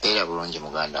beera bulungi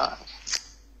muganda wange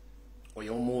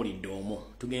oyo omuwulidde omwo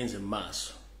tugenze mu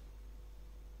maaso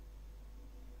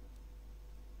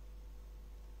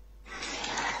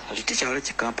kiti kyalo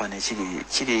kikampani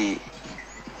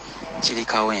kiri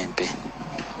Kawempe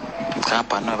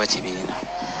kampani oba kibiina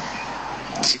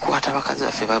kikwata abakazi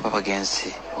baffe baba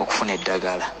bagenzi okufuna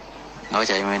eddagala nga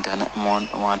bakyali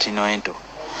mu antinoento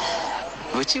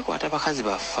bwe kikwata abakazi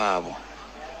baffe abo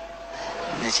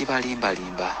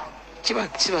nekibalimbalimba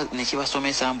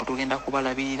nekibasomesa mbu tugenda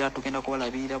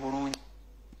kubalabirira bulungi.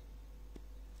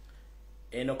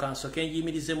 Eno kansoke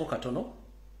njimirizemu katono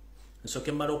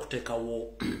nsoke mmala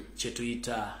okuteekawo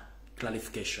kyetuyita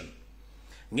clarification.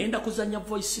 Ngenda kuzanya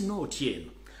voice note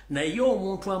eno naye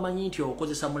omuntu amanyi nti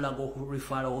okozesa Mulago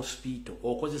Referral Hospital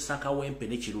okozesa Kawempe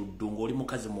n'ekiruddu ng'oli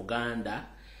mukazi muganda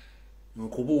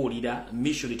nkubuulira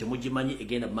mission temugimanyi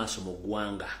egenda mu maaso mu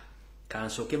ggwanga.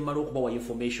 Kansoke mmala okubawa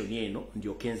information eno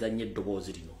ndyoke nzanye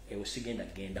eddoboozi lino ewo sigenda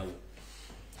kugendawo.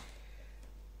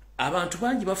 Abantu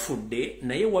bangi bafudde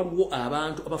naye waliwo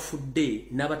abantu abafudde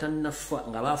n'abatannafa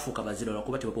nga baafuuka bazira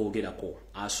lwakuba tebaboogerako.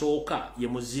 Asooka ye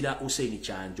muzira Hussein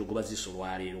Kyanjo gwe baziso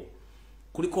lwaleero.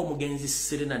 Kuliko omugenzi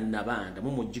Serena Nabanda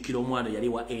mumujjukira omwana yali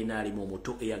wa NRM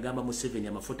omuto eyagamba Museveni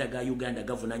amafuta ga Uganda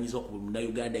gavunaanyizibwa ku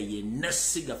Munnayuganda yenna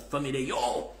siga famire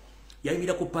yo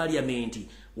yayimira ku parliamenti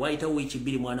wayitawo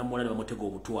ekibiri mwana muwala ne bamutega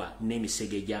obutwa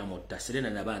n'emisege egyamotta. Serena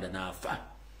Nabanda n'afa.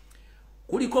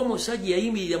 Kuliko omusajja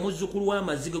yayimirira muzzukulu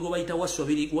w'amaziga gwe bayita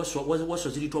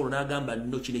Waswa Ziritoolo n'agamba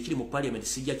nno kino ekiri mu parliament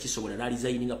sijja kisobola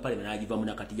n'alizayininga parliament n'agivamu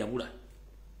nakati jabula.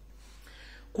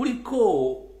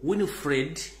 Kuliko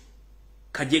Winifred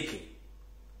Kajeke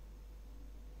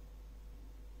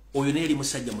oyo neeri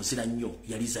musajja muzira nnyo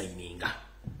yalizayininga.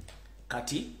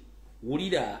 Kati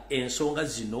wulira ensonga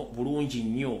zino bulungi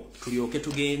nnyo tulyoke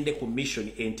tugende ku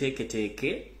mission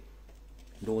enteeketeeke.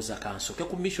 Ndowooza kansoke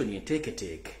ku mission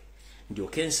enteeketeeke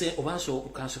ndyokense obanso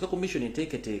kansoke ku mission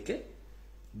enteeketeeke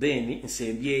then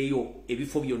nsembyeyo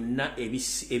ebifo byonna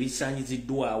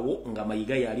ebisanyiziddwawo nga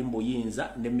Mayiga yali mu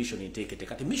buyinza ne mission enteeketeeke.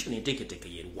 Kati mission enteeketeeke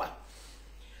yeruwa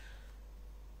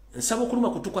nsaba okuluma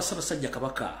kutukwa Ssaabasajja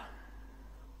Kabaka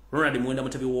Ronald Muwenda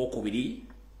Mutebi w'okubiri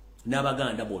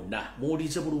n'Abaganda bonna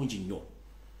muwulirize bulungi nnyo.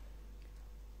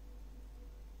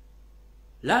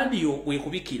 Laadiyo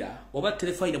bwekubikira oba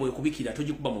telefayina bwekubikira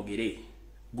togikuba mugere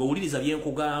gwewuliriza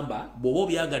byenkugamba bw'oba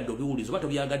obyagadde obiwuliza oba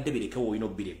tobyagadde birekewo olina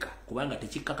obbireka kubanga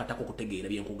tekikkakatako kutegeera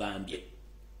byenkugambye.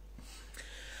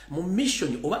 Mu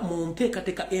mission oba mu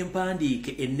nteekateeka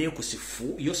empandiike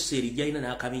enneekusifu Yoseri gy'alina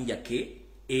n'akabinja ke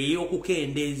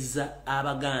ey'okukendeeza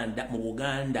Abaganda mu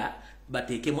Buganda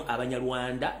bateekemu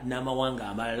Abanyarwanda n'amawanga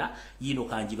amalala yino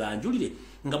kanjibanjulire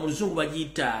nga mu Luzungu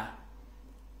bagiyita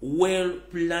Well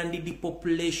Planned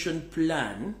Depopulation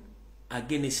Plan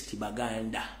against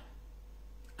Baganda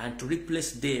and to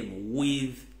replace them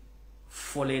with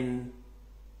foreign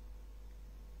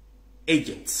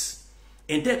agents.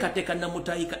 Enteekateeka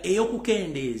namutayika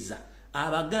ey'okukendeeza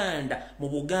Abaganda mu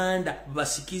Buganda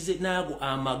basikize naago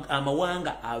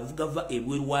amawanga agava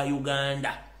ebweru wa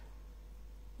Uganda.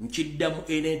 Nkiddamu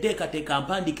eno enteekateeka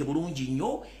mpandiike bulungi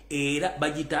nnyo era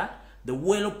bagita the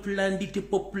well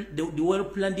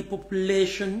planned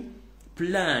population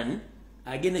plan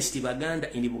against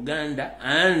Baganda in Buganda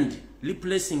and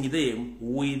replacing them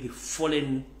with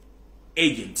foreign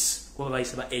agents. Kuba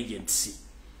bayise ba agency.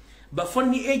 Ba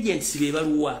foreign agents be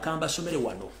baluwa kamba somere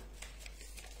wano.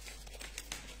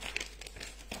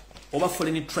 Oba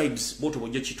foreign tribes boto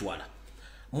bojjo kitwala.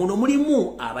 Muno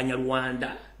mulimu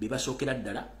Abanyarwanda bebasookera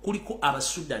ddala, kuliko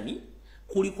Abasudani,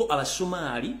 kuliko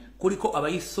Abasomali, kuliko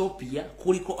Abaethiopia,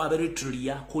 kuliko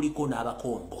Aberitrea, kuliko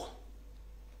n'Abakongo.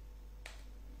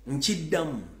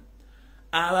 Nkiddamu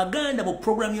Abaganda mu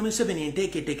program ya Museveni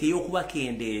enteeketeeke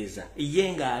y'okubakendeeza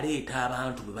ye ng'aleeta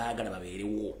abantu be baagala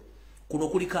babeerewo. Kuno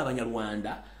kuliko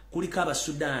Abanyarwanda, kuliko aba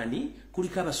Sudani,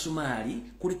 kuliko aba Somali,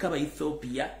 kuliko aba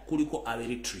Ethiopia, kuliko aba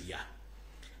Eritrea.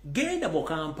 Genda mu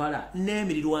Kampala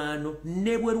n'emirirwano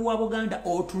ne bweru wa Buganda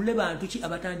otule bantu ki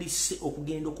abatandise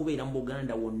okugenda okubeera mu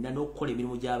Buganda wonna n'okukola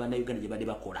emirimu gy'Abannayuganda gye badde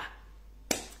bakola.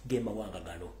 Gema wanga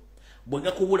gano. Bwe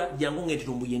gakubula jangu ng'enti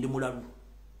Lumbuye ndi mulalu.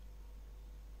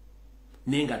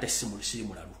 Nenga ate siri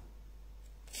mulalu.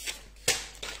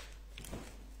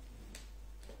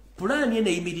 Pulani ene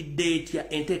eyimiridde etya,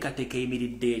 enteekateeka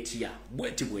eyimiridde etya,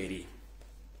 bweti bweri.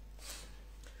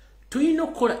 Tulina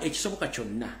okukola ekisoboka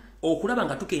kyonna okulaba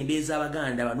nga tukendeeza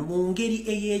Abaganda bano mu ngeri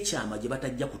ey'ekyama gye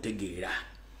batajja kutegeera.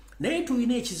 Naye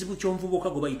tulina ekizibu ky'omuvubuka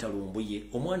gwe bayita Lumbuye,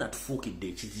 omwana atufuukidde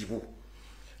ekizibu.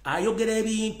 Ayogera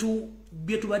ebintu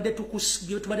bye tubadde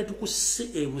tukusse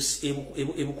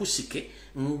ebukusike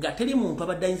nga teri muntu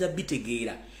abadde ayinza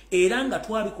bitegeera. Era nga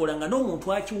twabikola nga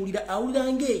n'omuntu akiwulira awulira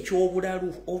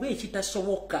ng'ekyobulalu oba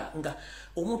ekitasoboka nga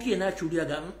omuntu yenna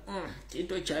akiwuliraga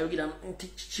kintu ekyayogera nti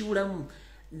kiwulamu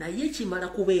naye kimala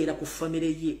kubeera ku famire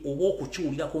ye oba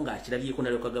okukiwulirako ng'akirabyeko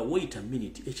nalyokaga wait a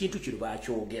minute ekintu kino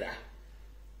baakyogera.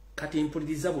 Kati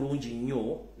mpuliriza bulungi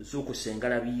nnyo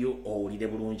z'okusengala biyo owulire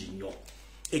bulungi nnyo.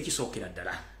 Ekisookera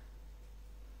ddala.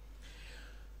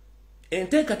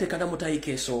 Enteekateeka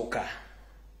namutayika esooka.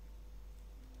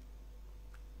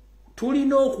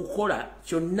 Tulina okukola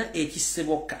kyonna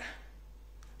ekiseboka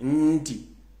nti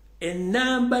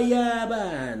ennamba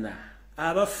y'abaana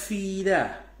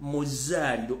abafiira mu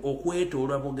zzaaliro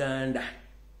okwetoolwa Buganda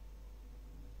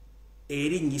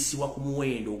erinnyisibwa ku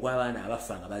muwendo ogw'abaana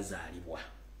abafa nga bazaalibwa.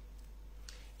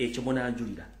 Ekyo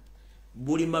munanjulira.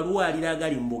 Buli malwaliro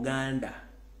agali mu Buganda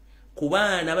ku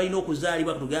baana balina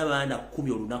okuzaalibwa tuga abaana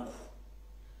 10 olunaku.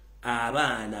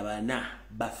 Abaana 4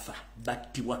 bafa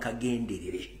battibwa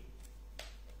kagenderere.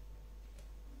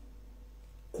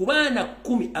 Ku baana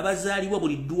 10 abazaalibwa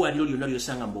buli ddwaliro lyonna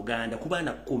lyosanga mu Buganda, ku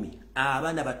baana 10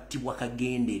 abaana battibwa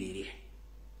kagenderere.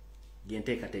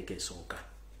 Yenteekateeka esooka.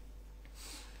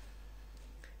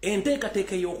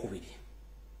 Enteekateeka ey'okubiri.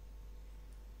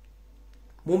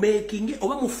 Mumekinge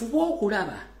oba mufube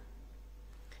okulaba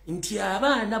nti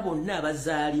abaana bonna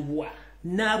abazaalibwa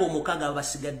n'abo 6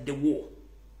 basigaddewo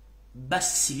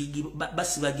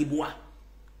basibagibwa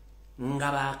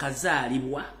nga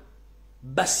baakazaalibwa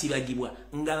basibagibwa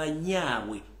nga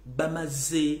banyaabwe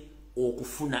bamaze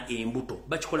okufuna embuto.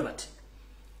 Bakikola bati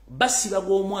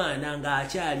basibaga omwana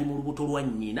ng'akyali mu lubuto lwa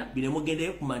nnyina. Bino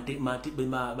mugendeyo ku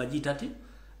bagiyita ati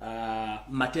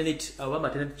maternity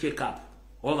check-up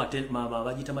oba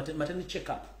bagiyita maternity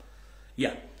check-up.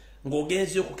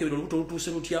 Ng'ogenze okukebera olubuto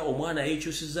lutuuse lutya, omwana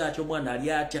yeekyusiza atya, omwana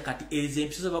ali atya. Kati ezo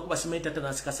empisa bakuba simanyi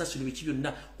tatanasi kasasiro biki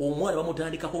byonna omwana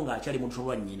bamutandikako ng'akyali mu lubuto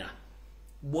lwa nnyina.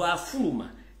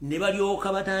 Bw'afuluma ne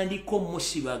balyoka batandika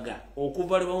omusibaga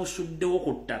okuva lwe bamusuddewo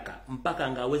ku ttaka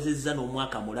mpaka ng'awezezza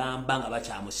n'omwaka mulamba nga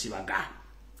bakyamusibaga.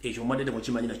 Ekyo mwadde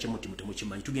temukimanyi nakyo muti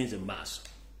temukimanyi. Tugenze mu maaso.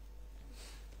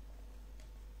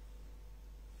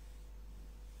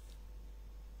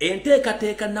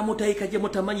 Enteekateeka namutayika gye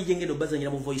mutamanyi gye ngenda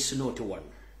obazanyira mu voice note wano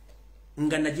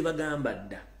nga nagibagamba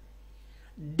dda.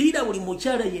 Ddira buli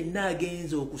mukyala yenna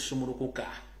agenze okusumulukuka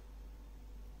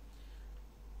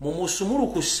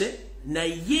mumusumulukuse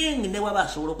naye ne waba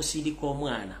asobola okusindika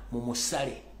omwana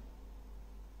mumusale.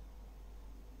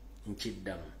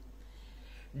 Nkiddamu.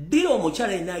 Ddira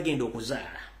omukyala yenna agenda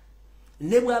okuzaala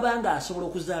ne bw'abanga asobola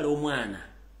okuzaala omwana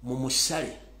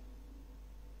mumusale.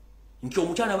 Nti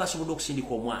omukyala aba asobola okusindika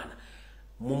omwana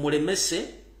mumulemese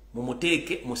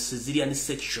mumuteeke mu cesarean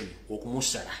section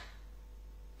okumusala.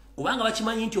 Kubanga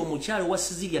bakimanyi nti omukyala wa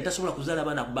cesarean tasobola kuzaala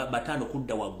abaana 5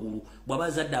 kudda waggulu. Bw'aba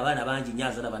azadde abaana bangi nnyo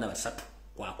azaala abaana 3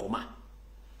 kwakoma.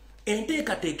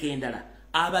 Enteekateeka endala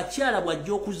abakyala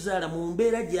bw'ajja okuzaala mu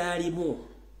mbeera gy'alimu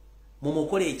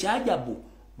mumukola ekyajabu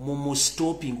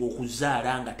mumusitopinga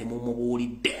okuzaala nga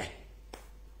temumubuulidde.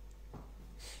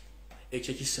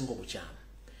 Ekyo kisinga obukyamu.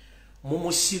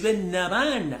 Mumusibe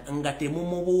n'abaana nga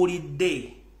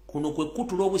temumubuulidde. Kuno kwe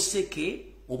kutula obuseke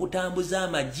obutambuza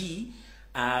amagi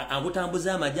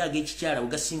ag'ekikyala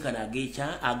bwegasinkana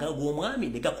ag'omwami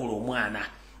ne gakola omwana.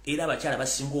 Era abakyala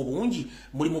basinga obungi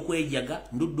muli mu kwejaga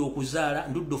ndudde okuzaala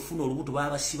ndudde ofuna olubuto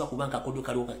babasiba kubanga akodyo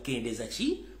kaliwo kakendeeza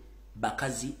ki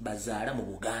bakazi bazaala mu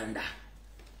Buganda.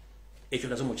 Ekyo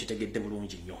nazo mukitegedde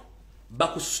bulungi nnyo.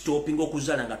 Bakusitopinga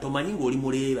okuzaala nga tomanyi ng'oli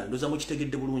muleeba. Ndoza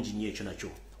mukitegedde bulungi nnyo ekyo nakyo.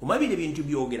 Omabire bintu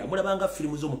byogera mulabanga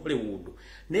filimu zo mu Hollywood.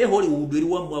 Naye Hollywood eri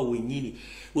wammwe wennyini.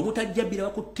 Bwe mutajja biraba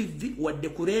ku TV wadde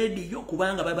ku radio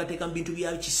kubanga babateeka mu bintu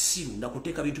bya kisiru na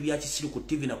kuteeka bintu bya kisiru ku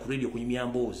TV na ku radio kunyumya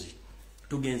mboozi.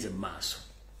 Tugenze mu maaso.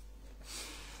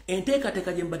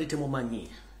 Enteekateeka gye mbadde temumanyi.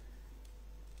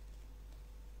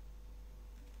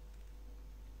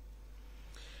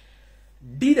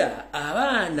 dira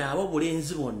abaana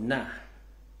ab'obulenzi bonna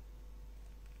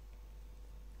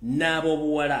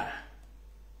n'ab'obuwala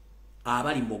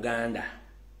abali mu Buganda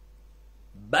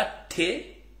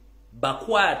batte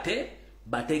bakwate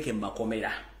bateeke mu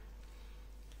makomera.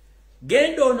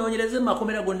 Genda onoonyereze mu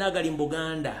makomera gonna agali mu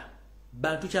Buganda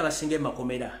bantu ki abasinga mu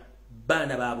makomera?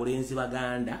 Baana ba bulenzi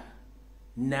Baganda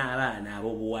n'abaana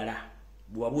ab'obuwala.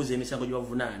 Bwabuuza emisango gye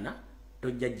bavunaana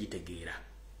tojja gitegeera.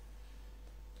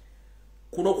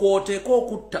 Kuno kwoteeka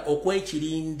okutta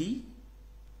okw'ekirindi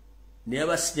ne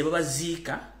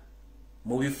babaziika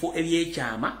mu bifo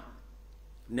ebyekyama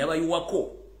ne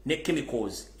bayiwako ne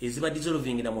chemicals eziba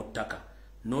dissolving na mu ttaka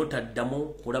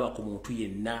n'otaddamu kulaba ku muntu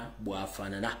yenna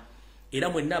bw'afaanana. Era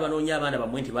mwenna abanoonya abaana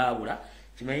bammwe nti baabula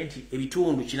kimanyi nti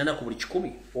ebitundu 80 ku buli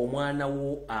 100 omwana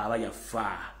wo aba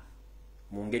yafa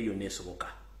mu ngeri yonna esoboka.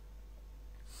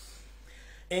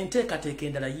 Enteekateeka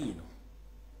endala yiino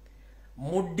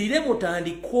muddire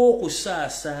mutandika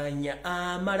okusaasaanya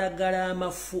amalagala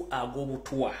amafu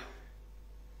ag'obutwa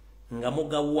nga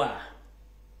mugawa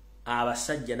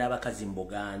abasajja n'abakazi mu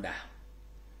Buganda.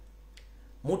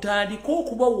 Mutandika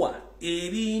okubawa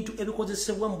ebintu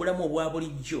ebikozesebwa mu bulamu obwa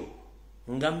bulijjo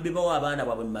nga mbibawa abaana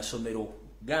baabwe mu masomero,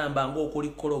 gamba ng'okuli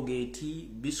kologeti,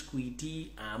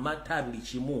 biskwiti, amata, buli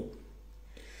kimu,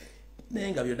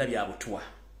 naye nga byonna bya butwa.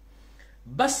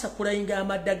 Basakulayinga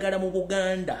amaddagala mu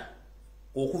Buganda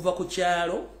okuva ku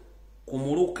kyalo, ku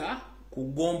Muluka,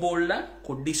 ku Gombola,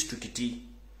 ku disitulikiti.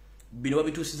 Bino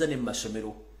babituusiza ne mu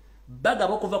masomero.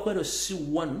 Bagaba okuva ku ero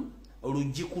C1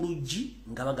 oluggi ku luggi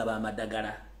nga bagaba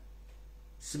amaddagala.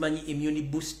 Simanyi immune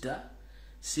booster,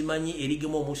 simanyi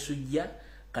erigema omusujja,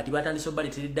 kati batandise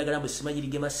obaleetera eddagala mbwe simanyi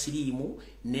ligema siriimu,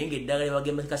 naye ng'eddagala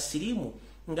lyabagema siriimu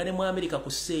nga ne mu Amerika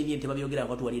ku seenyi nti babyogera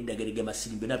nga tuwali eddagala ligema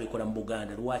siriimu, byonna bikola mu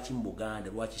Buganda. Lwaki mu Buganda?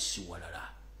 Lwaki si walala?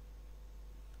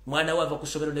 Mwana we ava ku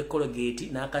ssomero ne kologeti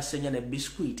n'akasenya ne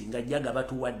biskwiti ng'ajjaga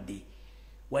batuwadde.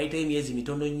 Wayitayo emyezi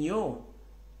mitono nnyo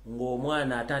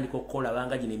ng'omwana atandika okukola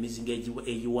banga gino emizinga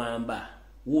egiwamba.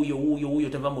 Wuuyo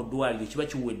tava mu ddwaliro, kiba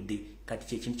kiwedde. Kati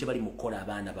kyekintu kye bali mu kukola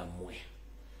abaana bammwe.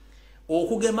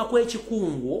 Okugema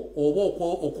kw'ekikungo oba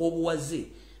okw'obuwaze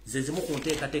ze zimu ku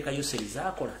nteekateeka Yoseri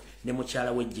zaakola ne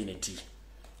mukyala we Geneti.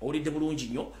 Owulidde bulungi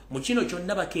nnyo. Mu kino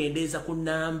kyonna bakendeeza ku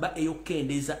nnamba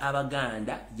ey'okukendeeza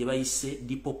Abaganda gye bayise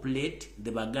depopulate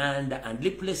the Baganda and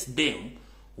replace them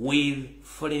with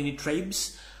foreign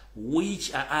tribes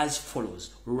which are as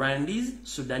follows: Rwandese,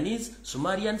 Sudanese,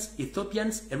 Somalians,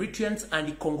 Ethiopians, Eritreans,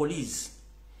 and Congolese,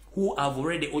 who have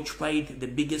already occupied the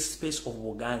biggest space of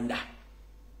Uganda.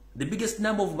 The biggest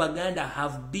number of Baganda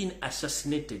have been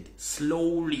assassinated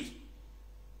slowly,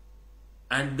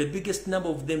 and the biggest number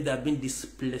of them that have been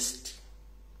displaced.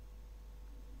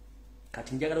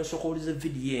 Kati njagala osooka owuliza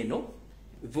video eno,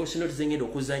 voice note zengenda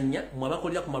okuzannya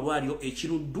mwabakolera ku malwaliro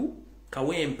ekiruddu,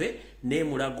 Kawempe ne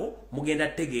Mulago, mugenda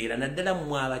tegeera naddala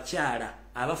mmwe abakyala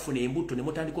abafuna embuto ne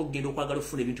mutandika okugenda okwagala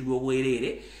okufuna ebintu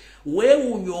by'obwereere.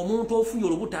 Weewuunya omuntu ofunye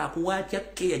olubuto akuwaatya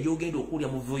keya gy'ogenda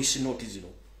okuwulira mu voice note zino.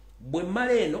 Bwe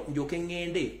mmala eno njoke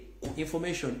ngende ku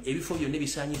information ebifo byonna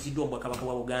ebisaanyiziddwa Obwakabaka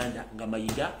bwa Buganda nga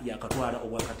Mayiga yakatwala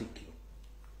Obwakatikkiro.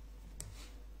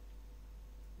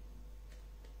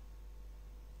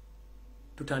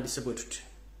 Tutandise bwe tuti.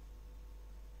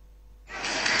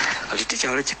 Kati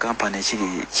kyalo kikampani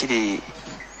kiri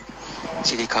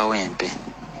Kawempe.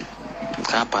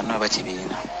 Kampani aba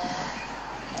kibiina.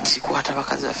 Kikwata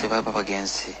bakazi baffe baba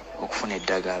bagenzi okufuna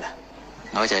eddagala.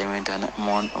 Nga bakyayimenta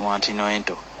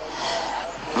Montinoento.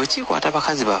 Bwe kikwata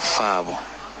bakazi baffe abo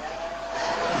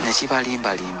ne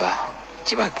kibalimbalimba.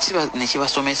 Ne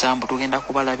kibasomesa mbu tugenda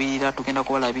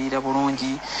kubalabirira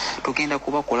bulungi, tugenda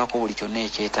kubakolako buli kyonna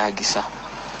ekyetaagisa.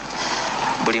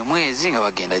 Buli mwezi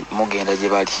nga mugenda gye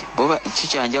bali. Boba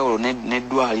kikyanjawulo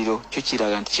n'eddwaliro kyo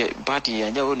kiraga nti paati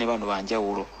yanjawulo ne bano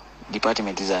banjawulo.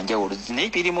 Department zanjawulo naye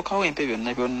biri mu Kawempe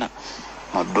byonna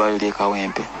mu ddwaliro ly'e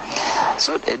Kawempe.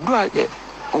 So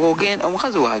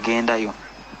omukazi waagendayo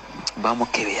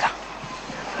bamukebera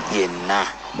yenna,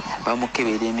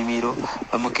 bamukebera emimiro,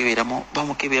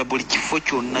 bamukebera buli kifo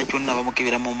kyonna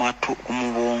bamukebera mu matu,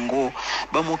 mu bwongo,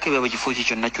 bamukebera buli kifo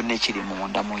kyonna ekiri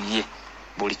munda mu ye,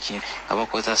 buli kintu nga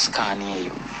bakoza sikaani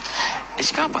eyo.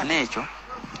 Ekikampani ekyo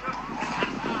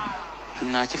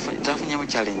zafunyemu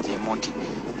challenge emu nti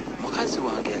mukazi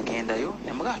wange yagendayo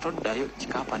ne mugaa toddayo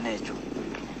kikampani ekyo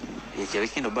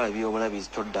ekyo bala byobulabizi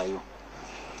toddayo.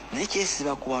 Naye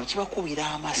kyesiba ku bantu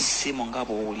kibakubira amasimu nga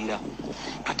bw'owulira.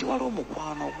 Kati waliwo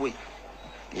omukwano gwe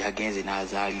yagenze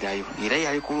n'azaalirayo era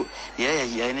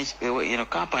yalina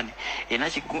kampani erina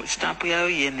sitampu yayo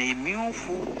yene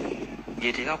emyufu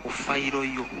gyeteeka ku fayiro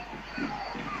yo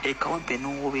ekawempe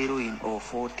n'owobeera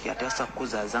ofoti ate asa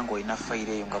kukuzaaza ng'olina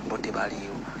fayiro eyo nga bo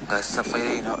tebaliyo nga sa fayiro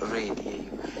erina redi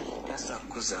eyo tasa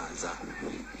kukuzaaza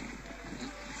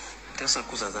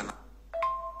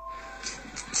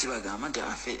kibagamba nti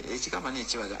afe ekigamba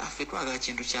nekibaga afe twagala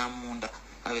kintu kya munda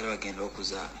abeera bagenda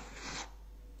okuzaala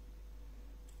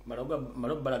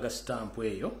mala balaga stampu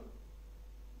eyo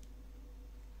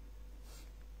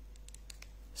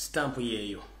stampu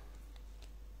yeyo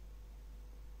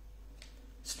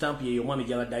omwami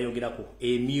gyabadde ayogerako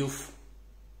emyufu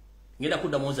ngenda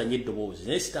kuddamu nzanye eddoboozi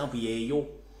naye stampu yeyo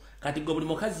kati gwe buli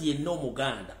mukazi yenna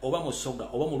omuganda oba musoga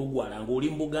oba mulugwala ng'oli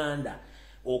mu Buganda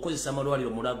okozesa amalwaliro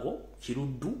Mulago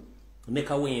Kiruddu ne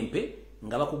Kawempe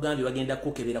nga bakugambye bagenda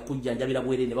kukebera kujjanjabira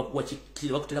bwere ne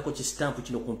bakuterako kistampu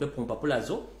kino kumpe pumpapula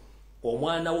zo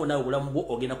omwana wo nawe obulamu bwo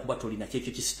ogenda kuba tolina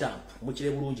kyekyo kistampu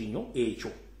mukire bulungi nnyo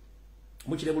ekyo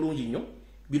mukire bulungi nnyo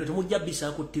bino temujja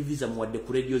bisaako TV zammwe wadde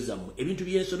ku radio zammwe ebintu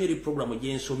byensomye eri programu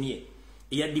gyensomye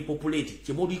eya depopulate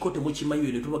kyemuliko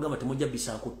temukimanyi ne tubagamba temujja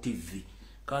bisaako TV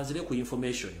kanzire ku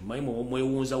information mayi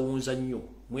mwewunza nnyo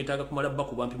mwetaaga kumala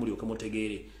bbaku bampi mulyoke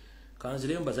mutegeere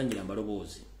kanzire mbazanyira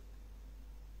mbaloboozi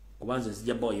kubanze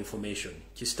nzija bawa information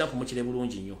kistampu mukire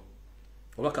bulungi nnyo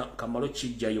oba kamalo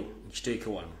kijjayo mukiteeke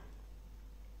wano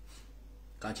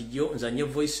kati jyo nzanye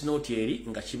voice note eri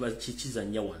nga kiba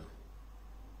kikizanya wano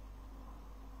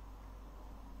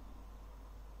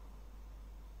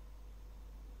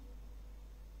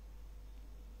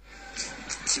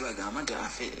kibagamba nti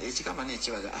afe ekigamba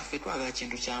nekibaga afe twagala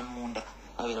kintu kya munda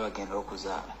abeera bagenda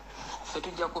okuzaala ffe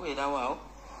tujja kubeerawo awo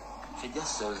tujja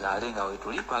sozaale nga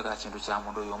wetuli twagala kintu kya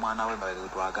munda oyo omwana we mabega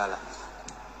wetwagala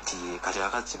ti kati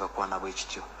akazi kibakwana bwe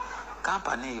kityo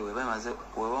kampani eyo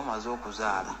weba omaze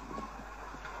okuzaala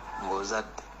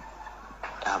ng'ozadde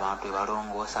abantu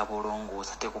ebalongoosa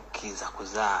bulongoosa tekukkiriza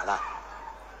kuzaala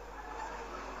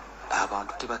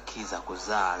abantu tebakkiriza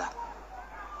kuzaala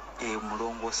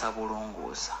mulongoosa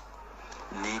bulongoosa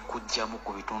nekujjamu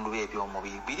ku bitundu bye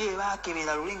ebyomubiri biri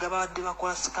ebakebera luli nga babadde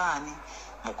bakola sikaani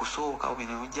mu kusooka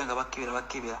bino mujja nga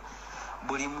bakebera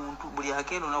buli muntu buli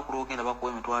agenda olunaku lwogenda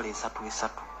bakuwa emitwalo esatu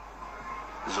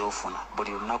zofuna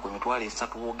buli lunaku emitwalo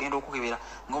 3 wogenda okukebera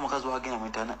ng'omukazi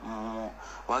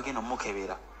wagenda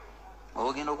omukebera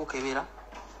ogenda okukebera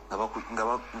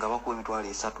nga bakuwa emitwalo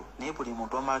 3 naye buli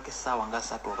muntu wamalako essaawa nga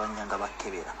 3 oba 4 nga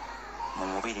bakebera mu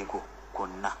mubiri gwo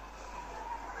gwonna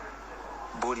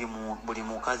buli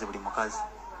mukazi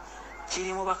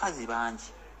kiri mu bakazi bangi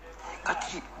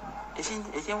kati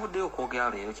ekyenvuddeyo okwogera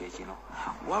leero kyekino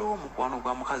waliwo omukwano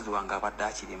gwa mukazi wange abadde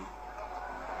akirimu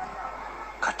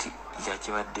kati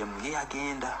yakibaddemu ye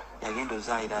yagenda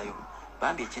ozaalirayo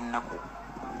bambi ekinnaku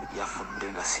yafudde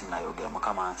nga sinnayogera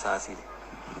mukama ansaasire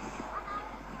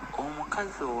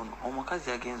omukazi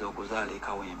yagenza okuzaala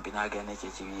ekawempe n'agenda n'ekyo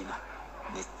ekibiina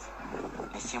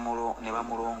ne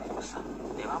bamulongoosa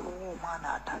ne bamuwa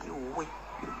omwana atali wuwe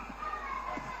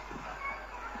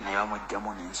ne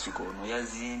bamugjamu n'ensigo ono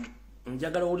yazimbye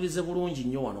njagala owulirize bulungi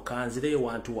nnyo wano kanzireyo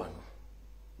wantu wano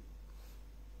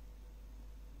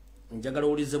njagala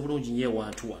owulirize bulungi nnyo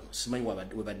ewantu wano simanyi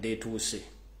webadde etuuse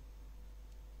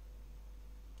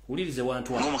wulirize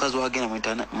wantu wano ng'omukazi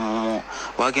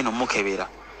wagenda omukebera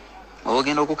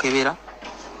ogenda okukebera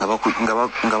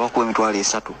nga bakuwa emitwalo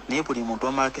 3 naye buli muntu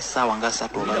wamalako essaawa nga 3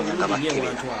 oba 4 nga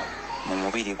bakebera mu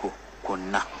mubiri gwo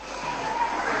gwonna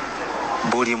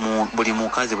buli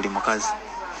mukazi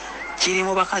kiri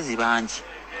mu bakazi bangi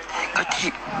kati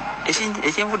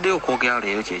ekyenvuddeyo okwogera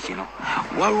leero kyekino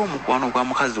waliwo omukwano gwa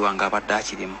mukazi wange abadde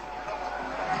akirimu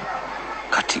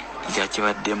kati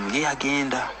yakibaddemu ye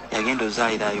yagenda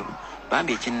ozaalirayo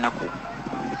bambi ekinnaku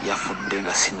yafudde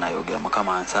nga sinnayogera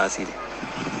mukama ansaasire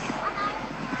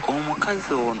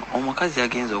omukazi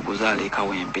yagenza okuzaala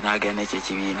ekawempe n'agenda n'ekyo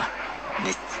ekibiina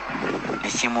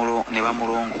ne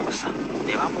bamulongoosa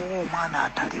ne bamuwa omwana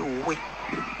atali wuwe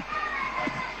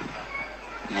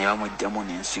ne bamugjamu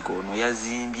n'ensigo ono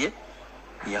yazimbye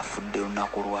yafudde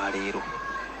olunaku lwaleero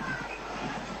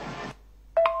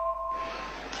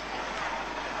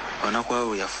olunaku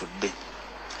lwaleero yafudde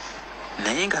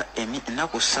naye nga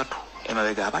ennaku 3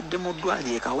 emabega abadde mu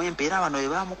ddwaliro ekawempe era bano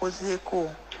bebamukozeeko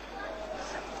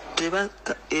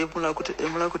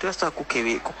emulago tebasa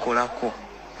kukolako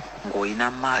ng'olina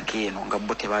maaka eno nga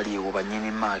bo tebaliiwo banyini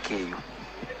maaka eyo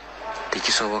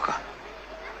tekisoboka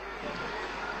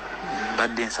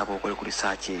badde nsaba okole ku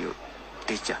risaaki eyo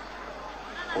tica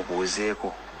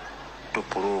obuuzeeko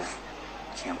topuloovu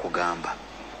kyenkugamba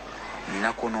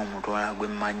nnako n'omuntu wala gwe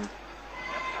mmanyi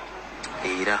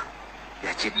era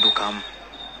yakiddukamu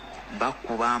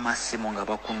bakuba amasimu nga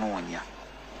bakunoonya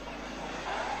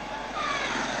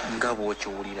nga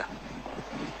bw'okiwulira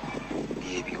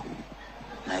ebyo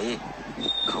naye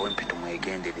Kawempe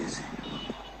tumwegendereze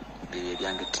bibye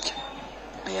byange tica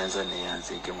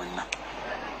neyanzeege mwenna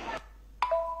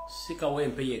si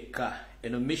Kawempe yekka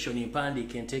eno mission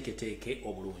mpandiike enteeketeeke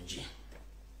obulungi.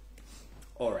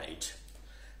 Alright,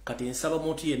 kati nsaba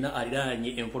muntu yenna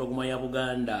aliraanye empologoma ya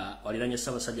Buganda aliraanye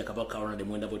Ssaabasajja Kabaka Ronald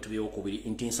Mwenda bwe tubyokubiri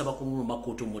nti nsaba kumuluma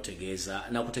kutu mutegeeza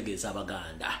nakutegeeza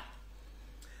Abaganda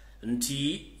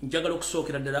nti njagala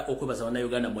okusookera ddala okwebaza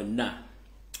bannayuganda mwenna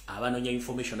abanoonya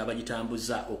information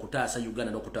abagitambuza okutaasa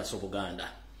Uganda n'okutaasa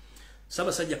Obuganda.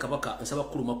 Ssaabasajja Kabaka nsaba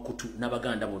kuluma kutu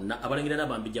n'Abaganda bonna abalangira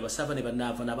n'abambijja basaava ne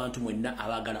bannaava n'abantu mwenna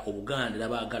abaagala Obuganda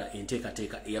n'abaagala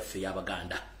enteekateeka eyaffe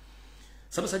ey'Abaganda.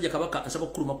 Ssaabasajja Kabaka nsaba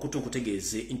kuluma kutu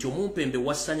nkutegeeze nti omumpembe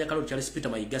wassanya Kaloli Charles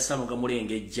Peter Mayiga Ssalonga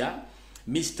Mulengejja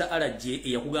Mr. Alaje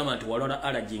eyakugamba nti walwala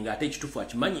Alaje ng'ate ekituufu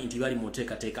akimanyi nti bali mu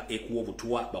nteekateeka ekuwa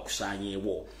obutwa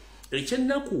bakusaanyeewo.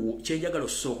 Ekyennaku kyenjagala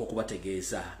osooka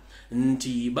okubategeeza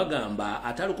nti bagamba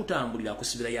atali kutambulira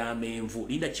kusibira y'amenvu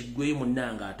linda kiggweyo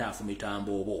munnanga ataafu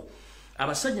mitambo obo.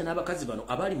 Abasajja n'abakazi bano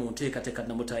abali mu nteekateeka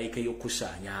namutaayika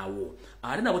ey'okusaanyaawo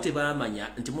ate nabo tebaamanya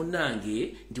nti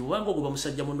munnange nti bwubanga ogoba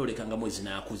musajja munnoleka nga mwezi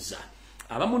n'akuzza.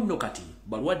 Abamu nno kati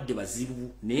balwadde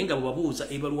bazibu naye nga bwe babuuza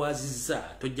ebalwazizza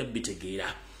tojja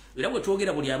bitegeera. Era bwe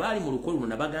twogera buli abaali mu lukwe luno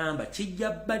nabagamba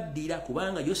kijja baddira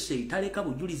kubanga Yoseri taleka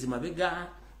bujulizi mabega.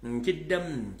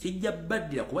 Nkiddamu kijja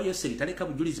baddira kuba Yoseri taleka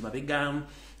bujulizi mabega.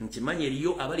 Nkimanyi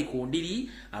eriyo abali ku ndiri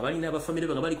abalina abafamire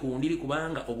nga bali ku ndiri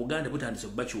kubanga Obuganda butandise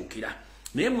okubakyukira.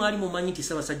 Naye mwali mumanyi nti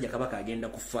Ssaabasajja Kabaka agenda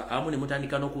kufa amu ne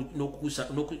mutandika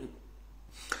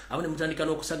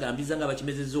n'okusagambiza nga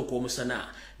bakimezezza okw'omusana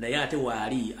naye ate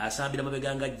waali asambira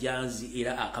mabega nga jjanzi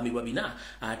era akamirwa bina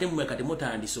ate mmwe kati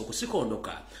mutandise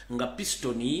okusikondoka nga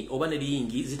pistoni oba ne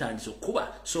lingi zitandise okukuba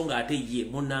so nga ate ye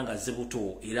munnanga azze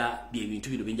buto era bye bintu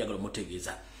bino byenjagala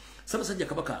omutegeeza. Ssaabasajja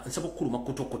Kabaka nsaba okuluma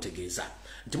kuto okutegeeza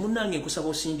nti munnange nkusaba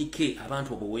osindike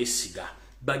abantu abo weesiga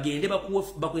bagende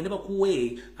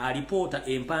bakuwe alipoota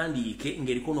empandiike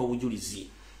ng'eriko n'obujulizi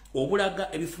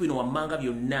obulaga ebifu bino wammanga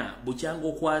byonna bukyanga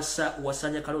okwasa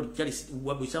wasanya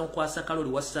Kaloli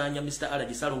wasanya Mr.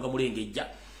 Alaji Ssalonga Mulengejja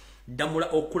damula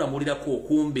okulamulirako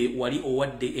kumbe wali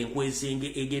owadde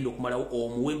enkwezenge egenda okumalawo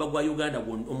omuwemba gwa Uganda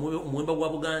omuwemba gwa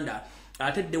Buganda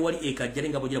atedde wali ekajjale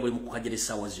nga bojera bali mu kukajjala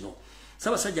essaawa zino.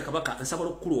 Ssaabasajja Kabaka nsaba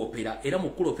okukulopera era mu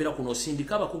kulopera kuno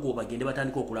osindika abakugu bagende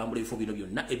batandika okulambula ebifo bino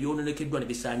byonna ebyononekeddwa ne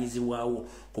bisaanyizibwawo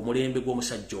ku mulembe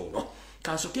gw'omusajja ono.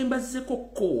 Kansoke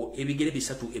mbazzekokko ebigere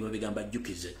bisatu emabegamba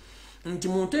jjukize nti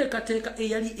mu nteekateeka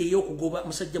eyali ey'okugoba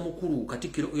musajja mukulu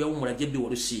Katikkiro eyawummula Jebbi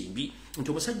Walusimbi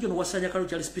nti omusajja ono wasanya Kaloli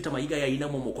Charles Peter Mayiga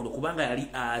yalinamu omukono kubanga yali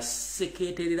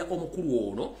asekeeterera omukulu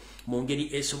ono mu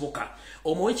ngeri esoboka.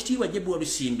 Omuweekitiibwa Jebbi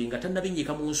Walusimbi nga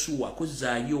tannabinnyika mu nsuwa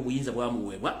kuzzaayo obuyinza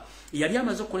bwamuweebwa yali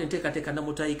amaze okukola enteekateeka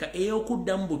namutaayika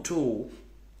ey'okuddamu buto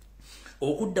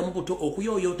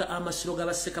okuyooyoota amasiro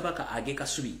g'Abassekabaka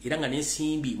ag'ekasubi era nga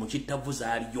n'ensimbi mu kittavu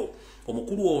zaaliyo.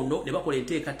 Omukulu ono ne bakola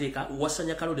enteekateeka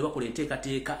wasanya Kaloli ne bakola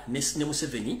enteekateeka ne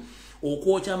Museveni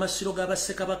okwokya amasiro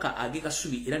g'Abassekabaka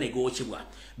ag'ekasubi era ne gookyebwa.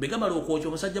 Bwe gamala okwokya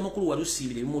omusajja mukulu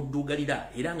Walusimbi ne bimudduugalira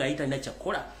era nga ayitalina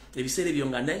kyakkola ebiseera ebyo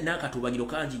nga n'akatubagiro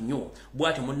kangi nnyo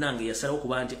bw'atyo munnange yasalawo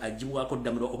okuba nti agibwako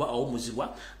ddamiro oba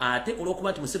awumuzibwa ate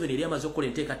olw'okuba nti Museveni yali amaze okukola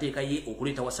enteekateeka ye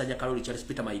okuleeta wasanya Kaloli Charles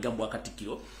Peter Mayiga mu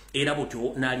Bwakatikkiro era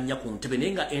butyo n'alinnya ku ntebe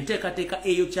naye nga enteekateeka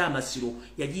eyo ky'amasiro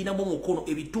yagiyinamu omukono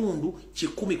ebitundu 100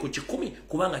 ku 100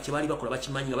 kubanga kye baali bakola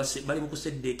bakimanyi nga bali mu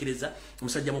kuseddeekereza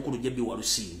omusajja mukulu Jebbi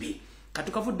Walusimbi.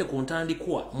 Katukavudde ku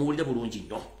ntandikwa muwulire bulungi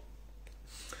nnyo.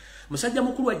 Musajja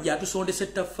mukulu ajja atusondesa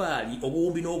ettaffaali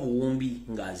obuwumbi n'obuwumbi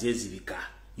ng'azeezibika.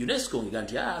 UNESCO ngiga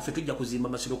nti ffe tujja kuzimba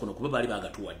amasiro kuno kuba baali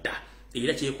baagatuwadda.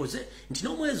 Era kyekoze nti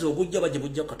n'omwezi ogujja bajja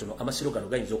bujja katono amasiro gano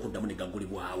gayinza okuddamu ne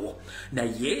gaggulibwawo.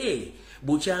 Naye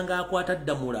bukyanga akwata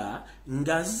ddamula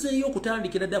ng'azzeeyo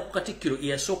okutandikira ddala ku Katikkiro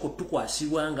eyasooka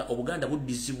otukwasibwa nga Obuganda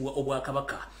buddizibwa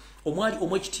Obwakabaka. Omwali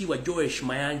omwekitiibwa Joesh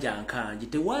Mayanja Nkanji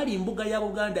tewaali mbuga ya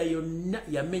Buganda yonna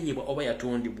yamenyebwa oba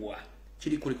yatondebwa.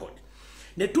 Kiri ku record.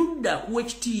 Ne tudda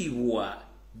kuwekitiibwa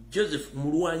Joseph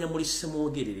Mulwanya Mulise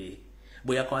Mwogerere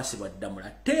bwe yakwasibwa ddamula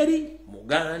teri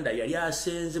Muganda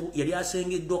yali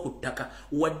asengeddwa ku ttaka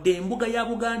wadde embuga ya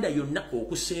Buganda yonna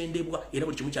okusendebwa era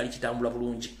buli kimu kyali kitambula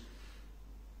bulungi.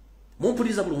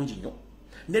 Mumpuliriza bulungi nnyo.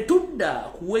 Ne tudda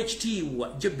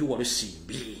kuwekitiibwa Jebbi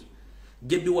Walusimbi.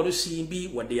 Jebbi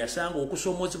Walusimbi wadde yasanga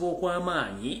okusoomozebwa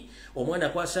okw'amaanyi omwana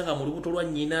kwasanga mu lubuto lwa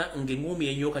nnyina ng'eŋŋumi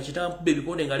enyoka kitambe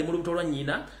ebikonde ng'ali mu lubuto lwa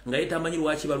nnyina nga ye tamanyi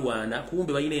lwaki balwana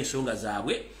kumbe balina ensonga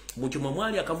zaabwe mu kimwe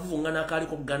mwali akavuvuŋŋana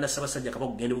akaaliko Buganda Ssaabasajja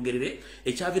Kabaka kugenda Bugerere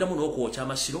ekyaviiramu n'okwokya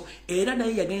amasiro era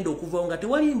naye yagenda okuvawo nga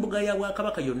tewali mbuga ya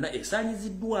Bwakabaka yonna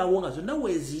esaanyiziddwawo nga zonna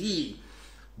weeziri.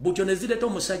 butyo ne zireeta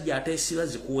omusajja ateesiba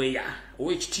zikuweya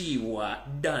ow'ekitiibwa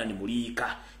Dan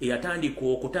Muliika eyatandika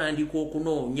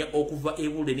okunoonya okuva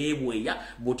ebule n'ebweya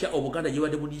butya Obuganda gye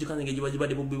badde budijikana ng'egye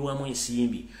badde bubbibwamu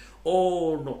ensimbi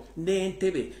ono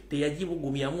n'entebe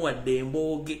teyagibugumyamu wadde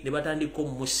embooge ne batandika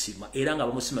omumusima era nga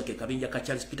bamusima ke kabinja ka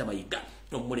Charles Peter Mayiga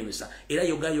n'omulemesa era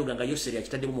yogayoga nga Yoseri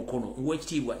akitaddemu mukono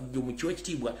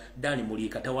ng'owekitiibwa Dan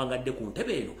Muliika tawangadde ku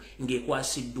ntebe eno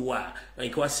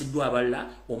ng'ekwasiddwa abalala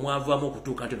omwavaamu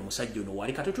okutuuka nti omusajja ono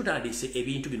wali kati tutandise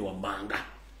ebintu bino wammanga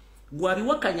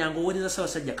gwabiwakanya ng'oweereza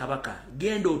Ssaabasajja Kabaka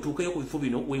genda otuukeyo ku bifo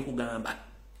bino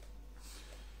weekugamba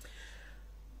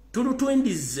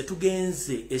tulutwendize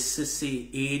tugenze essese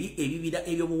eri ebibira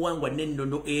ebyobuwangwa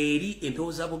n'ennono eri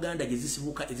empewo za Buganda gye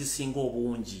zisibuka ezisinga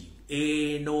obungi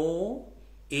eno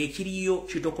ekiriyo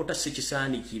kitokota si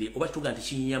kisaanikire oba tuga nti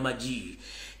kinyamagi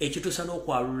ekituusa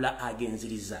n'okwalula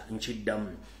agenziriza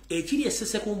nkiddamu ekiri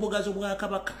essese ku mbuga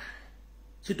z'Obwakabaka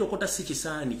kitokota si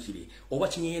kisaanikire oba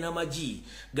kinyeena amagi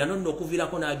gano nno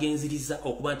okuviirako n'agenziriza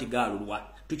okuba nti gaalulwa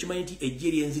tukimanyi nti ejji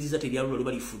eryenziriza teryalulwa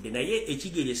luba lifudde naye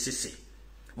ekigeri essese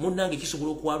munnange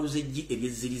kisobola okwaluza ejji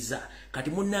eryeziriza kati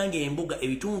munnange embuga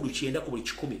ebitundu 9 ku buli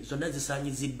 100 zonna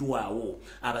zisaanyiziddwawo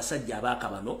abasajja abaaka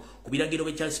bano ku biragiro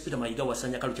bya Charles Peter Mayiga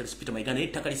wasanya kalo Charles Peter Mayiga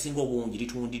naye ettaka lisinga obungi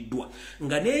litundiddwa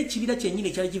nga n'ekibira kyennyini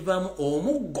ekyali kivaamu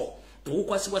omuggo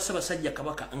ogukwasibwa Ssaabasajja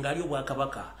Kabaka ng'ali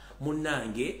Obwakabaka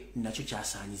munnange nakyo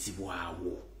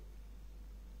kyasaanyizibwawo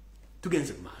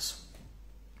tugenze mu maaso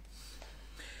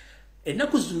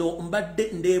ennaku zino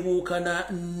mbadde ndeebuukana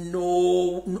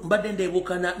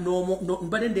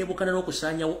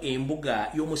n'okusaanyawo embuga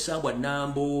y'omusambwa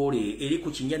Namboole eri ku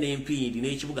Kinnya n'Empindi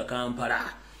n'ekibuga Kampala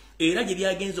era gye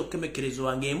byagenze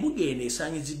okukemekerezwa ng'embuga eno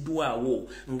esaanyiziddwawo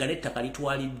nga n'ettaka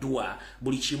litwaliddwa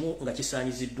buli kimu nga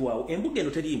kisaanyiziddwawo embuga eno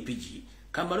teri mpigi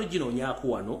kamalo ginonyaako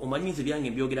wano omanyize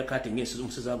byange mbyogerako ate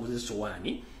ng'omusezaaguza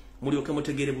essowaani mulyoke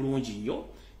mutegeere bulungi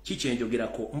nnyo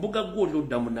kikyenjogerako mbuga gwe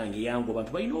oludda munange yangu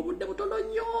abantu balina obudde butono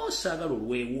nnyo saagala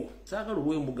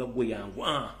olwewo mbuga gwe yangu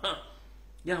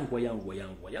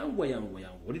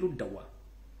oli ludda wa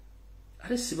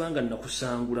ate sibanga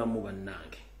nakusangulamu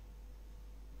bannange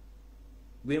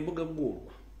gwe mbuga gwe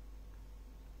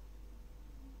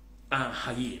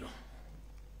olwa yiino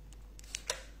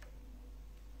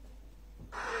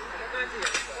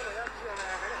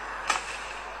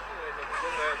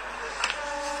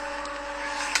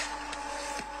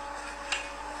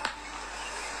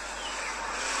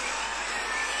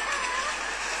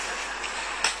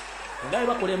ngabe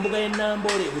bakola embuga y'e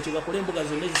Namboole bwekyo bakola embuga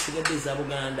zonna ezisigadde eza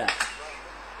Buganda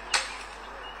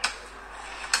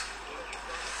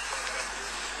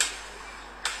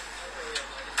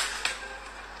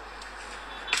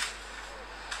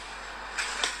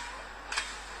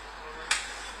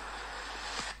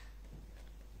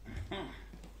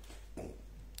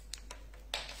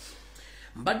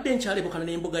mbadde nkyalebukana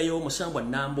n'embuga y'omusambwa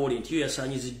Namboole nti yo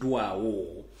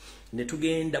yasaanyiziddwawo ne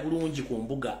tugenda bulungi ku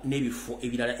mbuga n'ebifo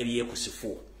ebirala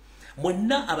ebyekusifu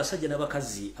mwenna abasajja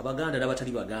n'abakazi Abaganda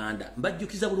n'abatali Baganda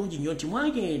mbajjukiza bulungi nnyo nti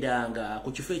mwagendanga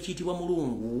ku kifo ekiyitibwa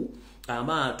Mulungu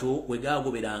amaato we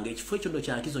gaagoberanga ekifo ekyo nno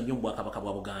kyankizo nnyo mu Bwakabaka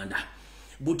bwa Buganda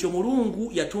butyo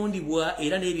Mulungu yatundibwa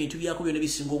era n'ebintu byako byonna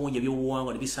bisinga obungi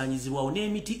ebyobuwangwa ne bisaanyizibwawo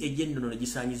n'emiti egy'ennono ne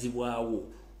gisaanyizibwawo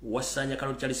wasanya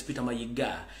kalo Charles Peter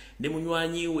Mayiga ne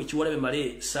munywanyi we Kiwalabe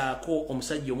Male saako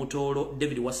omusajja omutoolo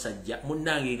David Wasajja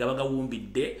munnange nga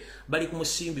bagawumbidde bali ku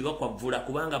musimbi bakwavula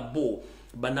kubanga bo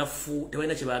banafu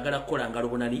tebalina kye baagala kukola nga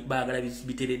lubonani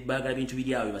baagala bintu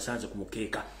biri awo basanze ku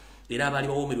mukeeka era abaali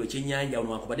bawoomerwa ekyennyanja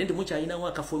ono wakubadde nti mukyalinawo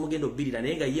akafu emugenda obbirira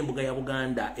naye nga ye embuga ya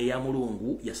Buganda eya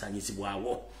Mulungu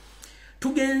yasaanyizibwawo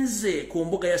tugenze ku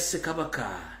mbuga ya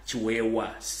Ssekabaka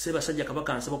Kiweewa Ssaabasajja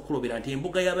Kabaka ansaba okulobera nti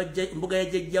embuga ya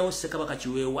jjajjawo Ssekabaka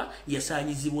Kiweewa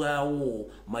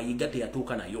yasaanyizibwawo Mayiga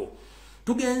teyatuuka nayo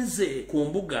tugenze ku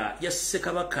mbuga ya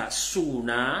Ssekabaka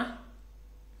Suuna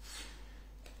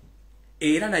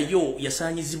era nayo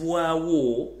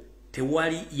yasaanyizibwawo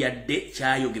tewali yadde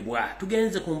kyayogebwa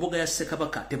tugenze ku mbuga ya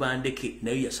Ssekabaka Tebandeke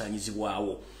nayo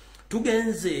yasaanyizibwawo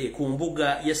tugenze ku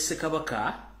mbuga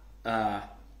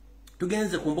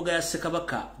ya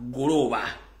Ssekabaka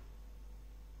Goloba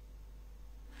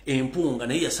Empunga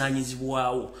naye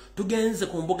yasaanyizibwawo tugenze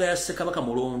ku mbuga ya Ssekabaka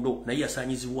Mulondo naye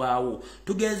yasaanyizibwawo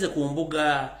tugenze ku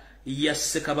mbuga ya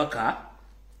Ssekabaka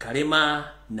Kalema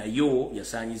nayo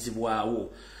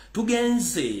yasaanyizibwawo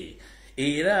tugenze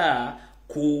era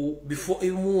ku bifo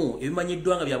ebimu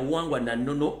ebimanyiddwa nga bya buwangwa na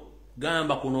nnono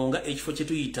gamba kunonga ekifo kye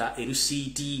tuyita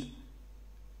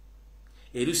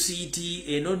erusiiti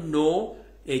eno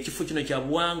ekifo kino kya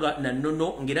buwangwa na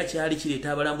nnono ngera kyali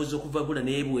kireeta abalambuzi okuva bula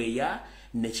n'ebweya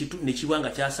nekibanga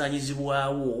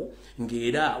kyasanyizibwawo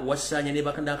ngera wasanya ne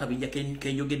bakanda akabinja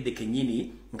kenyogedde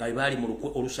kenyini nga bali mu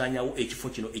olusanyawo ekifo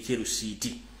kino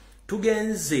ekyerusiiti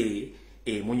tugenze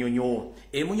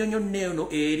emunyonyo neno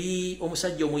eri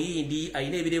omusajja omuyindi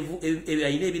ayina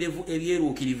ebirevu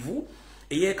ebyeruukirivu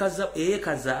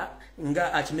eyekaza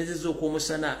nga akimezeza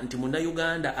okwomusana nti munda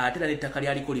Uganda atera n'ettaka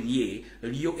lyaliko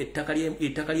lyo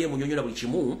ettaka ly'emunyonyola buli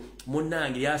kimu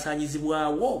munnange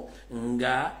lyasanyizibwawo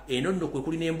nga eno nno kwe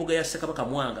kuli n'embuga ya Ssekabaka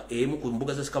Mwanga emu ku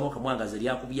mbuga za Ssekabaka Mwanga ze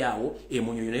lyakubyawo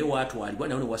emunyonyo naye watwalibwa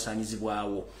nayo ne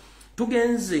wasanyizibwawo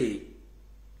tugenze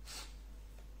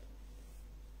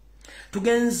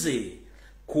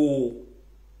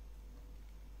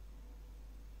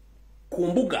ku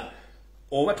mbuga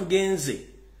oba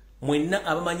tugenze mwenna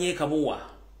abamanyi Kabowa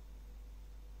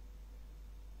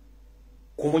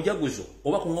ku mujaguzo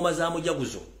oba ku ngoma za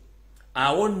mujaguzo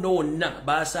awo nonna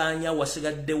basanya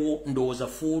wasigaddewo ndowooza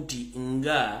fuuti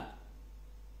nga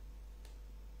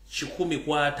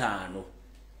 15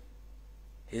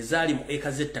 ezaali mu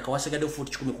eka z'ettaka wasigaddewo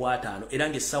fuuti 15 era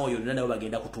ng'essaawa yonna nabo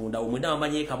bagenda kutunda mwenna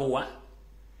abamanyi Kabowa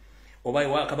oba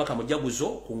ewa Kabaka mujaguzo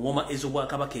ku ngoma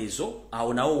ez'obwakabaka ezo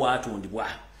awo nawo watundibwa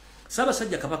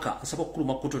Ssaabasajja Kabaka nsaba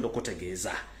okukuluma kutondo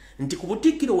kotegeeza nti ku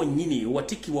butikkiro wennyini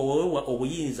watikibwa wawewa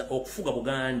obuyinza okufuga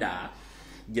Buganda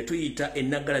gye tuyita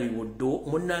ennaggalabiwoddo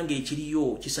munnange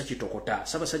ekiriyo kisa kitokota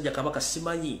Ssaabasajja Kabaka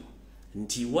simanyi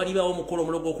nti walibawo omukolo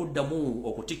omulogo okuddamu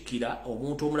okutikkira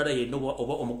omuntu omulala yenna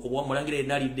oba mulangira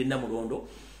yenna alidde Namulondo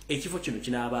ekifo kino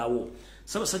kinaabaawo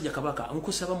Ssaabasajja Kabaka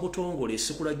nkusaba mbutongole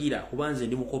sikulagira kubanze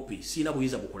ndi mukopi sina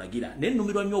buyinza bukulagira naye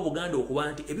nnumirwa nnyo Obuganda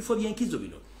okuba nti ebifo by'enkizo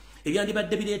bino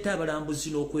ebyandibadde bireeta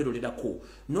abalambuzi n'okwerolerako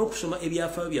n'okusoma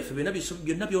ebyafaayo byaffe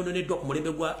byonna byononeddwa ku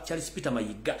mulembe gwa Charles Peter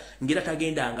Mayiga ngera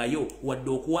tagendangayo wadde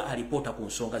okuwa alipoota ku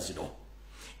nsonga zino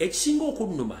ekisinga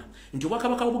okunnuma nti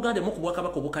obwakabaka bw'Obuganda mu ku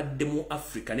bwakabaka obukadde mu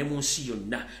Africa ne mu nsi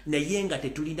yonna naye nga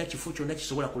tetulina kifo kyonna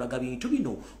kisobola kulaga bintu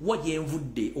bino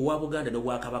wagyenvudde owa Buganda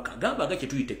n'obwakabaka gamba nga kye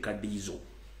tuyita ekkaddiyizo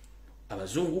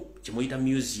abazungu kimuyita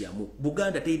museum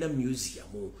Buganda teyina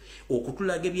museum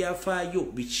okutulaga ebyafaayo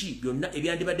biki byonna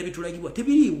ebyandibadde bitulagibwa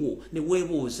tebiriiwo ne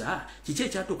weebooza kiki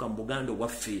ekyatuuka mu Buganda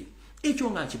waffe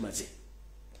ekyo nga nkimaze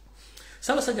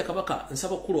Ssaabasajja Kabaka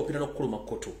nsaba okukuloopera n'okukuluma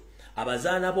kkoto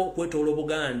abazaana bo okwetoola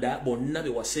Buganda bonna be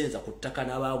wasenza ku ttaka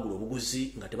n'abaagula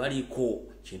obuguzi nga tebaliiko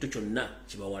kintu kyonna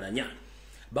kibawalanya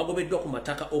bagobeddwa ku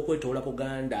mataka okwetoola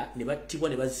Buganda ne battibwa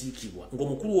ne baziikibwa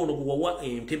ng'omukulu ono gwe wawa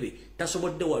Entebbe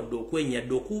tasobodde wadde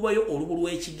okwenyadde okuubayo olubu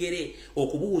lw'ekigere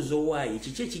okubuuza owaayi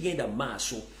kiki ekigenda mu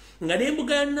maaso nga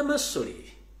n'embuga ya Namasole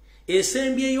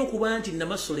esembyeyo okuba nti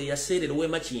Namasole yaseerera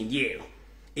ow'Emakindi eno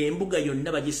embuga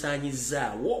yonna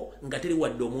bagisaanyizaawo nga teri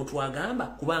wadde omuntu agamba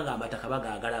kubanga amataka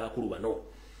bagaagala abakulu bano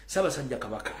Ssaabasajja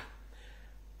Kabaka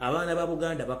abaana ba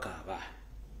Buganda bakaaba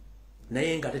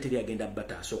naye nga teteri agenda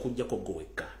bataasa okujjako gwe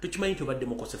wekka tukimanyi nti obadde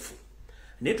mukosefu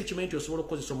naye tukimanyi nti osobola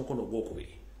okukozesa omukono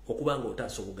ogwokubiri okubanga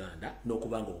otaasa Obuganda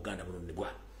n'okubanga Obuganda bulondebwa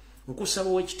nkusaba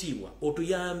ow'ekitiibwa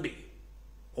otuyambe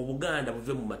Obuganda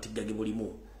buve mu matigga ge bulimu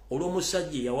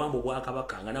olw'omusajja eyawamba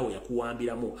obwakabaka nga nawe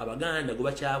yakuwambiramu Abaganda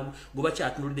gwe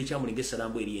bakyatunulidde ekyamulinga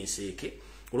Essalambwa eri enseeke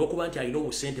olw'okuba nti alina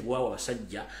obusente bwawa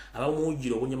abasajja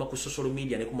abamuwujjira obunyama ku social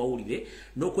media ne ku mawulire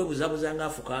n'okwebuzaabuza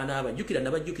ng'afukaana abajjukira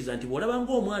nabajjukiza nti bw'olaba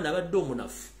ng'omwana abadde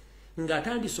omunafu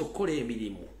ng'atandise okukola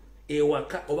emirimu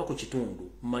ewaka oba ku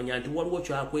kitundu manya nti waliwo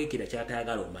kyakwekera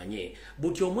kyatayagala omanye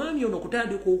buti omwami ono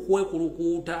okutandika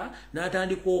okwekulukuuta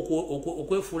n'atandika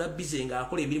okwefuula bize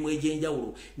ng'akola emirimu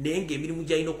egy'enjawulo naye ng'emirimu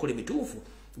gy'alina okukola emituufu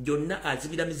gyonna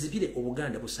azibira mizibire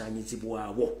Obuganda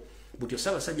busaanyizibwawo butyo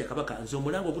Ssaabasajja Kabaka nze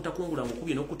omulango ogutakungula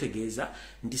ngukubye n'okutegeeza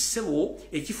nti ssebo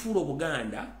ekifuula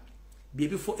Obuganda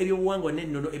byebifo ebyobuwangwa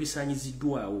n'ennono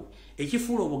ebisaanyiziddwawo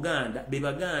ekifuula Obuganda be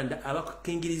Baganda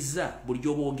abakingiriza buli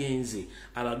gy'obwogenze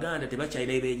Abaganda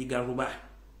tebakyalina ebeegigaluba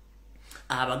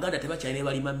Abaganda tebakyalina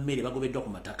balima mmere bagobeddwa ku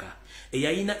mataka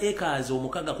eyalina ekaazi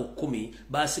 610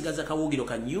 basigaza kawugiro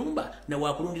ka nnyumba na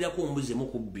wakulundirako mbuzi mu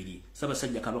 2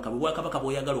 Ssaabasajja Kabaka bwakabaka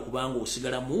bw'oyagala okubanga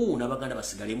osigalamu n'Abaganda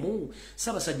basigalemu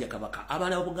Ssaabasajja Kabaka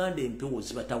abaana ba Buganda empewo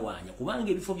zibatawaanya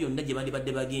kubanga ebifo byonna gye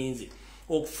bandibadde bagenze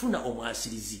okufuna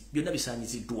omwasirizi byonna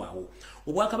bisaanyiziddwawo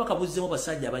obwakabaka buzzemu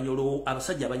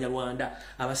abasajja abanyarwanda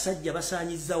abasajja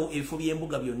basaanyizzawo ebifo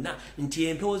by'embuga byonna nti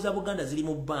empewo za Buganda ziri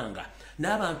mu bbanga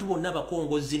n'abantu bonna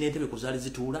abakongozi n'entebe kuzaali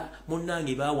zituula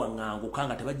munnange baawaŋŋanguka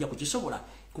nga tebajja kukisobola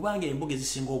kubanga embuga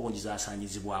ezisinga obungi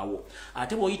zasaanyizibwawo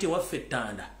ate bw'oyite waffe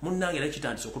ettanda munnange era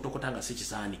kitandise okutokota nga si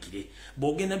kisaanikire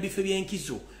bw'ogenda mu bifo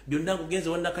by'enkizo byonna ngugenze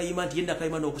wannakayima nti ye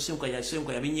Nakayima n'okusenguka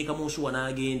yabinyiika mu nsuwa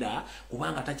n'agenda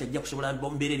kubanga takyajja kusobola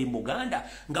mbeera eri mu Buganda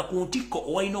nga ku ntikko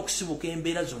owalina okusibuka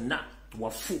embeera zonna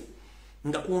wafu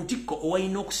nga ku ntikko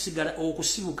owalina okusigala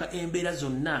okusibuka embeera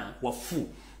zonna wafu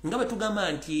nga bwe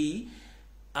tugamba nti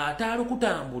ataali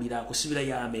okutambulira akusibira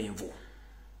y'amenvu.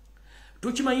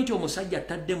 Tukimanyi nti omusajja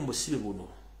attadde mu busibe buno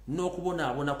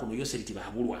n'okubonaabona kuno Yoseri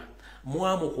Tibabulwa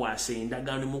mwamukwasa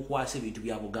endagaano mukwasa ebintu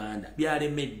bya Buganda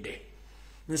byalemedde.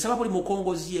 Nsaba buli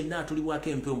mukongozi yenna atulibwako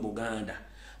empewo mu Buganda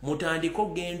mutandika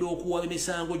okugenda okuwaba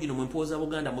emisango gino mu mpewo za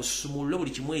Buganda musumulule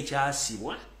buli kimu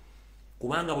ekyasibwa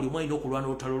kubanga buli mwalina okulwana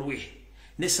olutalo lwe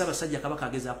ne Ssaabasajja Kabaka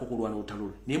agezaako okulwana olutalo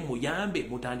lwe naye muyambe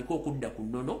mutandika okudda ku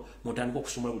nnono mutandika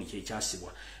okusumula buli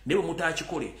kyekyasibwa naye bwe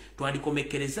mutakikole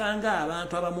twandikomekkerezanga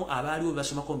abantu abamu abaaliwo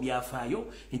basomako mu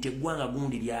byafaayo nti eggwanga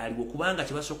gundi lyaliwo kubanga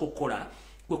kye basooka okukola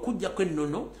kwe kujjako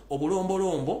ennono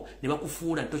obulombolombo ne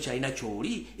bakufuula nti tokyalina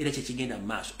kyoli era kyekigenda mu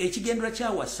maaso. Ekigendera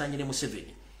kyawasaanye ne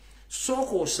Museveni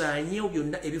sooka osaanyewo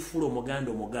byonna ebifuula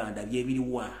omuganda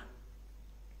byebiriwa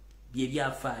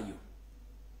byebyafaayo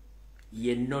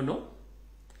yennono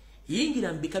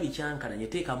yingira mu bika bikyankalanye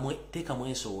teekamu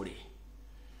ensoole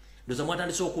ndoza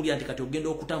mwatandise okulya nti kati ogenda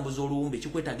okutambuza oluwumbi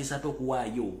ekikwetaagisa ate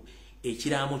okuwaayo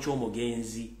ekiraamo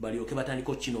ky'omugenzi balyoke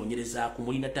batandika okukinoonyerezaako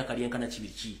mulina ttaka lyenkana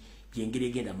kibiki byengeri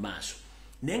egenda mu maaso.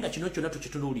 Naye nga kino kyonna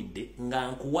tukitunuulidde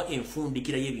nga nkuwa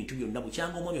enfundikira y'ebintu byonna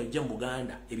bukyanga omwami ojja mu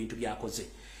Buganda ebintu byakoze.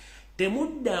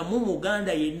 Temuddamu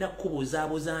Muganda yenna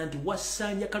kubuzaabuza nti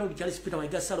Wasanja Kaloli Charles Peter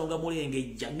Mayiga Salonga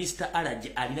Mulengejja Mr.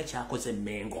 Alaje alina kyakoze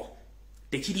Mengo.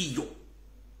 Tekiriyo.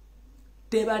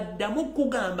 Tebaddamu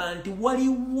kugamba nti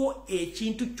waliwo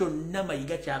ekintu kyonna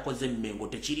Mayiga kyakoze Mengo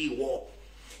tekiriwo.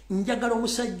 Njagala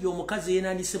omusajja omukazi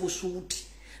yenanise busuuti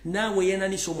naawe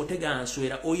yenanise omutega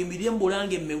nswera oyimirire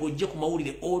mbulange Mengo ojje ku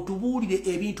mawulire otubuulire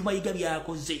ebintu Mayiga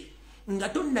byakoze nga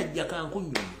tonnajja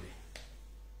kankunnyonnyola.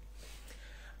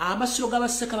 Amasiro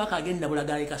g'Abassekabaka agenda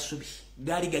Bulagala Kasubi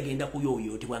gaali gagenda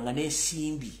kuyooyootebwa nga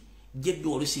n'ensimbi Jebbi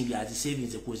olusimbi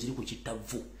azisevinze kweziri ku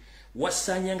kittavu.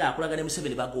 Wasanya nga akulaga ne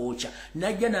Museveni bagoocha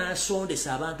najja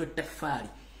n'asondesa abantu ettaffaali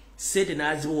sente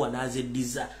n'azibuwa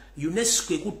n'azeddiza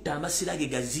UNESCO ekutta amasiro ge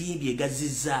gazimbye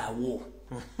gazizaawo.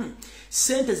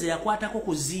 Sente ze yakwatako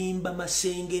kuzimba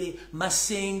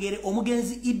masengere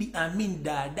omugenzi Idi Amin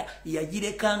Dada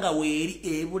yagirekanga weeri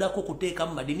ebulako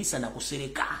kuteekamu madinisa na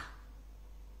kusereka.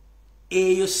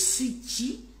 Eyo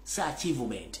sichi sa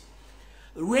achievement.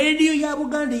 Radio ya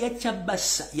Buganda ya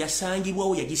Chabasa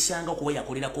yasangibwawo yagisanga kuba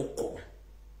yakolera kokko.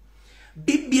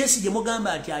 BBS je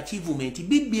mugamba nti achievement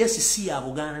BBS si ya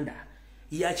Buganda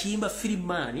ya Kiyimba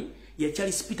Filimani ya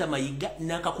Charles Peter Mayiga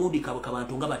n'akakundi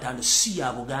kabantu nga batando si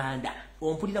ya Buganda.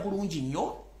 Ompulira bulungi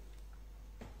nnyo.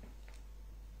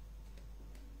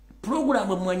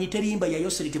 Programu mwanyiterimba ya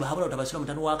Yoseri Tibahabula utabasira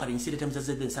mutano wakali nsire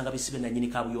temzazebe nsanga bisibe na nyini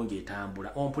kabuyonje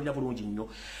etambula. Ompulira bulungi nnyo.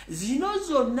 Zino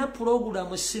zonna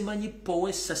programu simanyi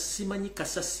Powesa simanyi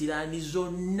Kasasirani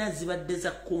zonna zibadde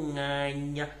za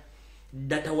kuŋŋaanya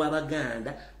data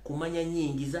w'Abaganda kumanya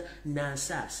nyingiza na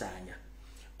nsaasanya.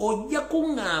 Ojja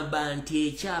kuŋŋamba nti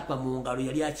ekyapa mu ngalo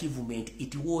yali achievement,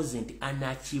 it wasn't an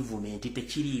achievement,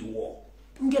 tekiriiwo.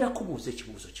 Ngera kubuuza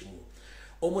ekibuuzo kimu.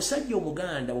 Omusajja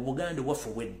Omuganda mu Buganda waffe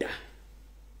wedda.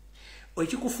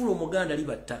 Ekikufuula Omuganda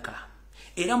liba ttaka.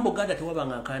 Era mu Buganda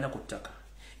tewabanga nkaayana ku ttaka.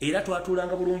 Era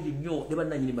twatuulanga bulungi nnyo ne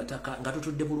bannannyini mataka nga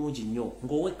tutudde bulungi nnyo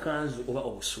ng'owa ekkanzu oba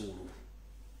obusuulu.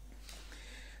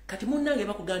 Kati munnange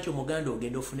bakugamba nti Omuganda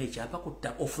ogenda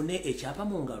ofune ekyapa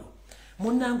mu ngalo.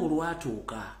 Munnange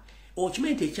olwatuuka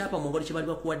okimanyi nti ekyapa mu ngalo kye bali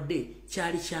bakuwadde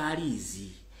kyali kya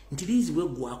liizi. Nti liizi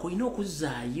bweggwako olina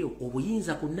okuzzaayo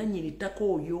obuyinza ku nnannyini ttaka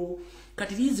oyo.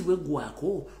 Kati liizi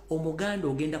bweggwako Omuganda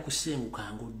ogenda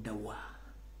kusengukanga oddawa.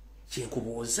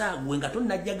 Kyenkubuuza gwe nga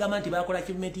tonnajja gamba nti baakola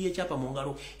achievement y'ekyapa mu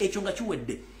ngalo ekyo nga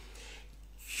kiwedde.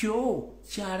 Kyo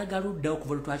kyalaga luddawo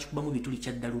kuva lwe twakikubamu bituli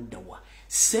kyadda luddawa.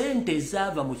 Sente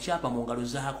zaava mu kyapa mu ngalo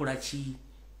zaakola ki?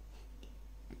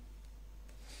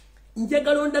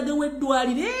 Njagala ondagawo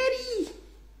eddwaliro eri.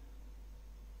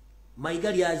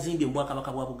 Mayiga lyazimbye mu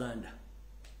Bwakabaka bwa Buganda.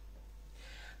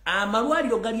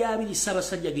 Amalwaliro gali abiri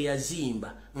Ssaabasajja ge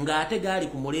yazimba ng'ate gaali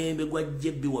ku mulembe gwa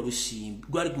Jebbi Walusimbi,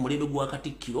 gwali ku mulembe gwa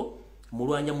Katikkiro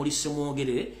Mulwanya muli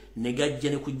Semwogerere ne gajja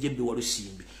ne ku Jebbi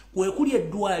Walusimbi. Kwe kuli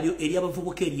eddwaliro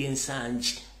ery'abavubuka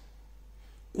ery'ensangi.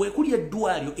 Kwe kuli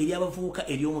eddwaliro ery'abavubuka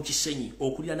ery'omu Kisenyi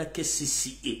okulira na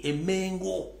KCCA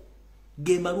Emengo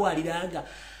ge malwaliro aga.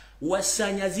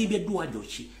 Wasanya azimbye eddwaliro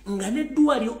ki nga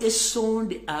n'eddwaliro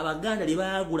essonde Abaganda lye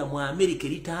baagula mu Amerika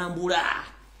eritambula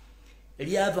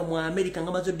lyava mu Amerika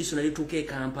nga maze oddisona lituuka e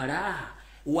Kampala.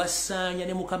 Wasanya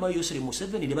ne mukama Yoseri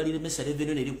Museveni ne baliremesa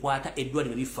revenue ne likwata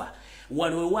eddwaliro lifa.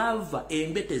 Wano we wava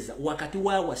embeteza wakati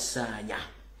wa Wasanya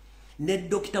ne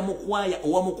Dr. Mukwaya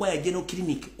owa Mukwaya General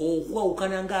Clinic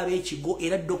okwawukana nga ab'ekigo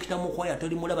era Dr. Mukwaya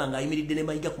toli mulaba nga ayimiridde ne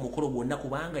Mayiga ku mukolo gwonna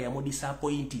kubanga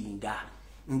yamudisappointinga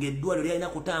ng'eddwaliro lyalina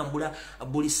kutambula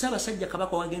buli Ssaabasajja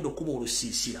Kabaka wagenda okuba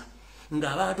olusiisira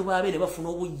ng'abantu baabe ne bafuna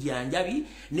obujjanjabi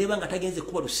neba nga tagenze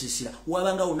kuba lusiisira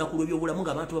wabanga olunaku lw'ebyobulamu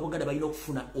ng'abantu babuganda balina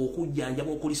okufuna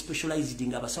okujjanjaba okuli specialized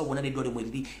ng'abasawo bonna n'eddwaliro mwe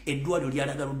liri eddwaliro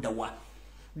lyalaga ludda wa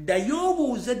ddayo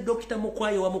obuuze Dr.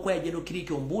 Mukwaya wa Mukwaya General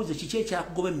Clinic ombuuze kiki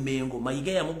ekyakugoba emmengo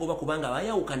Mayiga yamugoba kubanga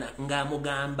abayawukana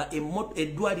ng'amugamba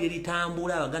eddwaliro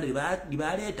eritambula abaganda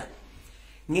libaleeta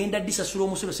ngenda disasula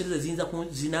omusolo sereza zinza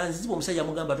zinanzibwa omusajja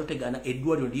amugamba totegana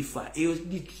eddwaliro lifa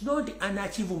it's not an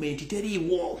achievement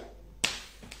teriiwo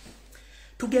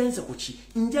tugenze kuki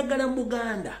njagala mu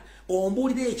Buganda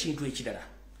ombuulire ekintu ekirala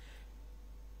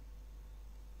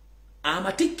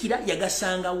amatikkira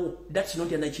yagasangawo that's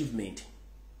not an achievement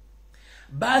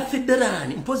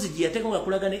Bathederani mpozi gye yateekanga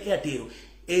kulaga ne Airtel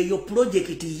eyo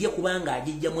project ye kubanga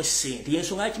agijjamu ssente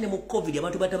yensonga yakine mu covid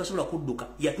abantu batabasobola kudduka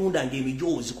yatundanga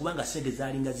emijoozi kubanga ssente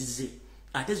zaalinga zize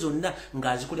ate zonna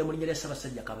ng'azikolera mu linnya lya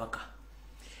Ssaabasajja Kabaka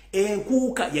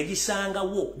enkuuka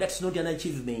yagisangawo that's not an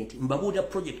achievement mbabuulira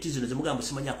project zino zemugamba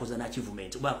simanyi akoza na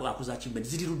achievement oba akoza achievement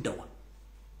ziri luddawa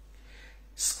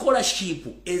scholarship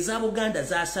eza Buganda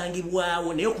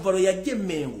zaasangibwawo naye okuva lwe yajja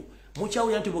Emmengo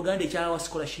mukyawulira nti Buganda ekyawa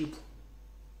scholarship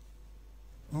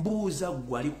mbuuza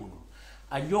gwali kuno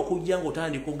ajja okujja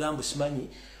ng'otandika ogamba simanyi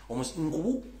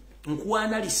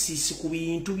nkuanalysis ku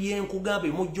bintu byenkugamba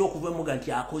emujja okuva emuga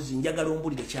nti akoze njagala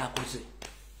ombulire kyakoze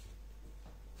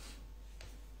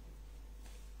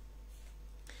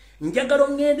njagala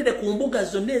ngendere ku mbuga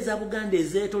zonna eza Buganda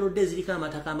ezeetolodde eziriko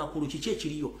amataka amakulu kiki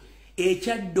ekiriyo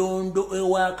ekyaddondo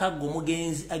ewakaggo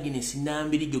omugenzi Agnes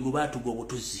Nambirige gwe baatuga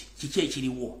obutuzi kiki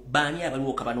ekiriwo baani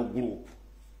abaliwo kabano group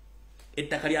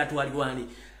ettaka lyatwalibwani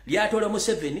lyatwala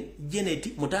Museveni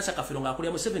Janet Mutaasa Kafiro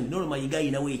ng'akulira Museveni Nolo Mayiga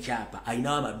ayinawo ekyapa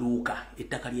ayinawo amaduuka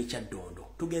ettaka ly'ekyaddondo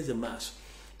tugenze maaso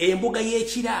embuga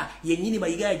y'ekira yennyini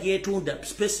Mayiga yagyetunda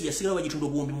space yasigala bagitunda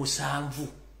obuwumbi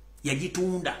 7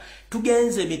 yagitunda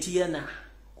tugenze Mityana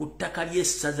ku ttaka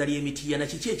ly'essaza ly'Emityana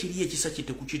kiki ekiri ekisa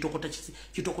kite ku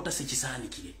kitokota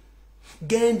sekisaanikire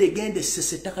gende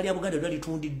sese ettaka lya Buganda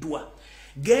lyalitundiddwa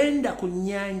genda ku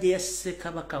nnyanja ya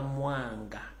Ssekabaka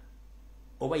Mwanga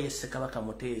oba ye Ssekabaka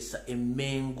Muteesa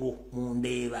Emmengo mu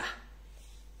Ndeeba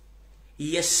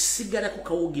yasigala ku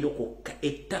kawugiro kokka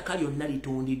ettaka lyonna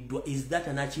litundiddwa is that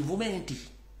an achievement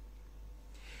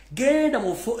genda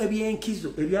mu fo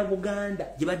ebyenkizo ebya Buganda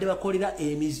gye badde bakolera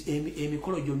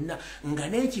emikolo gyonna nga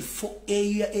n'ekifo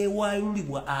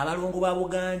ewalulibwa abalongo ba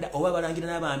Buganda oba abalangira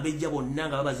n'abambejja bonna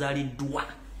nga babazaaliddwa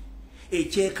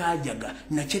ekyekaajaga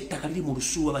nakyo ettaka liri mu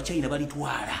Lusuuba Bachina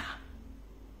balitwala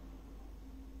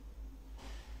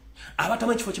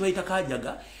abatamanyi kifo kye bayita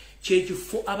Kaajaga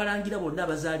kyekifo abalangira bonna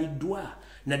abazaaliddwa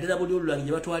naddala buli olulangi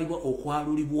gye batwalibwa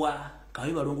okwalulibwa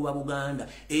kabe balongo ba Buganda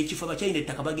ekifo Bachina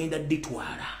ettaka bagenda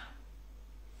dditwala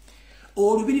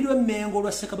olubiri lw'Emmengo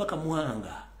lwa Ssekabaka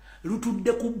Mwanga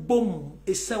lutudde ku bomu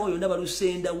essaawa yonna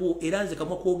balusendawo era nze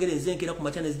kamwa kwogera enzenkera ku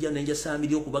makya nezijja nenja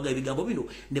saamiri okubaga ebigambo bino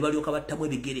ne balyoka battamu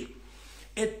ebigere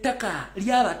ettaka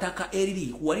ly'abataka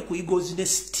eriri wali ku Eagles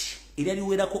Nest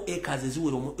eryaliwerako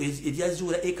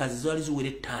eryaziwera acres zali ziwera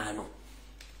 5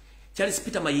 Charles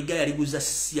Peter Mayiga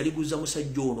yaliguza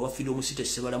musajja ono wafiire omusite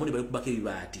Sebalamu ne balikubako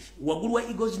ebibaati waggulu wa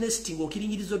Eagles Nest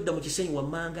ng'okiringiriza odda mu Kisenyi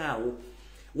wammanga awo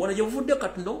wano gye buvudde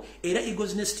katuno era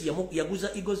Eagles Nest yaguza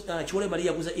Kiwole Mali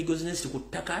yaguza Eagles Nest ku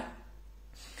ttaka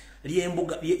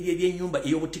ly'embuga ly'ennyumba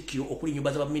ey'obutikkiro okuli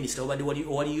ennyumba z'abaminisita obadde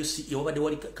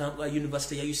wali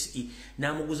University ya UCE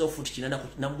n'amuguza futi 8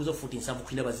 n'amuguza futi 7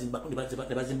 kukinda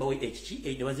ne bazimbawo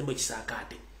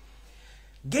ekisaakaate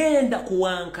genda ku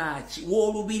Wankaaki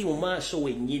w'olubiri mu maaso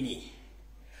wennyini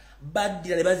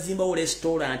baddira ne bazimbawo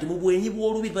restaurant mu bwenyi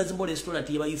bw'olubiri bazimbawo restaurant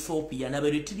y'aba Ethiopia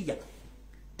n'Aberitria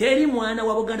teri mwana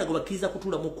wa Buganda gwe bakkiriza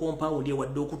kutuula mu compound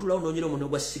ewadde okutuulawo n'onyera omuno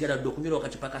gwa sigala dde okunywa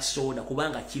akacupa ka soda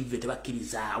kubanga kive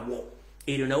tebakkirizaawo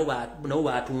eryo nabo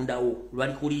baatundawo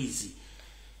lwali ku liizi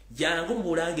jangu mu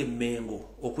Bulange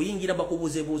Emmengo okuyingira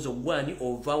bakubuuzebuuzo gwani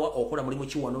ovawa okola mulimu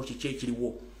kiwano kiki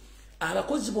ekiriwo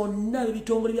abakozi bonna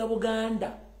b'ebitongole bya Buganda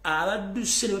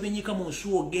abadduse ne babinyika mu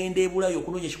nsuwa ogenda ebulayo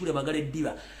okunoonya ekigule magala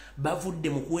eddiba bavudde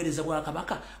mu kuweereza bwa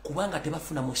Kabaka kubanga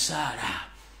tebafuna musaala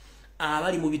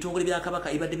abali mu bitongole bya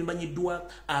Kabaka ibadde bimanyiddwa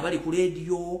abali ku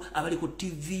radio abali ku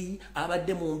TV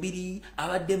abadde mu mbiri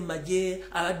abadde mu magye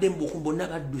abadde mu bukumbo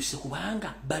n'abadduse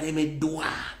kubanga balemeddwa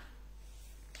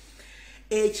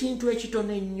ekintu ekitono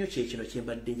ennyo kye kino kye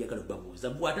mbadde njagala okubabuuza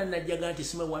bw'ata najjaga nti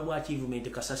sima waliwo achievement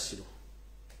kasasiro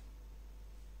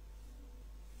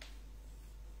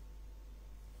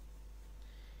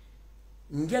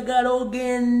njagala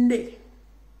ogende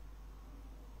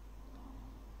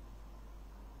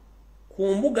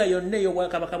ku mbuga yonna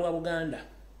ey'obwakabaka bwa Buganda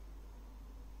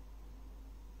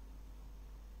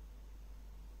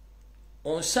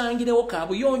onsangirewo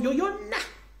kaabuyonjo yonna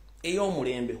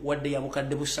ey'omulembe wadde ya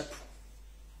bukadde busatu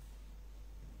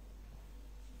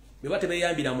be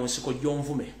batebeyambira mu nsiko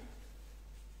gy'onvume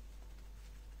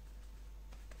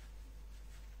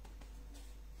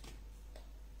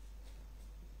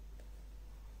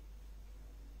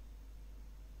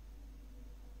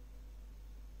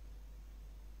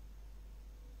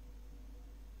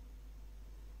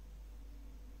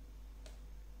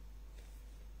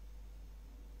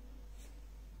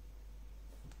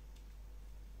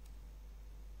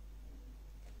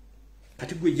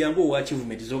kati gwe jangu wa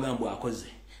achievement zogambwa akoze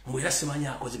mbwera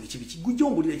simanya akoze biki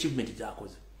gujongulira achievement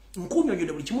zakoze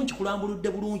nkunyonyode buli kimu kikulambuludde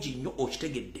bulungi nnyo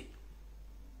okitegedde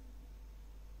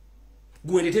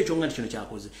gwendete ekyo nga kino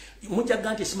kyakoze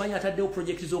mujjaga nti simanya ataddewo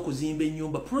project z'okuzimba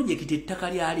ennyumba project ettaka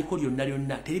lyaliko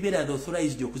lyonna teribeera the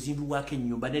authorized okuzimbibwako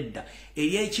ennyumba nedda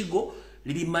ery'ekigo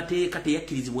liri mateeka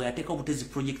teyakkirizibwa yateeka obutezi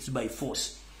projects by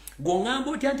force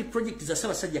Gongambo anti project za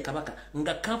Ssaabasajja Kabaka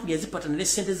nga kampuni yazipatana ne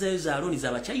sente zayo za loan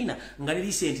za Bachina nga ne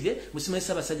recently musimanye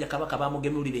Ssaabasajja Kabaka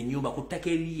bamugemulira ennyumba ku ttaka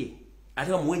eriye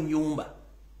ate bamuwe ennyumba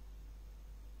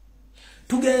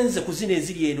tugenze kuzina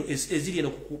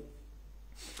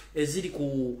eziri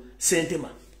ku Sentema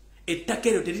ettaka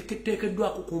eryo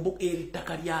teriteekeddwako ku mbuga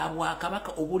ettaka lya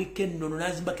Bwakabaka obuliko ennono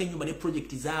n'azimbako ennyumba ne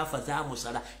project zaafa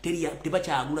zaamusala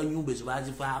tebakyagula nnyumba ezo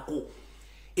baazivaako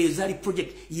ezali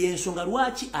project yensonga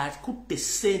lwaki akutte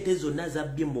sente zonna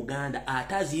zabbye mu Buganda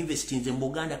ate azinvestinze mu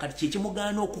Buganda kati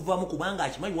kyekimugaana okuvamu kubanga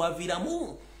akimanyi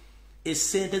waviiramu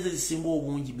esente ze zisinga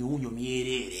obungi biwunyo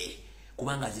myereere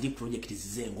kubanga ziri project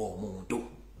zize ng'omuntu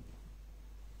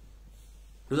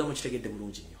loza mukitegedde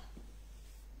bulungi nnyo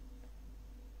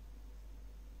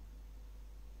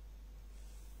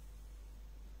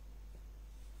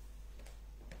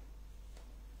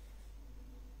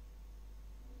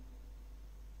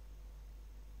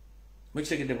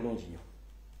mukitegedde bulungi nnyo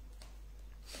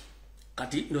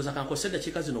kati ndoza kankoseda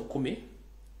kika zino 10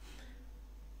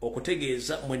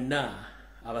 okutegeeza mwenna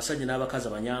abasajja n'abakazi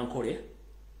abanyankole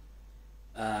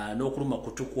n'okuluma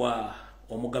kutukwa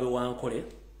omugabe wa Nkole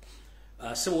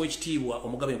sebo wekitiibwa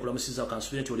omugabe nkulamusiza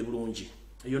kansubira nti oli bulungi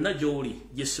yonna gy'oli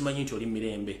gye simanyi nti oli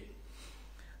mirembe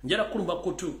njala kulumba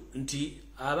kutu nti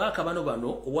abaaka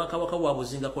bano obwakabaka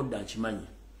bwabuzingako dda nkimanyi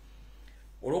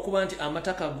olwokuba nti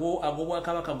amataka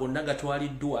ag'obwakabaka gonna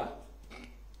gatwaliddwa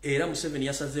era Museveni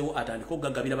yasazeewo atandika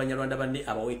okugagabira Banyarwanda banne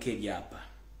abaweeka ebyapa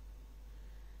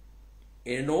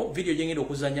eno video gyengenda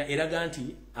okuzanya eraga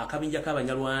nti akabinja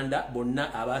k'Abanyarwanda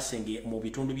bonna abasenge mu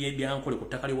bitundu by'Ebyankole ku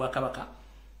ttaka ly'Obwakabaka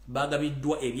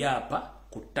bagabiddwa ebyapa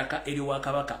ku ttaka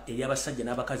ery'Obwakabaka ery'abasajja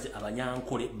n'abakazi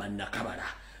Abanyankole bannakabala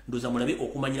ndoza mulabe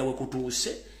okumanyira we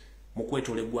kutuuse mu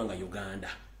kwetoola eggwanga Uganda.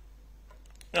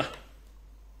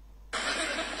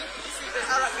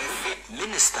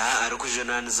 Minister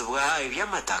arikujonanizibwa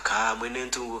ebyamataka mwene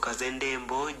ntunguka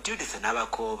z'endembo Judith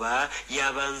Nabakoba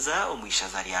yabanza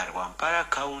omwishaza lya Rwampara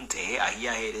County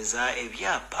ahiyahereza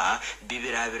ebyapa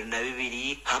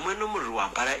 22 hamwe no mu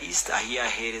Rwampara East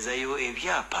ahiyaherezayo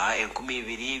ebyapa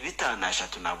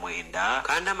 2539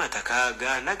 kandi amataka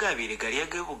aga nagabiri gali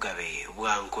agebugabe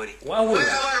bwa Nkole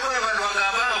abantu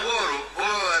bagamba ngoro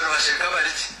basheka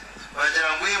bariki bagira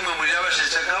ngo imwe muri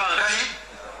abasheka bangahi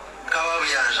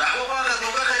kawabiyanja aho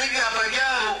bagatunga kari byapa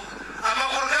byabo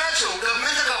amakuru gacho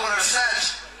gavumenti akakora research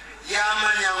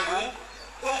yamanyangu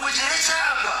okugira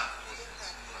icyapa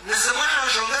nizimwana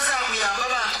nshonga zakuyamba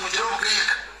abantu kugira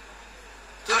ubwika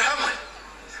turi hamwe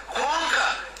konka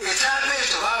icyapa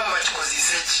ekyo baba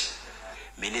bakikozise ki.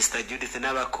 Minister Judith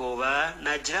Nabakoba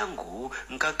nagira ngu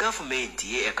nka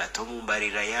gavumenti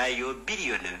ekatomumbarira yayo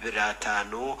biliyoni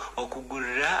 5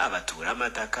 okugurira abatura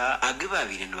amataka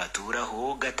agibabire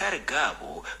nibaturaho gatari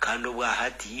gabo kandi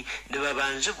obwahati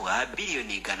nibabanjibwa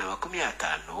biliyoni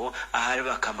 150 ahari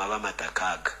bakama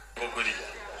b'amatakaga.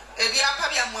 Ebyapa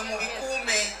byammwe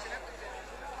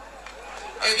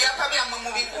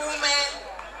mu bikuume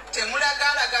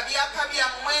temulagalaga byapa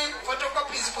byammwe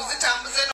photocopies kuzitambuze